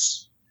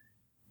 Just,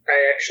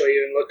 I actually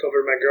even looked over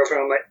at my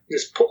girlfriend. I'm like,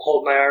 just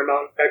hold my arm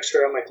out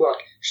extra. I'm like, look.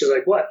 She's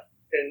like, what?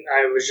 And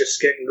I was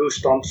just getting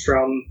goosebumps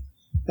from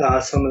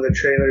some of the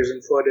trailers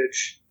and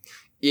footage.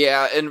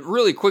 Yeah, and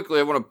really quickly,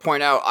 I want to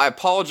point out, I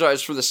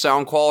apologize for the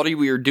sound quality.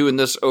 We were doing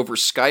this over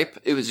Skype.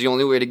 It was the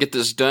only way to get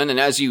this done. And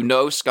as you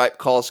know, Skype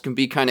calls can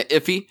be kind of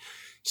iffy.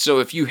 So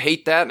if you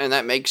hate that and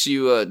that makes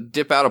you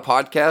dip out a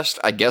podcast,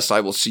 I guess I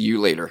will see you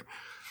later.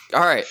 All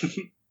right.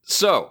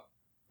 So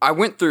I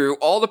went through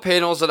all the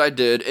panels that I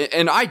did,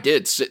 and I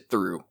did sit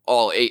through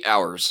all 8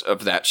 hours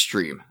of that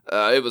stream.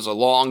 It was a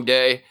long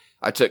day.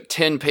 I took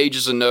 10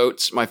 pages of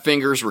notes. My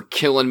fingers were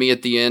killing me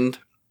at the end.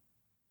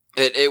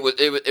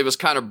 It was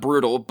kind of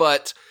brutal,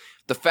 but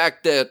the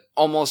fact that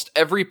almost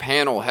every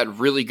panel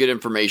had really good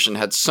information,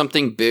 had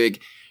something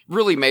big,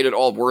 really made it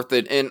all worth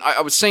it. And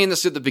I was saying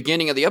this at the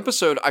beginning of the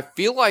episode, I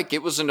feel like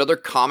it was another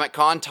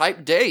Comic-Con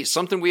type day,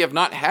 something we have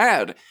not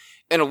had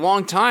in a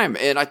long time.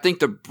 And I think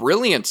the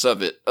brilliance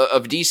of it,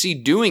 of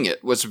DC doing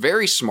it, was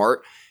very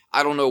smart.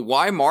 I don't know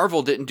why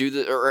Marvel didn't do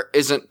that or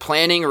isn't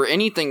planning or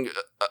anything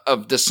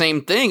of the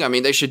same thing. I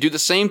mean, they should do the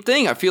same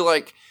thing. I feel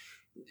like,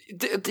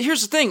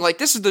 here's the thing, like,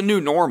 this is the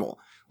new normal.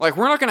 Like,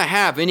 we're not going to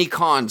have any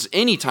cons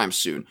anytime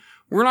soon.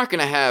 We're not going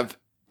to have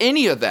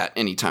any of that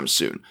anytime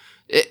soon.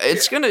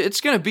 It's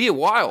gonna be a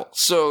while.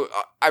 So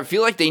I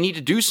feel like they need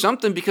to do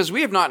something, because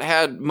we have not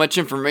had much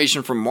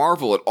information from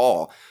Marvel at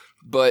all.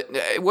 But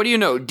what do you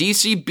know?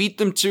 DC beat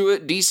them to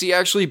it. DC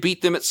actually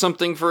beat them at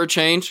something for a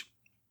change.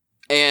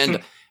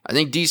 And I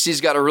think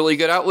DC's got a really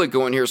good outlet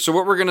going here. So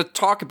what we're going to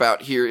talk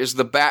about here is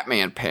the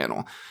Batman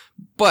panel.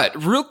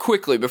 But real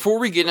quickly, before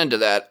we get into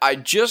that, I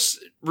just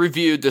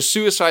reviewed the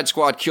Suicide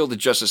Squad Kill the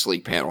Justice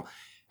League panel.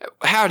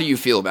 How do you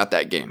feel about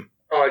that game?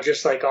 Oh,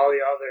 just like all the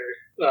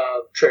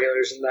other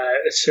trailers and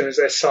that, as soon as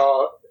I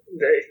saw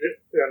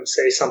them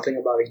say something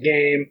about a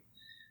game,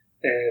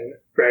 and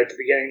right at the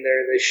beginning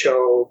there, they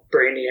show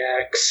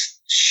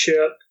Brainiac's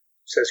ship,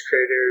 says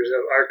creators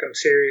of Arkham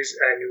series,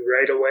 I knew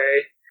right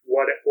away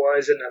what it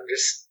was, and I'm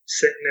just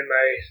sitting in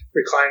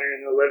my recliner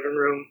in the living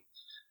room,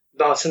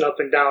 bouncing up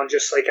and down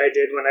just like I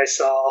did when I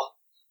saw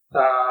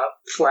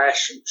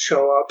Flash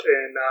show up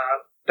in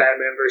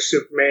Batman vs.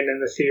 Superman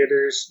in the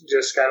theaters.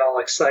 Just got all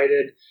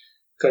excited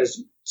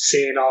because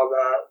seeing all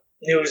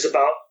the news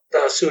about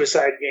the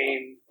Suicide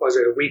game, was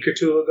it a week or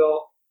two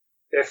ago,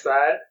 if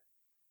that,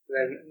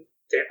 then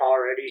they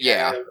already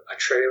have a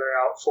trailer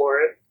out for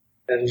it,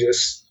 and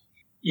just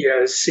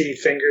see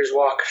fingers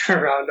walking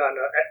around on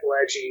a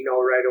ledge, and you know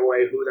right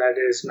away who that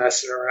is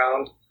messing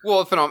around.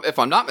 Well, if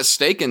I'm not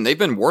mistaken, they've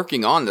been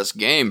working on this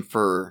game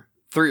for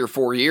 3 or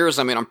 4 years.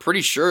 I mean, I'm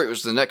pretty sure it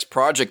was the next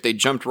project they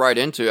jumped right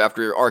into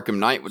after Arkham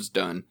Knight was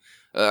done.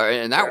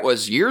 And that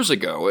was years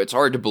ago. It's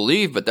hard to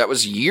believe, but that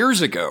was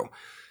years ago.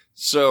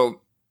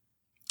 So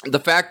the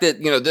fact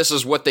that, this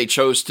is what they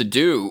chose to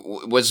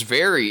do was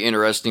very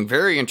interesting,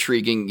 very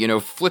intriguing,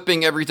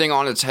 flipping everything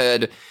on its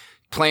head,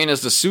 playing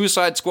as the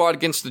Suicide Squad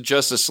against the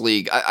Justice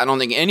League. I don't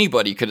think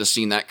anybody could have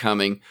seen that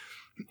coming.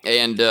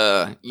 And,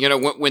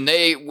 when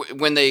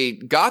they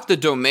got the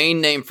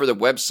domain name for the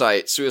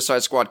website,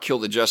 Suicide Squad Kill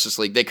the Justice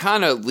League, they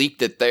kind of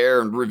leaked it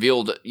there and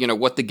revealed,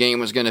 what the game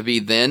was going to be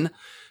then.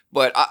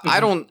 But I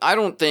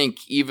don't think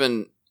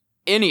even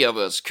any of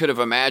us could have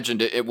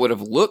imagined it would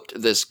have looked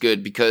this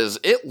good, because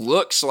it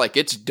looks like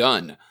it's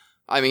done.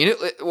 I mean,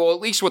 at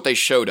least what they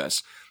showed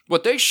us.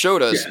 What they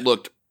showed us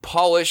looked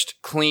polished,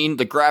 clean.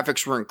 The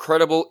graphics were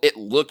incredible. It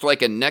looked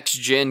like a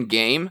next-gen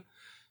game.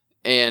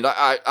 And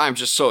I'm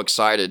just so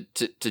excited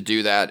to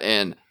do that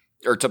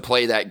or to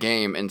play that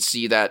game and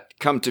see that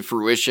come to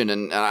fruition.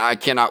 And I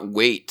cannot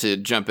wait to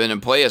jump in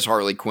and play as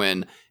Harley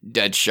Quinn,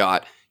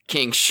 Deadshot,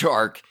 King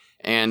Shark,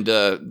 and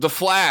the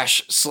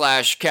Flash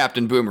 /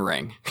 Captain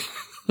Boomerang.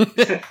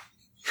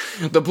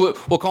 The blue,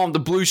 we'll call him the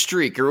Blue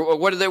Streak, or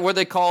what do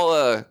they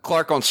call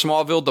Clark on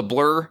Smallville? The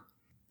Blur.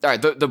 All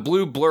right, the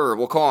Blue Blur.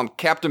 We'll call him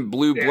Captain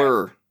Blue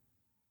Blur.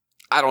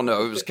 I don't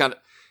know. This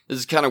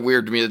is kind of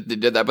weird to me that they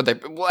did that, but they,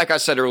 like I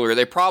said earlier,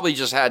 they probably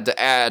just had to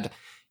add,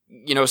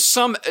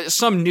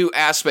 some new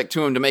aspect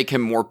to him to make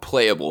him more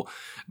playable.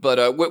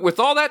 But with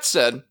all that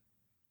said,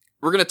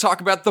 we're going to talk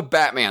about the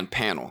Batman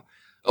panel.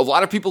 A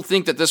lot of people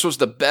think that this was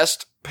the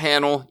best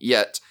panel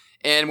yet,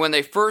 and when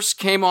they first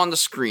came on the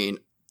screen,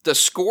 the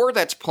score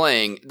that's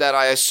playing, that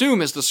I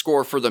assume is the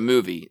score for the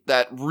movie,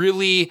 that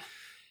really,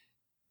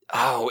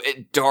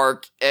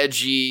 dark,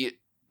 edgy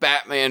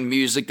Batman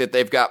music that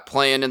they've got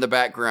playing in the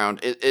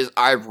background,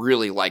 I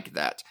really like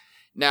that.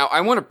 Now,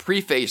 I want to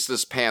preface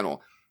this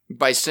panel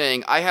by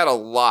saying I had a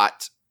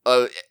lot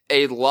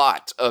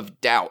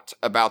of doubt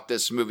about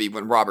this movie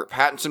when Robert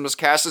Pattinson was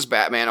cast as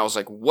Batman. I was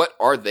like, what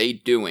are they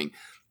doing?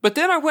 But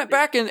then I went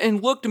back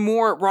and looked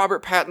more at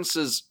Robert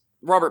Pattinson's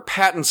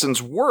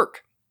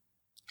work.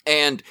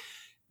 And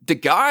the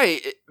guy,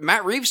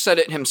 Matt Reeves said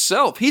it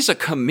himself, he's a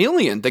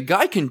chameleon. The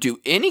guy can do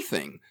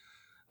anything.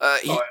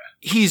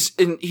 He's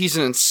an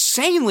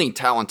insanely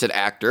talented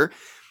actor.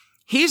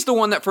 He's the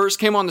one that first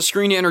came on the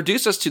screen to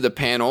introduce us to the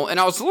panel, and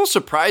I was a little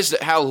surprised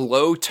at how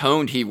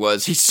low-toned he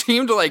was. He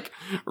seemed like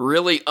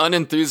really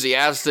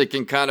unenthusiastic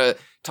and kind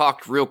of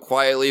talked real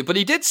quietly, but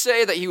he did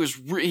say that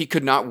he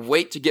could not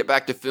wait to get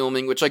back to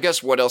filming, which I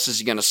guess what else is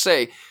he going to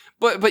say?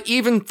 But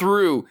even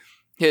through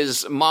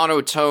his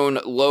monotone,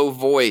 low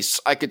voice,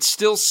 I could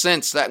still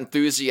sense that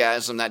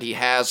enthusiasm that he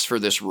has for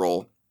this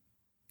role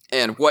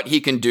and what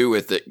he can do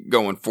with it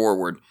going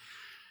forward.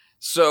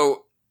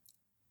 So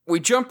we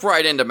jump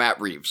right into Matt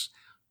Reeves.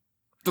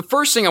 The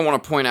first thing I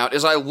want to point out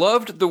is I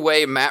loved the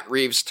way Matt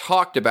Reeves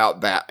talked about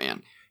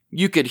Batman.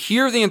 You could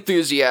hear the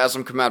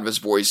enthusiasm come out of his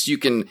voice. You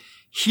can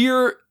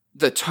hear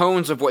the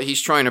tones of what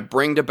he's trying to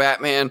bring to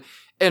Batman.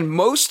 And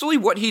mostly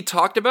what he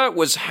talked about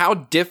was how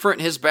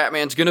different his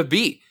Batman's going to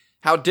be.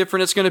 How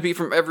different it's going to be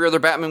from every other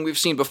Batman we've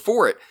seen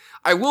before it.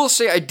 I will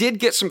say I did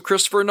get some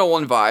Christopher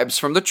Nolan vibes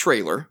from the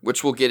trailer,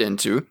 which we'll get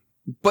into.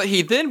 But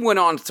he then went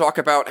on to talk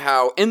about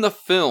how in the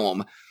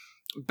film,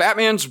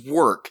 Batman's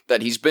work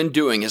that he's been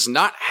doing is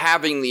not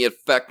having the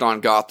effect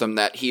on Gotham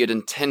that he had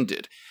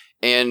intended.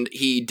 And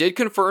he did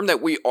confirm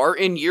that we are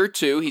in year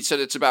 2. He said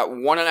it's about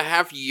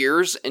 1.5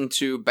 years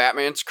into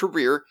Batman's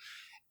career.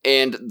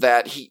 And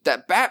that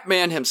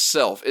Batman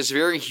himself is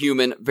very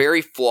human,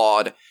 very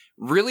flawed,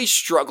 really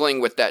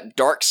struggling with that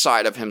dark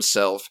side of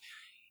himself.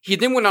 He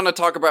then went on to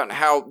talk about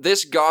how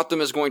this Gotham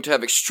is going to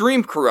have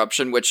extreme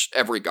corruption, which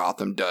every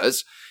Gotham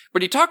does.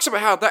 But he talks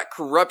about how that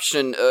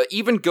corruption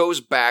even goes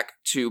back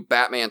to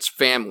Batman's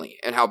family,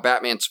 and how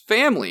Batman's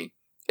family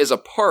is a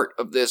part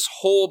of this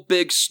whole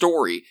big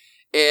story.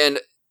 And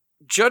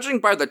judging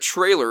by the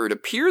trailer,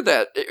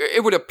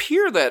 it would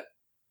appear that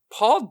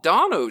Paul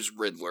Dano's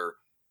Riddler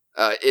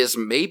is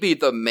maybe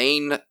the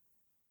main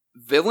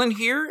villain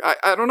here.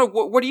 I don't know.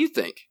 What do you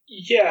think?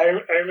 Yeah,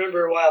 I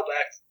remember a while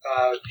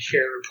back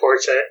hearing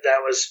reports that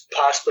was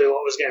possibly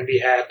what was going to be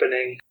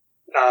happening.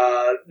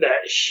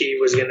 That she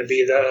was going to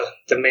be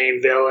the main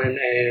villain,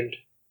 and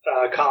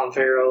Colin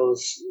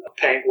Farrell's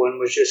Penguin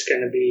was just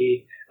going to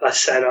be a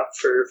setup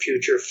for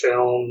future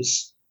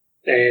films,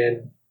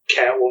 and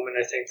Catwoman,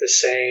 I think, the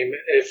same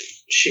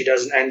if she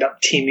doesn't end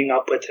up teaming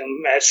up with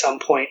him at some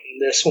point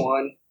in this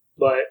one.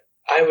 But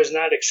I was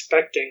not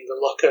expecting the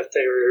look that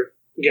they were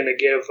going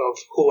to give of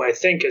who I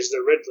think is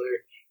the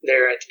Riddler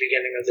there at the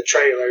beginning of the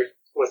trailer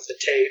with the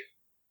tape.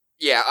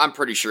 Yeah, I'm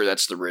pretty sure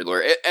that's the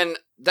Riddler. And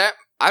that,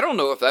 I don't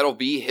know if that'll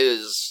be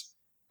his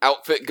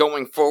outfit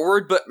going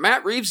forward, but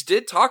Matt Reeves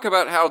did talk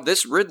about how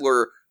this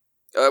Riddler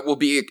will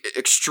be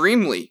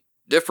extremely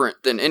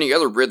different than any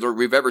other Riddler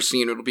we've ever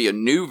seen. It'll be a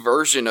new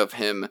version of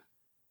him,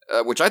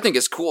 which I think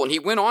is cool. And he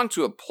went on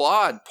to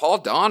applaud Paul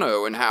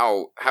Dano and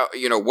how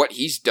what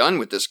he's done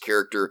with this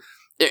character.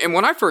 And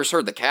when I first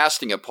heard the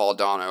casting of Paul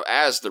Dano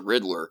as the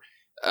Riddler,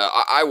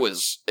 I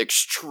was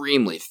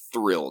extremely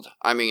thrilled.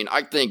 I mean,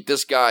 I think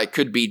this guy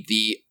could be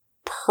the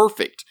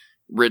perfect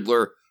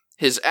Riddler.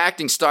 His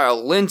acting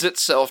style lends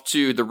itself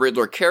to the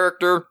Riddler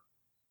character.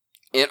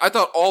 And I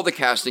thought all the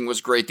casting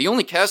was great. The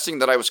only casting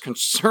that I was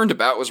concerned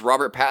about was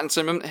Robert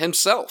Pattinson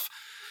himself.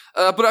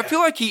 But I feel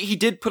like he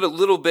did put a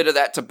little bit of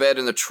that to bed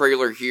in the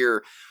trailer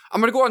here. I'm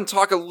going to go on and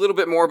talk a little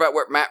bit more about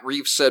what Matt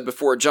Reeves said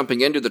before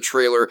jumping into the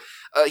trailer.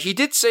 He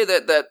did say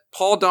that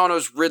Paul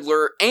Dano's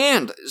Riddler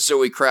and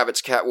Zoe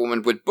Kravitz's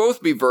Catwoman would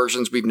both be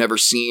versions we've never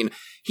seen.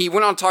 He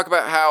went on to talk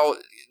about how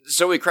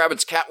Zoe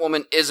Kravitz's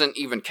Catwoman isn't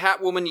even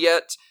Catwoman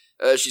yet.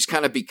 She's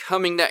kind of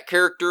becoming that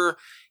character.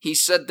 He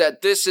said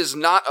that this is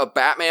not a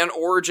Batman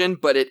origin,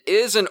 but it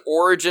is an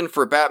origin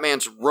for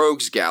Batman's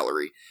rogues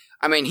gallery.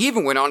 I mean, he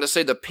even went on to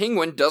say the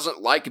Penguin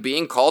doesn't like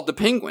being called the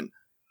Penguin.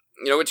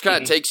 Which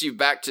kind of takes you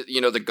back to,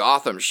 the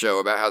Gotham show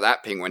about how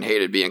that Penguin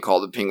hated being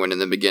called the Penguin in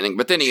the beginning,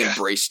 but then he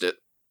embraced it.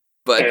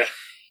 But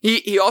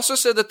he also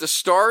said that the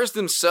stars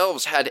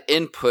themselves had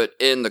input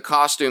in the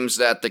costumes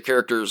that the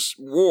characters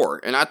wore,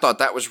 and I thought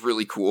that was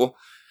really cool.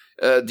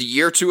 The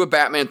year 2 of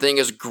Batman thing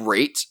is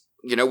great.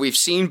 We've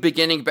seen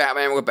beginning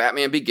Batman with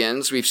Batman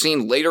Begins. We've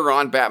seen later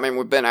on Batman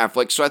with Ben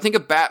Affleck. So I think a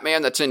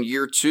Batman that's in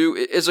year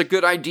 2 is a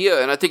good idea,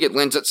 and I think it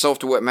lends itself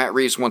to what Matt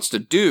Reeves wants to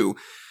do.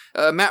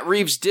 Matt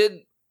Reeves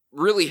did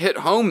really hit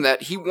home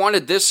that he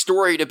wanted this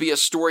story to be a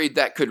story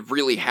that could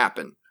really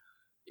happen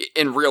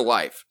in real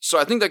life. So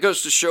I think that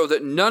goes to show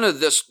that none of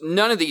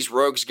these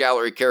rogues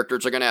gallery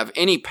characters are going to have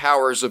any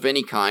powers of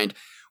any kind,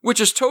 which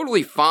is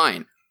totally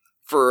fine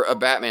for a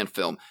Batman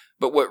film.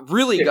 But what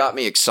really got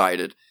me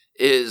excited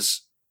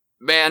is,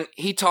 man,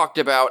 he talked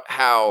about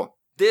how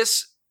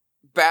this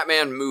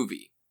Batman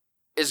movie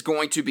is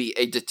going to be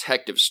a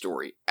detective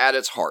story at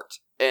its heart.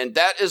 And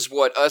that is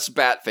what us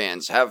Bat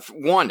fans have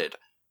wanted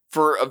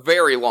for a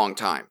very long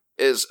time,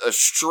 is a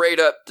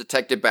straight-up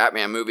detective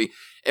Batman movie,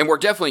 and we're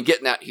definitely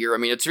getting that here. I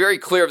mean, it's very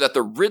clear that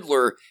the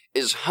Riddler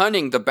is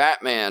hunting the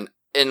Batman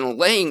and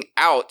laying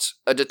out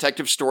a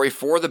detective story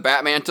for the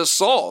Batman to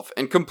solve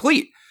and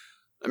complete.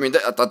 I mean,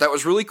 I thought that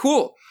was really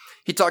cool.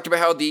 He talked about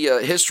how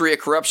the history of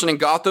corruption in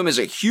Gotham is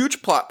a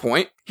huge plot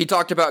point. He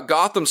talked about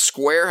Gotham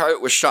Square, how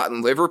it was shot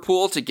in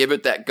Liverpool to give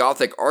it that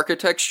Gothic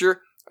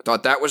architecture. I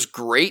thought that was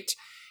great.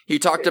 He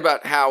talked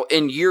about how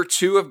in year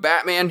 2 of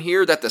Batman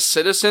here, that the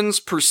citizens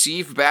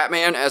perceive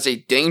Batman as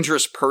a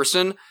dangerous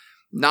person,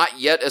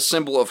 not yet a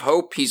symbol of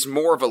hope. He's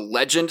more of a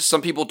legend.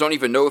 Some people don't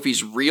even know if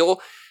he's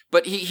real.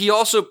 But he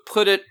also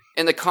put it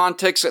in the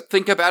context that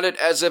think about it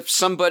as if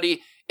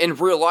somebody in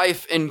real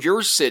life in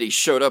your city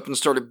showed up and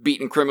started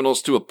beating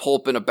criminals to a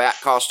pulp in a bat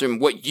costume,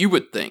 what you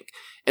would think.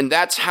 And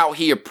that's how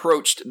he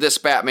approached this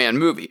Batman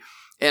movie.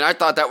 And I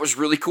thought that was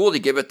really cool to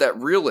give it that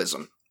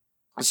realism.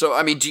 So,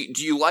 I mean, do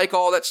you like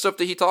all that stuff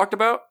that he talked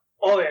about?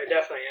 Oh, yeah,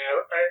 definitely.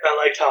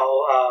 I liked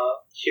how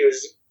he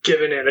was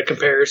giving it a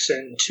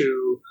comparison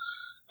to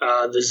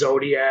the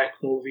Zodiac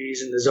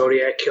movies and the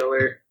Zodiac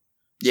Killer.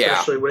 Yeah.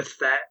 Especially with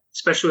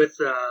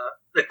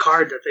the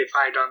card that they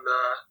find on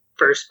the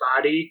first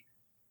body.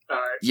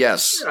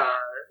 Yes.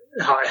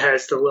 How it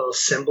has the little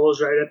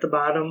symbols right at the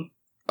bottom.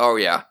 Oh,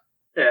 yeah.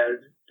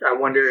 I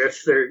wonder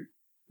if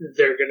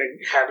they're going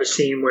to have a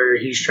scene where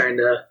he's trying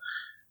to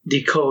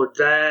decode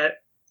that.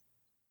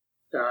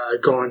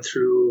 Going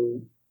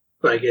through,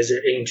 like, is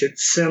it ancient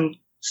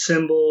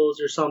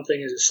symbols or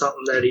something? Is it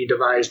something that he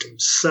devised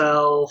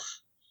himself?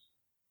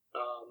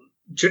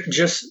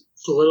 Just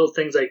little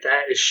things like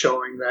that is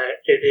showing that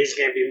it is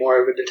going to be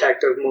more of a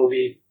detective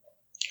movie.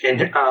 And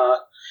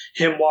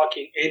him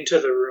walking into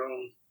the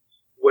room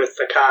with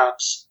the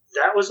cops,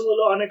 that was a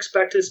little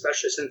unexpected,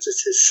 especially since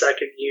it's his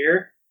second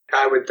year.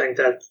 I would think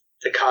that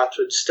the cops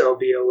would still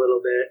be a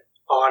little bit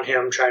on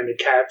him, trying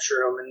to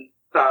capture him and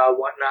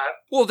whatnot.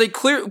 Well, they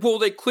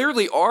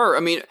clearly are. I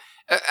mean,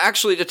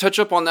 Actually, to touch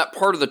up on that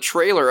part of the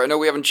trailer, I know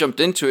we haven't jumped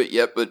into it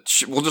yet, but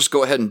we'll just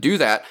go ahead and do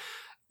that.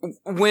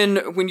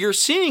 When you're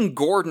seeing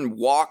Gordon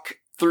walk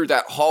through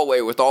that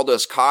hallway with all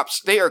those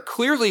cops, they are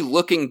clearly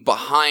looking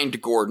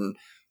behind Gordon,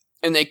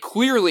 and they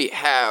clearly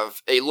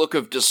have a look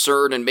of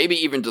discern and maybe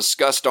even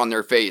disgust on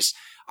their face.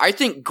 I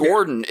think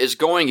Gordon is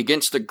going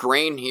against the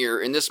grain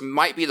here, and this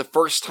might be the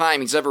first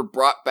time he's ever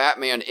brought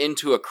Batman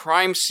into a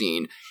crime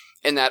scene,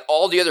 and that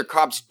all the other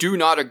cops do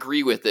not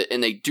agree with it,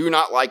 and they do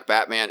not like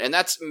Batman. And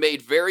that's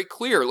made very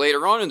clear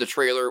later on in the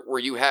trailer, where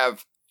you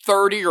have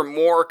 30 or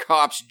more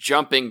cops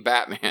jumping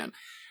Batman,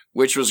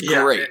 which was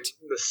great.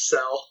 In the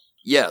cell.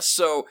 Yes,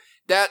 so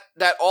that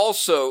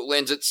also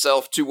lends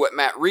itself to what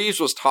Matt Reeves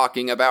was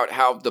talking about,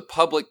 how the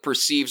public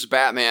perceives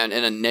Batman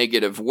in a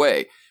negative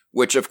way,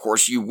 which of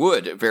course you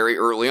would very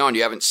early on.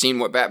 You haven't seen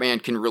what Batman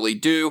can really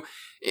do.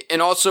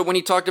 And also when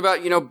he talked about,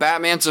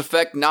 Batman's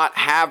effect not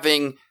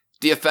having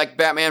the effect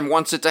Batman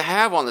wants it to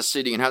have on the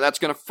city and how that's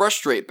going to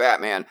frustrate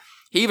Batman.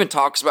 He even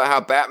talks about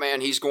how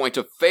Batman, he's going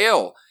to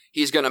fail.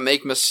 He's going to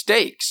make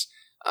mistakes.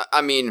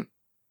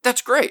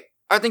 That's great.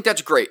 I think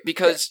that's great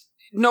because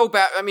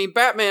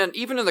Batman,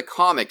 even in the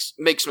comics,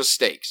 makes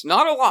mistakes.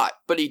 Not a lot,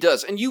 but he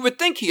does. And you would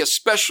think he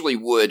especially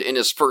would in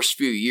his first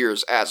few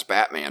years as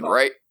Batman,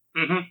 right?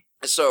 Mm-hmm.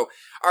 So,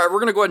 all right, we're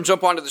going to go ahead and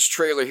jump onto this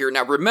trailer here.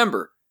 Now,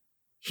 remember,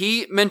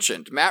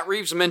 Matt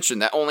Reeves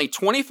mentioned that only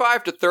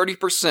 25 to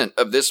 30%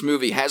 of this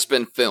movie has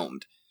been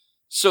filmed.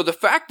 So the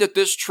fact that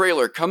this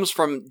trailer comes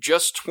from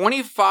just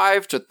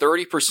 25 to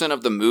 30%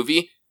 of the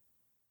movie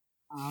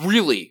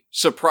really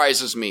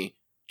surprises me.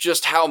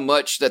 Just how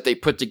much that they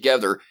put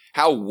together,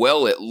 how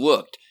well it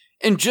looked,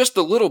 and just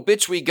the little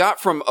bits we got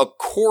from a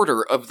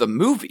quarter of the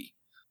movie.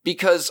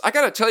 Because I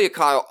gotta tell you,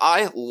 Kyle,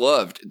 I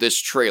loved this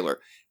trailer.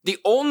 The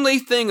only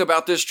thing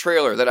about this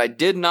trailer that I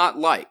did not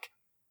like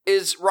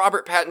is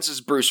Robert Pattinson's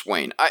Bruce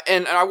Wayne.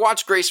 I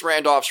watched Grace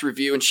Randolph's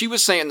review, and she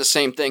was saying the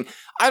same thing.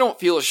 I don't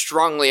feel as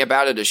strongly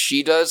about it as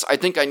she does. I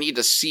think I need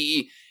to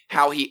see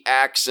how he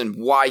acts and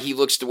why he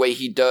looks the way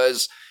he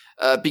does.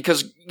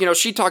 Because,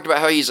 she talked about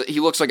how he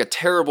looks like a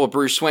terrible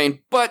Bruce Wayne.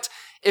 But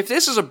if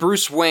this is a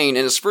Bruce Wayne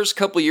in his first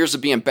couple of years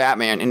of being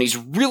Batman, and he's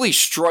really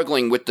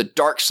struggling with the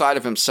dark side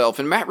of himself,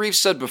 and Matt Reeves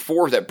said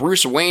before that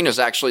Bruce Wayne is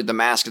actually the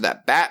mask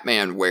that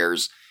Batman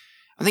wears,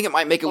 I think it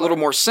might make a little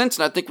more sense,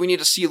 and I think we need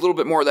to see a little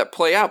bit more of that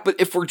play out. But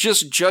if we're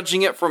just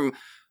judging it from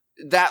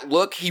that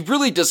look, he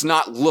really does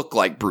not look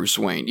like Bruce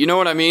Wayne. You know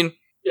what I mean?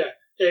 Yeah,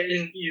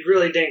 and you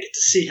really didn't get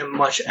to see him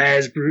much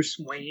as Bruce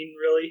Wayne,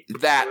 really.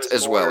 That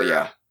as well,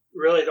 yeah.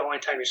 Really, the only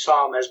time you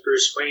saw him as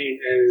Bruce Wayne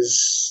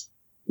is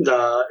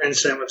the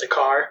incident with the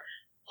car.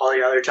 All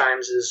the other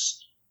times is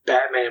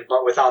Batman,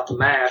 but without the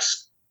mask.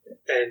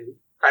 And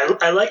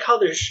I like how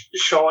they're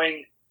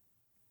showing...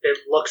 It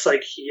looks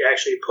like he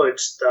actually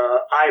puts the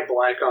eye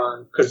black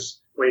on,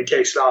 because when he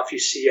takes it off, you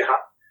see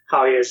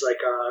how he has like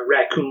a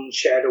raccoon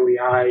shadowy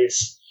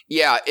eyes.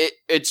 Yeah,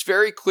 it's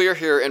very clear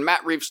here, and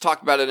Matt Reeves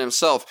talked about it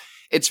himself.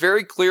 It's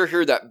very clear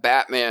here that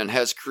Batman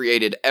has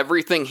created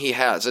everything he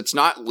has. It's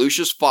not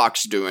Lucius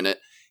Fox doing it.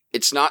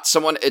 It's not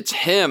it's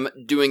him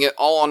doing it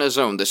all on his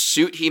own. The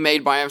suit he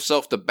made by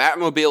himself, the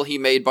Batmobile he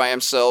made by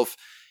himself,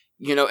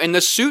 and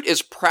the suit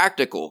is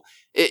practical.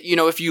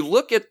 If you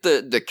look at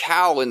the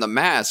cowl and the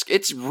mask,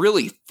 it's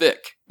really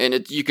thick,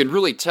 and you can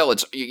really tell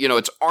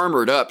it's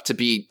armored up to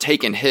be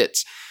taking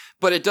hits,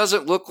 but it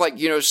doesn't look like,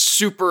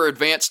 super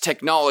advanced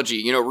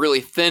technology,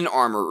 really thin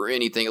armor or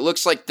anything. It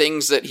looks like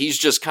things that he's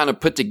just kind of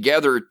put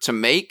together to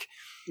make.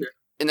 Yeah.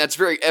 And that's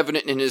very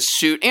evident in his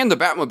suit and the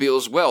Batmobile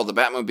as well. The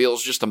Batmobile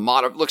is just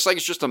looks like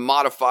it's just a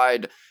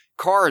modified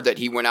car that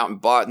he went out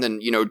and bought and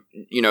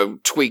then,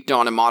 tweaked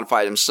on and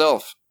modified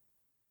himself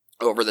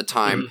over the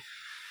time. Mm-hmm.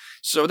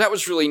 So that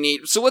was really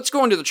neat. So let's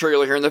go into the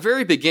trailer here. In the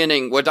very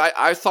beginning, what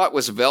I thought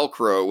was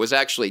Velcro was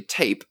actually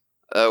tape,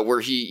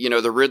 where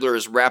the Riddler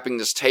is wrapping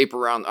this tape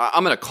around.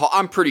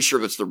 I'm pretty sure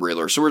that's the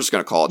Riddler, so we're just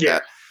going to call it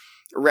that.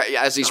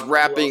 As he's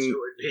wrapping,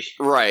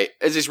 right,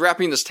 as he's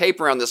wrapping this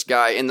tape around this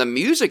guy, and the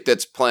music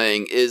that's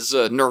playing is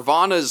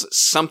Nirvana's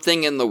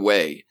 "Something in the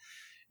Way,"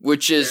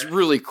 which is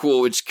really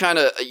cool, which kind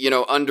of,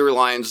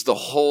 underlines the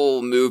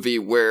whole movie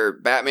where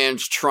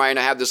Batman's trying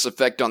to have this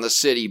effect on the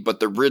city, but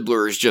the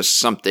Riddler is just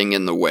something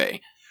in the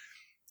way.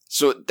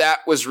 So that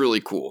was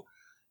really cool.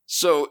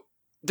 So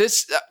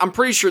I'm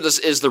pretty sure this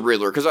is the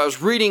Riddler, because I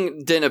was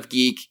reading Den of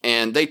Geek,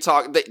 and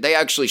they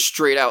actually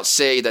straight out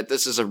say that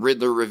this is a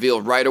Riddler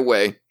reveal right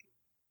away.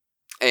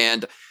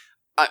 And,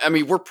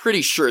 we're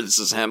pretty sure this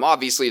is him.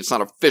 Obviously, it's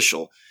not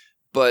official.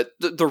 But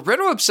the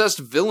Riddler-obsessed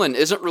villain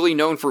isn't really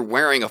known for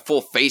wearing a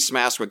full face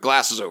mask with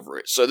glasses over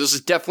it. So this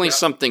is definitely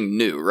something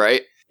new,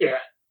 right? Yeah.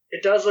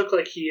 It does look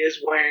like he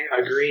is wearing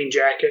a green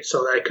jacket,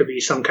 so that could be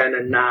some kind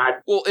of nod.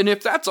 Well, and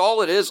if that's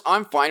all it is,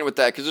 I'm fine with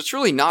that, because it's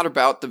really not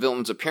about the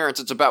villain's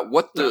appearance. It's about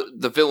what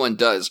the villain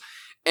does.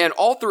 And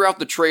all throughout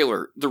the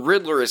trailer, the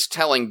Riddler is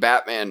telling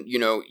Batman,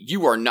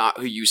 you are not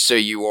who you say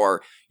you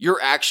are.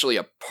 You're actually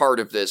a part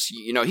of this.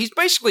 He's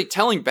basically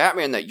telling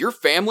Batman that your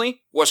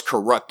family was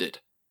corrupted.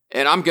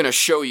 And I'm going to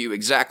show you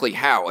exactly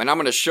how. And I'm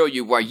going to show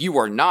you why you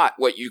are not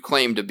what you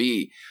claim to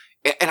be.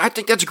 And I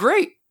think that's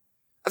great.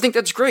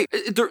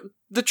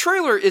 The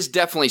trailer is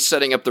definitely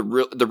setting up the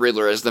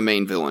Riddler as the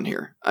main villain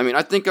here. I mean,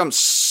 I think I'm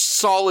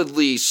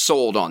solidly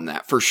sold on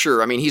that, for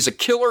sure. I mean, he's a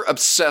killer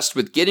obsessed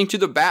with getting to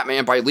the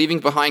Batman by leaving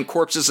behind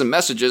corpses and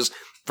messages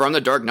from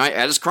the Dark Knight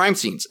at his crime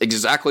scenes.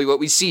 Exactly what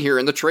we see here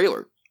in the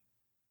trailer.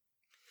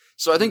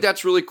 So I think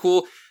that's really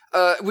cool.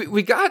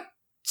 We got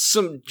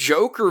some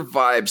Joker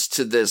vibes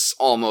to this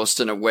almost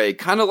in a way.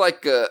 Kind of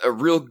like a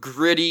real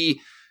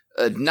gritty,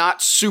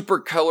 not super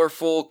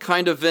colorful,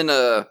 kind of in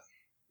a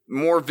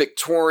more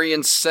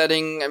Victorian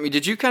setting. I mean,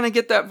 did you kind of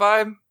get that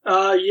vibe?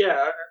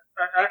 Yeah.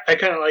 I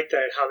kind of like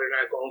that, how they're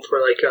not going for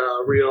like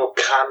a real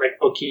comic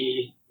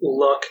booky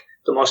look.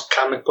 The most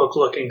comic book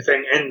looking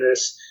thing in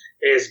this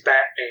is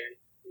Batman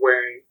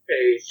wearing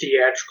a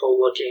theatrical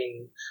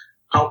looking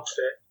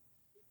outfit,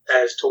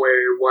 as to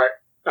where what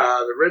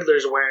the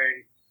Riddler's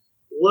wearing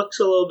looks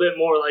a little bit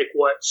more like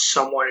what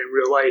someone in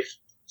real life,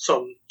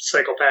 some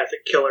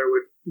psychopathic killer,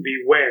 would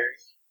be wearing.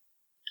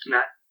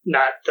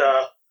 Not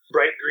the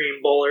bright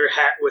green bowler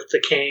hat with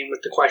the cane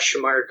with the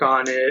question mark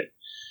on it,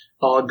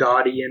 all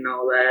gaudy and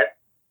all that.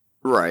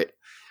 Right.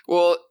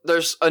 Well,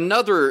 there's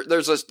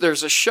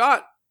a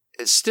shot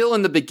still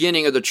in the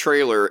beginning of the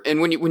trailer,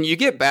 and when you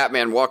get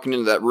Batman walking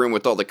into that room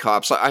with all the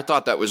cops, I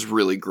thought that was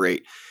really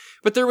great.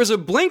 But there was a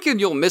blink and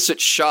you'll miss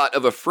it shot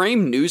of a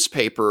framed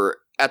newspaper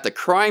at the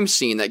crime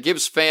scene that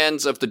gives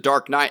fans of The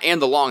Dark Knight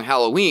and The Long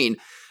Halloween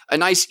a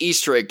nice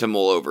Easter egg to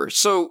mull over.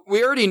 So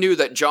we already knew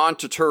that John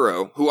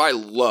Turturro, who I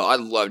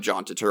love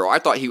John Turturro. I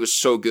thought he was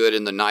so good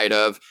in The Night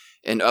Of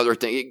and other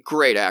things.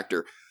 Great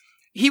actor.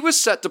 He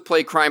was set to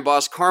play crime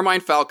boss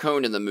Carmine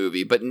Falcone in the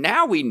movie, but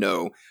now we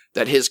know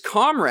that his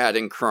comrade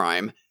in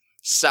crime,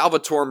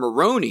 Salvatore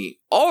Maroni,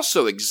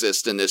 also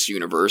exists in this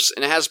universe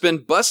and has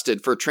been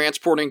busted for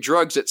transporting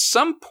drugs at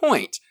some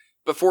point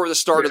before the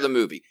start of the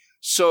movie.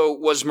 So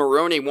was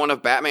Maroni one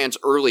of Batman's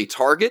early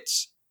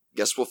targets?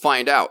 Guess we'll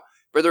find out.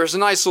 But there's a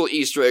nice little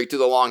Easter egg to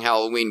The Long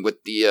Halloween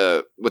with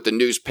the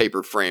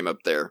newspaper frame up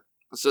there.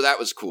 So that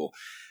was cool.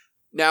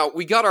 Now,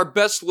 we got our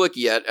best look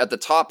yet at the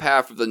top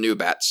half of the new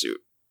Batsuit.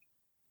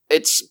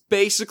 It's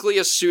basically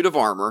a suit of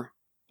armor,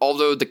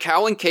 although the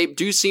cowl and cape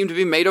do seem to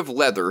be made of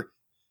leather,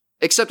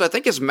 except I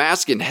think his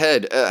mask and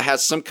head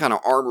has some kind of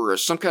armor or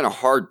some kind of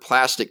hard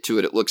plastic to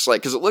it, it looks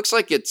like, because it looks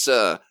like it's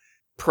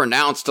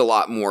pronounced a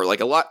lot more, like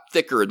a lot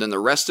thicker than the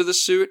rest of the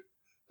suit.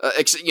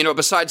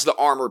 Besides the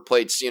armor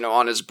plates,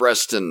 on his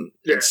breast and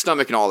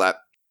stomach and all that.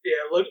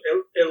 Yeah,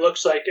 it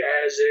looks like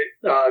as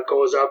it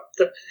goes up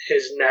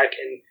his neck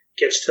and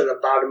gets to the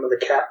bottom of the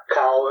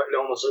cowl, it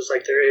almost looks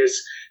like there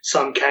is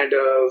some kind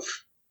of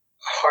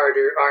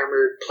harder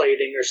armored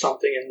plating or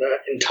something in the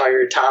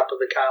entire top of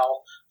the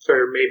cowl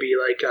for maybe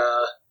like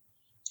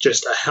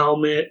just a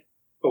helmet,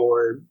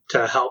 or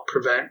to help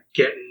prevent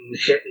getting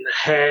hit in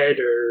the head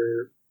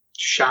or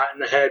shot in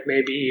the head,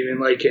 maybe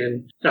even like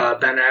in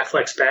Ben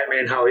Affleck's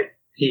Batman, how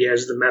he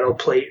has the metal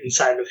plate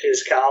inside of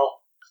his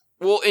cowl.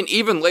 Well, and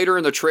even later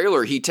in the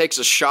trailer, he takes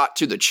a shot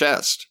to the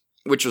chest,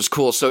 which was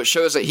cool. So it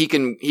shows that he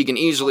can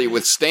easily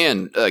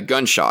withstand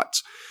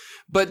gunshots.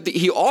 But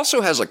he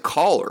also has a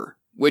collar,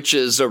 which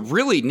is a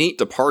really neat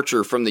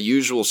departure from the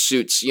usual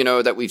suits,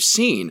 that we've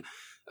seen.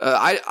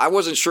 I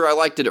wasn't sure I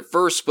liked it at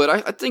first, but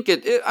I think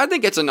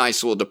it's a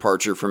nice little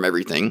departure from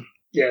everything.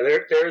 Yeah,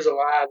 there's a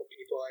lot of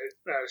people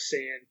I was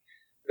seeing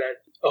that,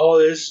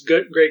 this is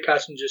good, great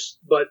costume,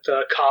 but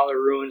the collar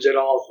ruins it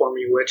all for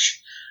me,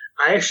 which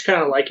I actually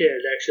kind of like it.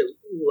 It actually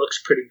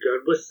looks pretty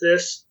good with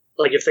this.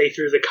 Like if they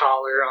threw the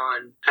collar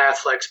on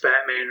Affleck's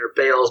Batman or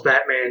Bale's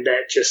Batman,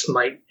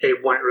 it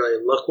wouldn't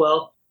really look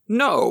well.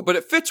 No, but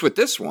it fits with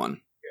this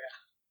one.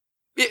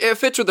 Yeah. It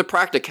fits with the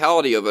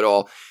practicality of it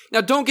all.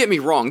 Now, don't get me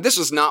wrong. This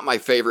is not my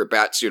favorite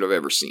Batsuit I've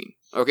ever seen.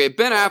 Okay,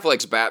 Ben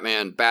Affleck's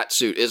Batman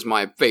Batsuit is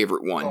my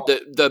favorite one.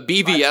 The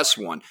BVS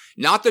one.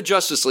 Not the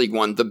Justice League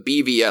one, the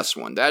BVS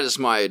one. That is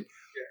my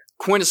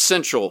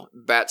quintessential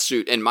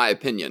Batsuit, in my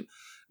opinion.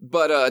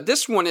 But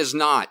this one is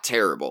not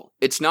terrible.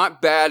 It's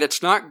not bad.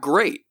 It's not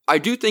great. I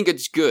do think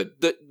it's good.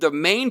 The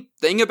main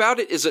thing about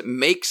it is it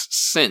makes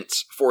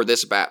sense for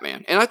this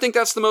Batman. And I think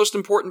that's the most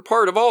important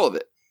part of all of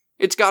it.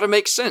 It's got to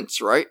make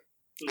sense, right?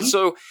 Mm-hmm.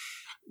 So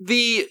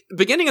the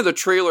beginning of the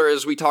trailer,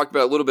 as we talked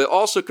about a little bit,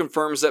 also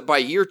confirms that by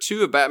year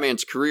 2 of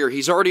Batman's career,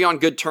 he's already on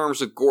good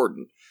terms with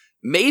Gordon.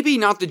 Maybe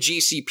not the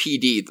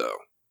GCPD, though.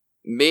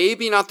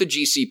 Maybe not the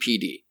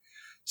GCPD.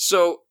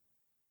 So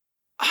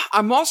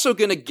I'm also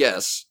going to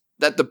guess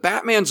that the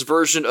Batman's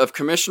version of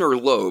Commissioner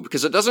Loeb,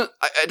 because it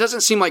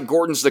doesn't seem like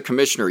Gordon's the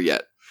commissioner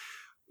yet.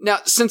 Now,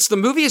 since the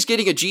movie is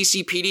getting a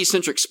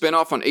GCPD-centric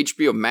spinoff on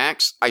HBO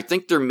Max, I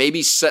think they're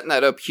maybe setting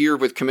that up here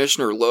with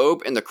Commissioner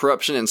Loeb and the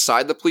corruption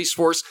inside the police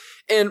force.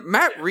 And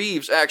Matt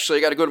Reeves, actually,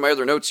 I got to go to my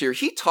other notes here,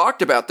 he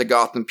talked about the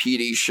Gotham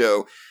PD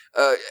show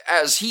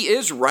as he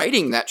is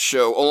writing that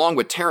show along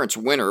with Terrence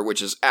Winter,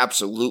 which is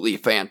absolutely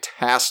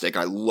fantastic.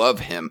 I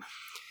love him.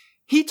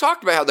 He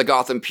talked about how the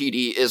Gotham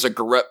PD is a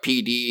corrupt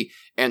PD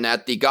and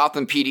that the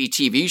Gotham PD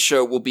TV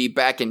show will be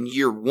back in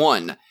year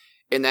 1.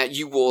 and that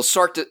you'll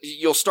start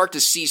to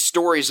see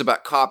stories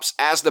about cops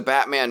as the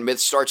Batman myth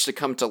starts to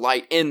come to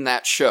light in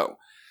that show.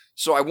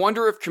 So I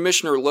wonder if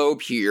Commissioner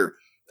Loeb here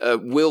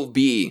will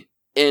be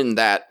in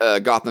that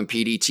Gotham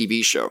PD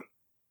TV show.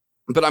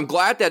 But I'm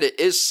glad that it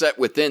is set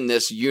within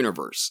this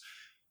universe,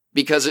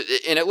 because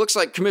it looks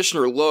like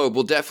Commissioner Loeb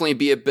will definitely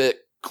be a bit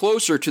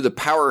closer to the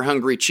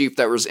power-hungry chief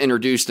that was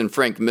introduced in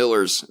Frank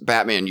Miller's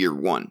Batman Year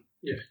One,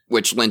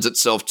 which lends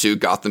itself to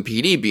Gotham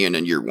PD being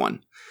in Year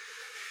One.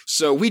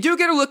 So we do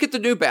get a look at the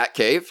new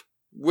Batcave,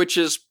 which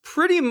is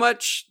pretty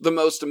much the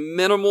most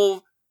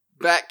minimal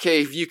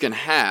Batcave you can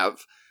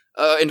have.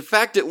 In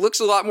fact, it looks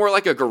a lot more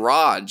like a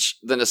garage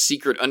than a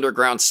secret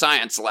underground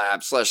science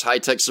lab /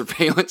 high-tech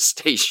surveillance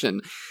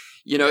station.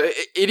 You know,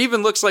 it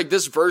even looks like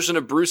this version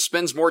of Bruce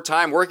spends more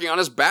time working on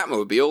his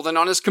Batmobile than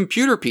on his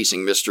computer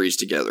piecing mysteries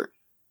together.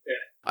 Yeah.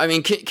 I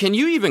mean, can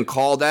you even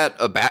call that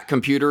a Bat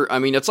computer? I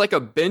mean, it's like a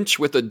bench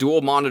with a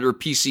dual monitor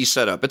PC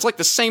setup. It's like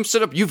the same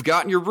setup you've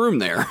got in your room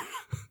there.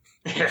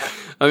 Yeah.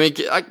 I mean,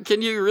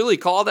 can you really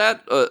call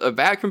that a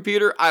Bat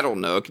computer? I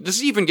don't know.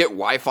 Does he even get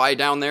Wi-Fi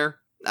down there?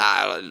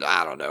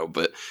 I don't know,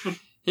 but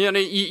you know,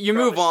 you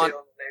move on.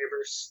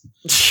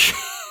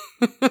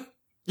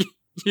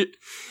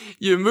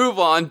 You move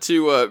on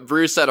to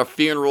Bruce at a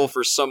funeral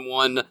for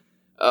someone.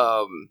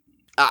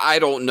 I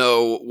don't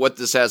know what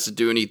this has to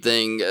do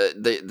anything.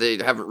 They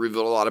haven't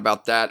revealed a lot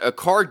about that. A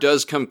car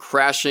does come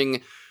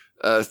crashing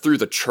through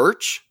the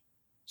church.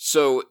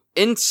 So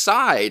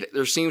inside,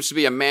 there seems to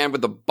be a man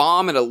with a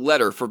bomb and a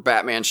letter for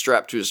Batman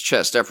strapped to his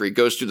chest after he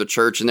goes through the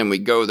church. And then we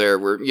go there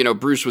where, you know,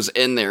 Bruce was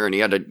in there and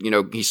he had to, you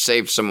know, he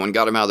saved someone,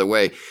 got him out of the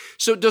way.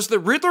 So does the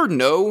Riddler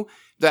know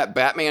that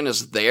Batman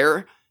is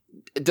there?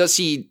 Does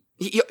he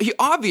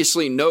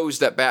obviously knows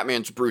that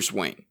Batman's Bruce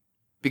Wayne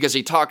because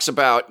he talks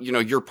about, you know,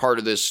 you're part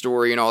of this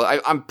story and all.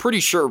 I'm pretty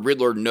sure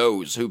Riddler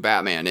knows who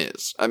Batman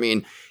is. I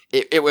mean,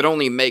 it would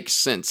only make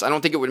sense. I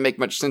don't think it would make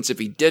much sense if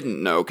he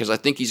didn't know, because I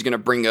think he's going to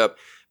bring up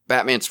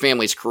Batman's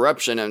family's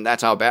corruption, and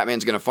that's how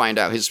Batman's going to find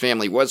out his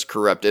family was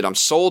corrupted. I'm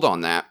sold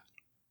on that.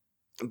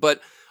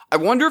 But I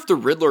wonder if the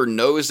Riddler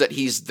knows that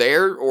he's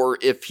there or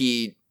if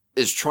he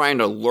is trying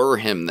to lure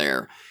him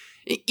there.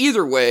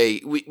 Either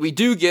way, we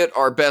do get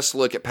our best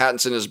look at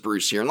Pattinson as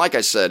Bruce here. And like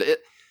I said,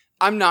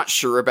 I'm not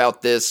sure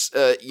about this.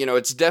 You know,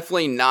 it's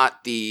definitely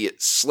not the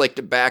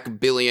slicked back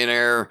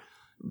billionaire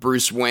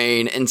Bruce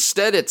Wayne.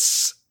 Instead,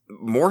 it's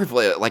more of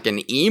like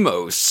an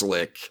emo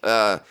slick.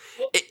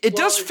 It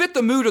does fit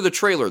the mood of the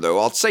trailer, though.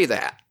 I'll say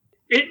that.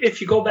 If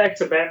you go back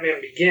to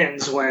Batman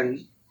Begins,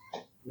 when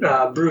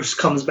Bruce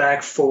comes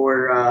back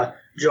for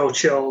Joe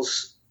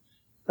Chill's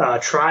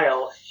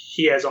trial,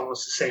 he has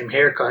almost the same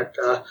haircut,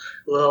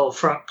 little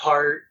front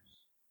part.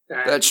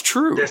 That's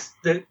true.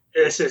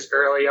 This is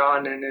early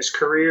on in his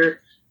career.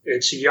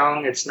 It's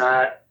young. He's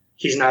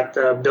not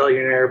the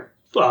billionaire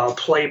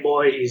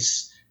playboy.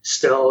 He's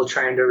still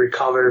trying to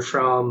recover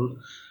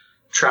from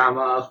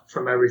trauma,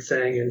 from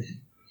everything, and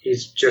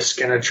he's just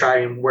going to try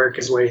and work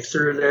his way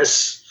through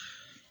this.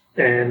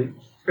 And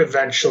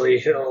eventually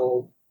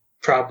he'll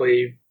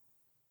probably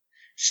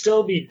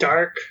still be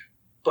dark,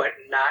 but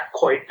not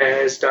quite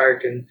as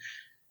dark. And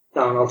I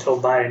don't know if he'll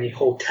buy any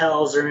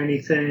hotels or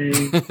anything.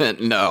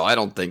 No, I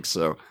don't think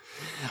so.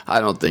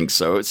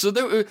 So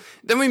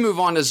then we move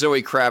on to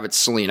Zoe Kravitz,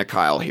 Selena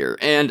Kyle here.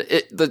 And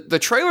the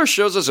trailer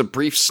shows us a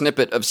brief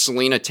snippet of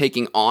Selena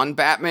taking on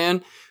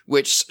Batman,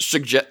 which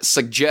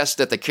suggests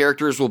that the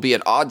characters will be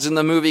at odds in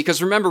the movie.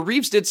 Because remember,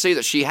 Reeves did say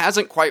that she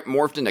hasn't quite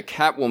morphed into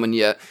Catwoman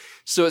yet.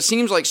 So it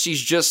seems like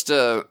she's just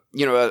a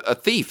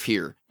thief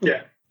here.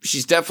 Yeah.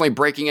 She's definitely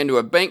breaking into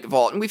a bank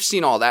vault, and we've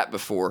seen all that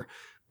before.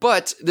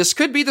 But this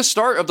could be the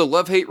start of the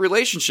love-hate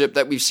relationship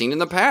that we've seen in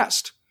the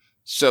past.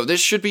 So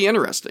this should be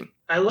interesting.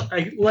 I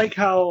like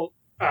how,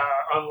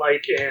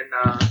 unlike in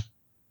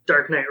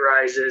Dark Knight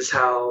Rises,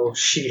 how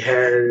she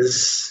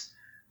has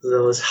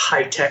those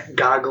high-tech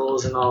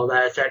goggles and all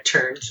that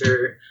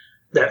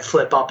that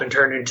flip up and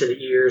turn into the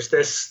ears.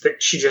 That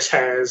she just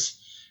has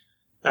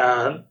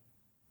a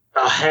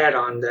hat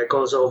on that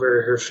goes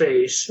over her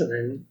face, and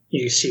then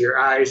you see her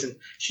eyes, and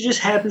she just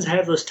happens to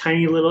have those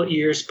tiny little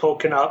ears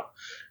poking up,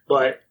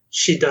 but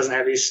she doesn't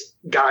have these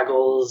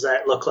goggles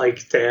that look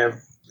like they have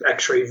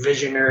X-ray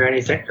vision or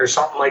anything or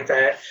something like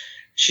that.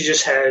 She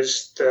just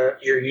has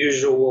your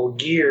usual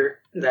gear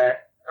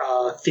that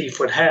a thief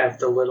would have,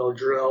 the little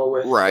drill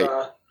with the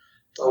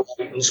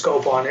light and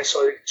scope on it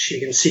so she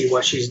can see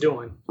what she's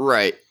doing.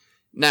 Right.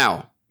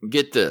 Now,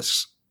 get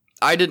this.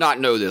 I did not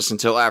know this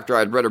until after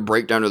I'd read a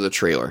breakdown of the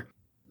trailer.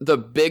 The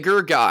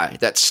bigger guy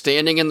that's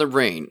standing in the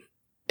rain,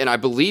 and I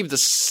believe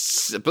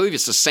it's the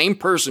same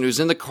person who's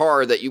in the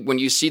car that when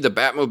you see the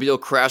Batmobile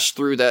crash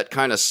through that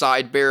kind of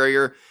side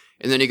barrier,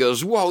 and then he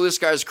goes, "Whoa, this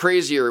guy's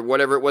crazy," or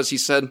whatever it was he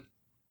said.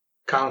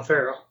 Colin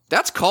Farrell.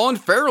 That's Colin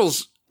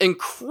Farrell's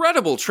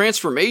incredible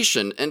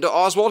transformation into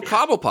Oswald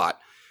Cobblepot.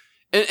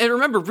 And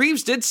remember,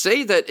 Reeves did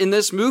say that in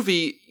this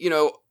movie, you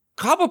know,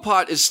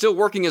 Cobblepot is still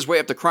working his way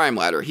up the crime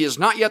ladder. He is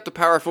not yet the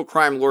powerful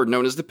crime lord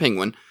known as the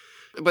Penguin,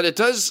 but it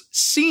does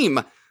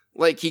seem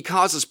like he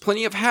causes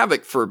plenty of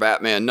havoc for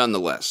Batman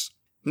nonetheless.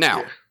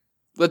 Now,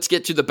 let's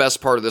get to the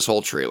best part of this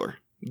whole trailer.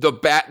 The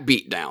Bat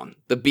beatdown.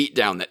 The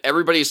beatdown that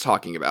everybody's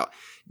talking about.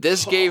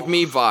 This gave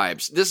me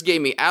vibes. This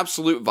gave me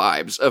absolute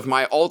vibes of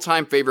my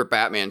all-time favorite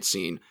Batman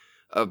scene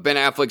of Ben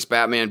Affleck's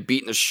Batman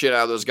beating the shit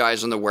out of those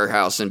guys in the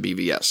warehouse in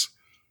BVS.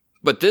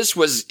 But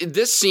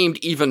this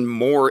seemed even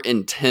more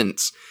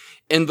intense.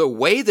 And the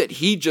way that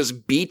he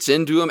just beats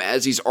into him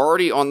as he's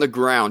already on the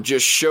ground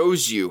just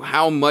shows you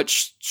how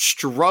much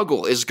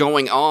struggle is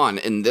going on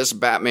in this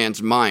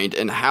Batman's mind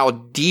and how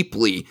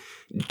deeply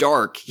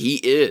dark he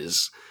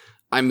is.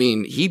 I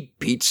mean, he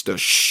beats the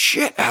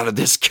shit out of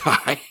this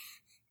guy.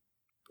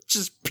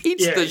 Just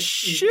beats the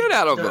shit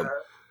out of him.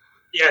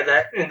 Yeah,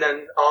 that, and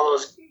then all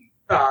those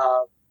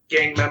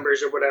gang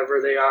members or whatever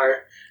they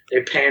are,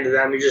 they pan to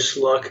them, you just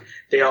look,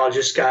 they all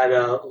just got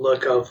a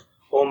look of,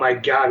 oh my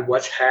God,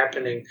 what's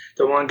happening?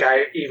 The one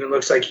guy even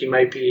looks like he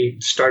might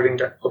be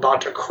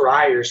about to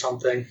cry or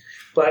something.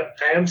 But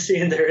I am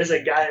seeing there is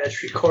a guy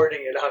that's recording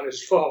it on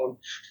his phone.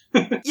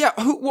 Yeah,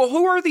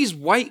 who are these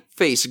white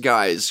face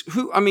guys?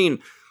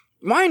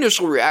 My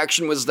initial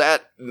reaction was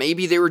that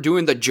maybe they were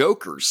doing the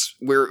Jokers,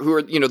 who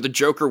are the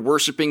Joker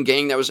worshipping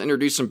gang that was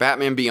introduced in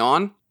Batman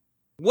Beyond.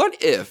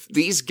 What if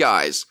these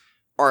guys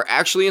are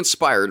actually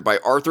inspired by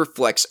Arthur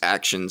Fleck's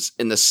actions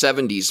in the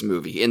 70s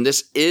movie, and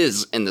this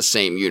is in the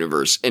same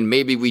universe, and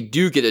maybe we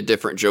do get a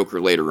different Joker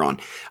later on.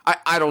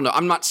 I don't know.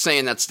 I'm not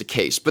saying that's the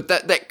case, but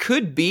that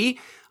could be.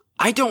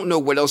 I don't know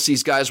what else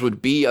these guys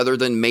would be other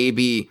than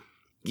maybe,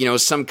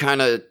 some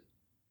kind of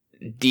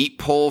deep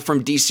pull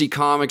from DC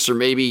Comics, or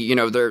maybe,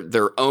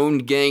 their own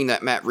gang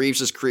that Matt Reeves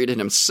has created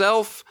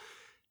himself.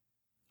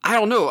 I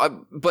don't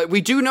know, but we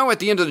do know at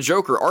the end of the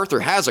Joker, Arthur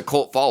has a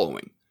cult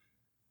following.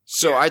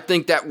 So I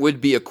think that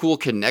would be a cool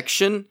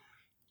connection,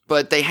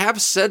 but they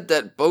have said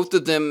that both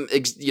of them,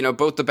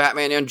 both the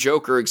Batman and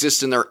Joker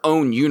exist in their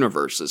own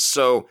universes.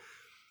 So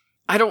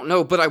I don't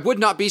know, but I would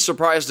not be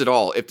surprised at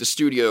all if the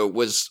studio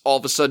was all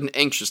of a sudden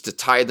anxious to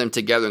tie them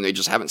together and they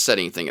just haven't said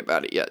anything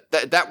about it yet.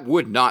 That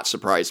would not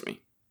surprise me.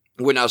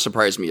 Would not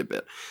surprise me a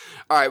bit.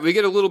 All right, we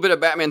get a little bit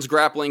of Batman's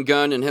grappling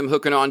gun and him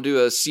hooking onto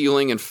a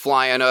ceiling and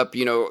flying up,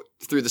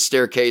 through the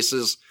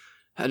staircases.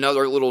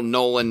 Another little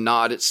Nolan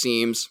nod, it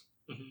seems.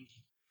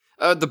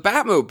 Mm-hmm. The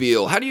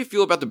Batmobile. How do you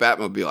feel about the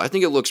Batmobile? I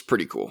think it looks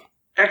pretty cool.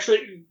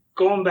 Actually,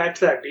 going back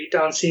to that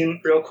beatdown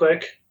scene real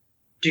quick,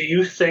 do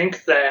you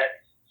think that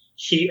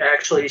he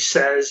actually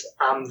says,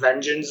 I'm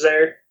vengeance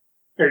there?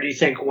 Or do you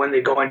think when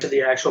they go into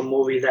the actual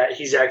movie that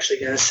he's actually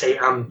going to say,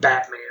 I'm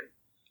Batman?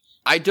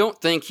 I don't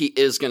think he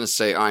is going to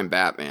say, I'm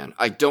Batman.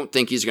 I don't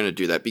think he's going to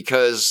do that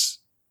because,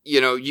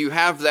 you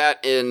have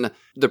that in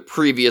the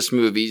previous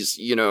movies,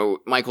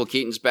 Michael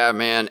Keaton's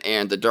Batman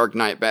and the Dark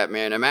Knight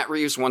Batman, and Matt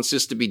Reeves wants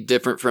this to be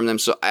different from them,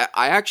 so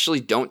I actually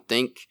don't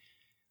think,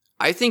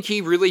 I think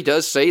he really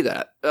does say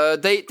that.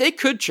 They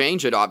could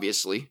change it,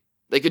 obviously.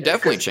 They could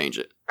definitely change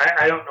it.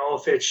 I don't know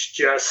if it's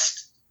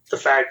just the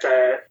fact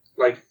that,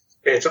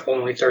 it's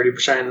only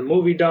 30% of the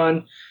movie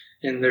done,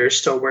 and they're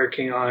still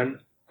working on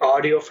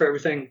audio for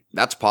everything.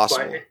 That's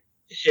possible. But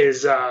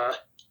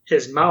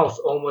his mouth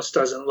almost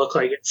doesn't look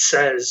like it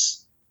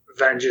says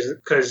vengeance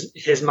because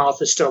his mouth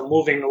is still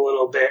moving a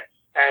little bit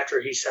after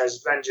he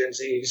says vengeance,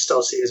 and you can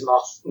still see his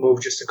mouth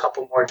move just a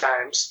couple more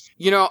times.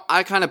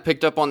 I kind of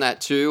picked up on that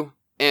too,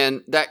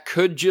 and that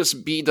could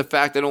just be the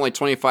fact that only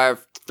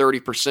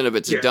 25-30% of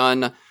it's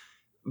done.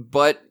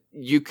 But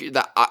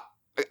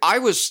I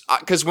was,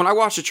 because when I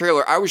watched the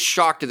trailer, I was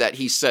shocked that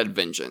he said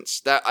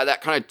vengeance.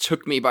 That kind of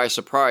took me by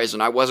surprise,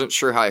 and I wasn't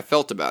sure how I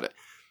felt about it.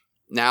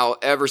 Now,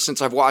 ever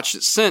since I've watched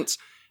it since,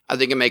 I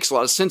think it makes a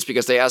lot of sense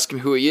because they ask him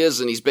who he is,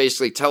 and he's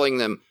basically telling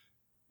them,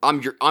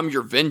 I'm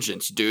your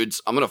vengeance,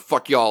 dudes. I'm going to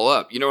fuck y'all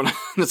up.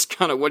 That's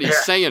kind of what he's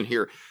saying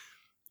here.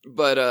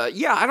 But,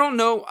 I don't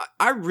know.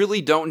 I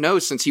really don't know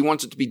since he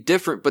wants it to be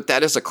different, but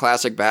that is a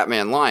classic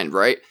Batman line,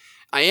 right?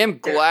 I am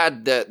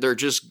glad that they're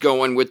just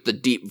going with the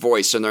deep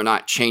voice and they're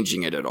not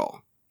changing it at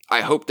all.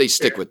 I hope they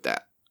stick with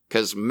that.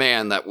 Because,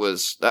 man, that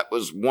was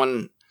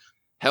one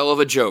hell of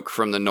a joke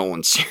from the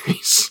Nolan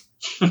series.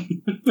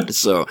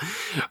 So,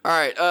 all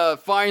right.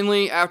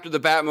 Finally, after the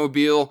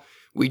Batmobile,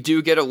 we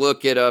do get a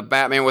look at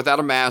Batman without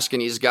a mask,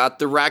 and he's got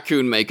the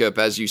raccoon makeup,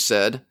 as you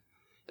said.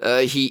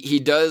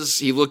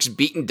 He looks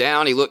beaten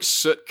down. He looks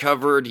soot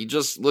covered. He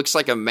just looks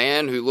like a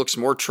man who looks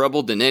more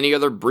troubled than any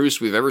other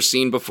Bruce we've ever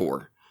seen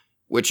before,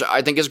 which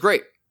I think is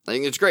great. I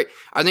think it's great.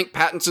 I think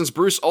Pattinson's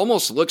Bruce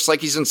almost looks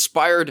like he's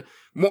inspired,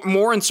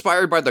 more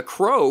inspired by the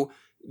Crow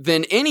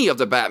than any of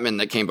the Batmen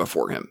that came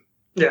before him.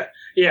 Yeah.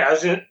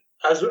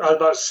 I was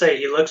about to say,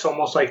 he looks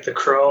almost like the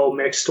Crow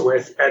mixed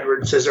with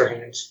Edward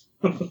Scissorhands.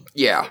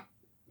 Yeah.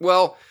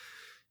 Well,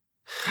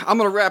 I'm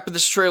going to wrap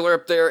this trailer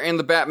up there and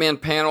the Batman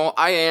panel.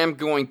 I am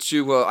going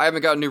to, I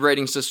haven't got a new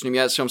rating system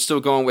yet, so I'm still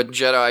going with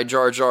Jedi,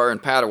 Jar Jar,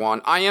 and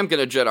Padawan. I am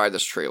going to Jedi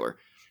this trailer.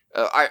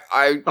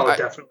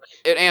 Definitely.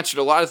 It answered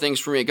a lot of things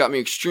for me. It got me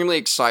extremely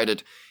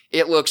excited.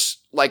 It looks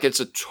like it's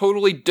a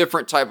totally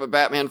different type of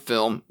Batman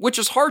film, which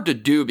is hard to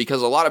do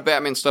because a lot of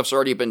Batman stuff's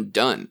already been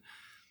done.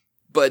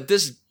 But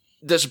this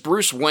this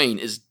Bruce Wayne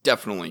is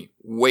definitely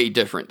way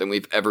different than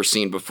we've ever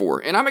seen before.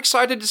 And I'm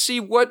excited to see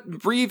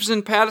what Reeves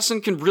and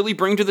Pattinson can really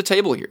bring to the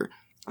table here.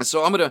 And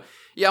so I'm gonna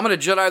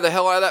Jedi the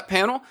hell out of that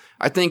panel.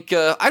 I think,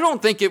 I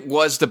don't think it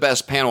was the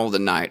best panel of the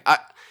night.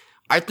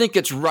 I think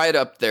it's right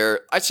up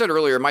there. I said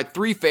earlier, my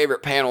 3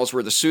 favorite panels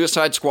were the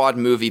Suicide Squad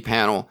movie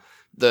panel,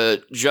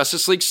 the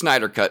Justice League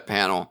Snyder Cut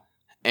panel,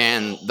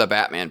 and the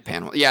Batman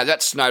panel. Yeah,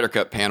 that Snyder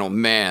Cut panel,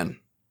 man,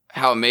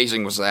 how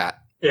amazing was that?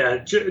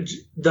 Yeah,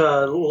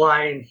 the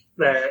line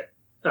that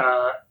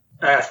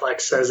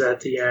Affleck says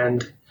at the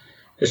end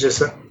is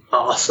just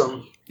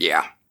awesome.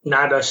 Yeah.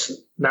 Not us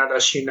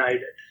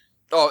united.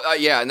 Oh,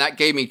 yeah, and that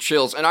gave me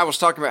chills. And I was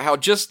talking about how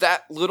just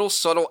that little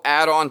subtle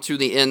add-on to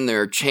the end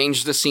there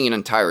changed the scene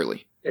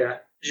entirely. Yeah.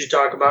 Did you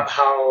talk about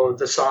how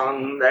the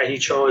song that he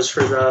chose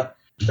for the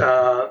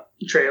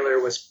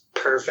trailer was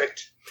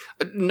perfect?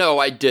 No,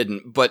 I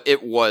didn't, but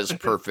it was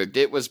perfect.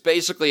 It was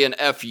basically an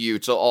FU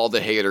to all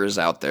the haters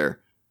out there.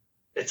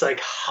 It's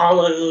like,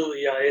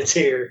 hallelujah, it's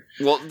here.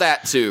 Well,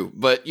 that too.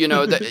 But, you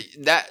know,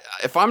 that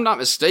if I'm not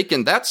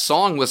mistaken, that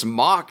song was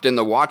mocked in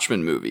the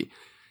Watchmen movie.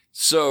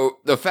 So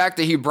the fact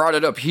that he brought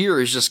it up here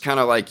is just kind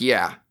of like,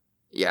 yeah,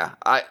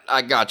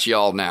 I got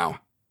y'all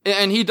now.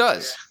 And he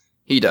does.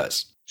 Yeah. He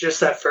does. Just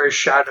that first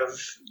shot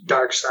of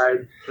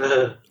Darkseid.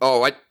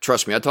 Oh,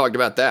 trust me, I talked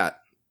about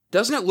that.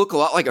 Doesn't it look a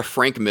lot like a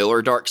Frank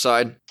Miller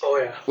Darkseid?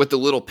 Oh, yeah. With the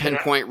little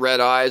pinpoint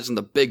red eyes and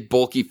the big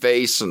bulky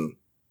face and,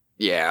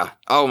 yeah.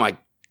 Oh, I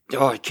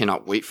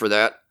cannot wait for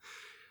that.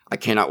 I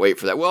cannot wait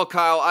for that. Well,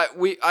 Kyle, I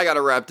got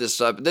to wrap this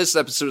up. This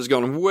episode is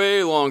going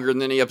way longer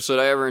than any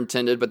episode I ever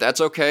intended, but that's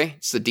okay.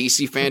 It's the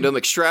DC Fandom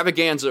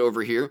extravaganza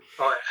over here.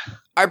 Oh, yeah.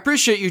 I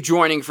appreciate you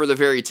joining for the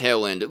very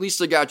tail end. At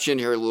least I got you in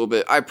here a little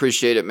bit. I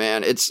appreciate it,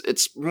 man. It's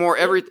more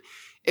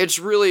it's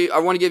really, I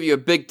want to give you a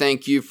big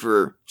thank you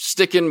for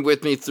sticking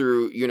with me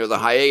through, you know, the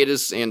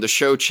hiatus and the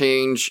show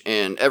change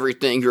and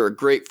everything. You're a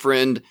great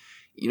friend.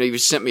 You know,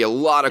 you've sent me a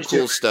lot of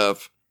cool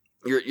stuff.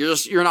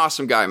 You're an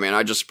awesome guy, man.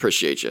 I just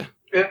appreciate you.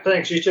 Yeah,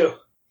 thanks. You too.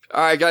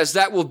 All right, guys,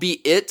 that will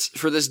be it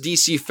for this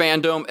DC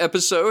Fandom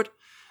episode.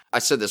 I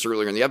said this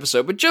earlier in the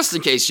episode, but just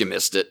in case you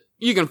missed it,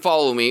 you can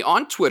follow me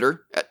on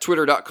Twitter at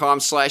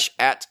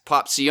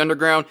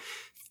twitter.com/@PopCUnderground,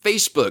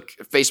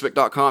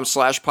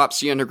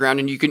 Facebook.com/PopCUnderground,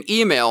 and you can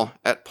email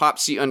at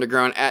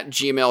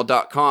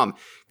popcunderground@gmail.com.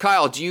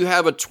 Kyle, do you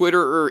have a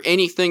Twitter or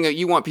anything that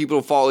you want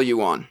people to follow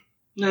you on?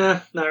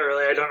 Nah, not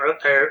really. I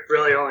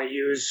really only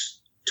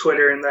use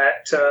Twitter in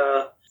that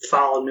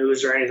follow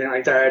news or anything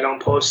like that. I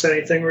don't post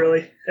anything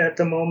really at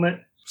the moment.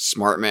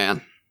 Smart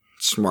man.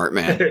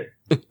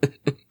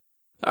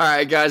 All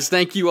right, guys,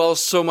 thank you all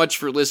so much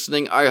for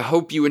listening. I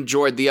hope you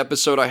enjoyed the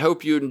episode. I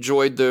hope you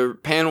enjoyed the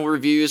panel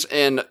reviews,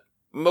 and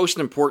most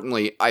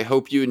importantly, I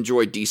hope you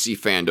enjoyed DC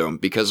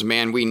Fandom, because,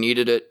 man, we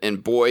needed it,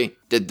 and boy,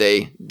 did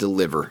they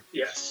deliver.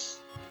 Yes.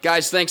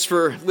 Guys, thanks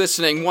for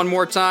listening one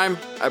more time.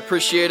 I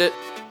appreciate it,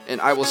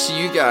 and I will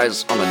see you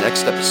guys on the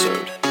next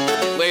episode.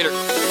 Later.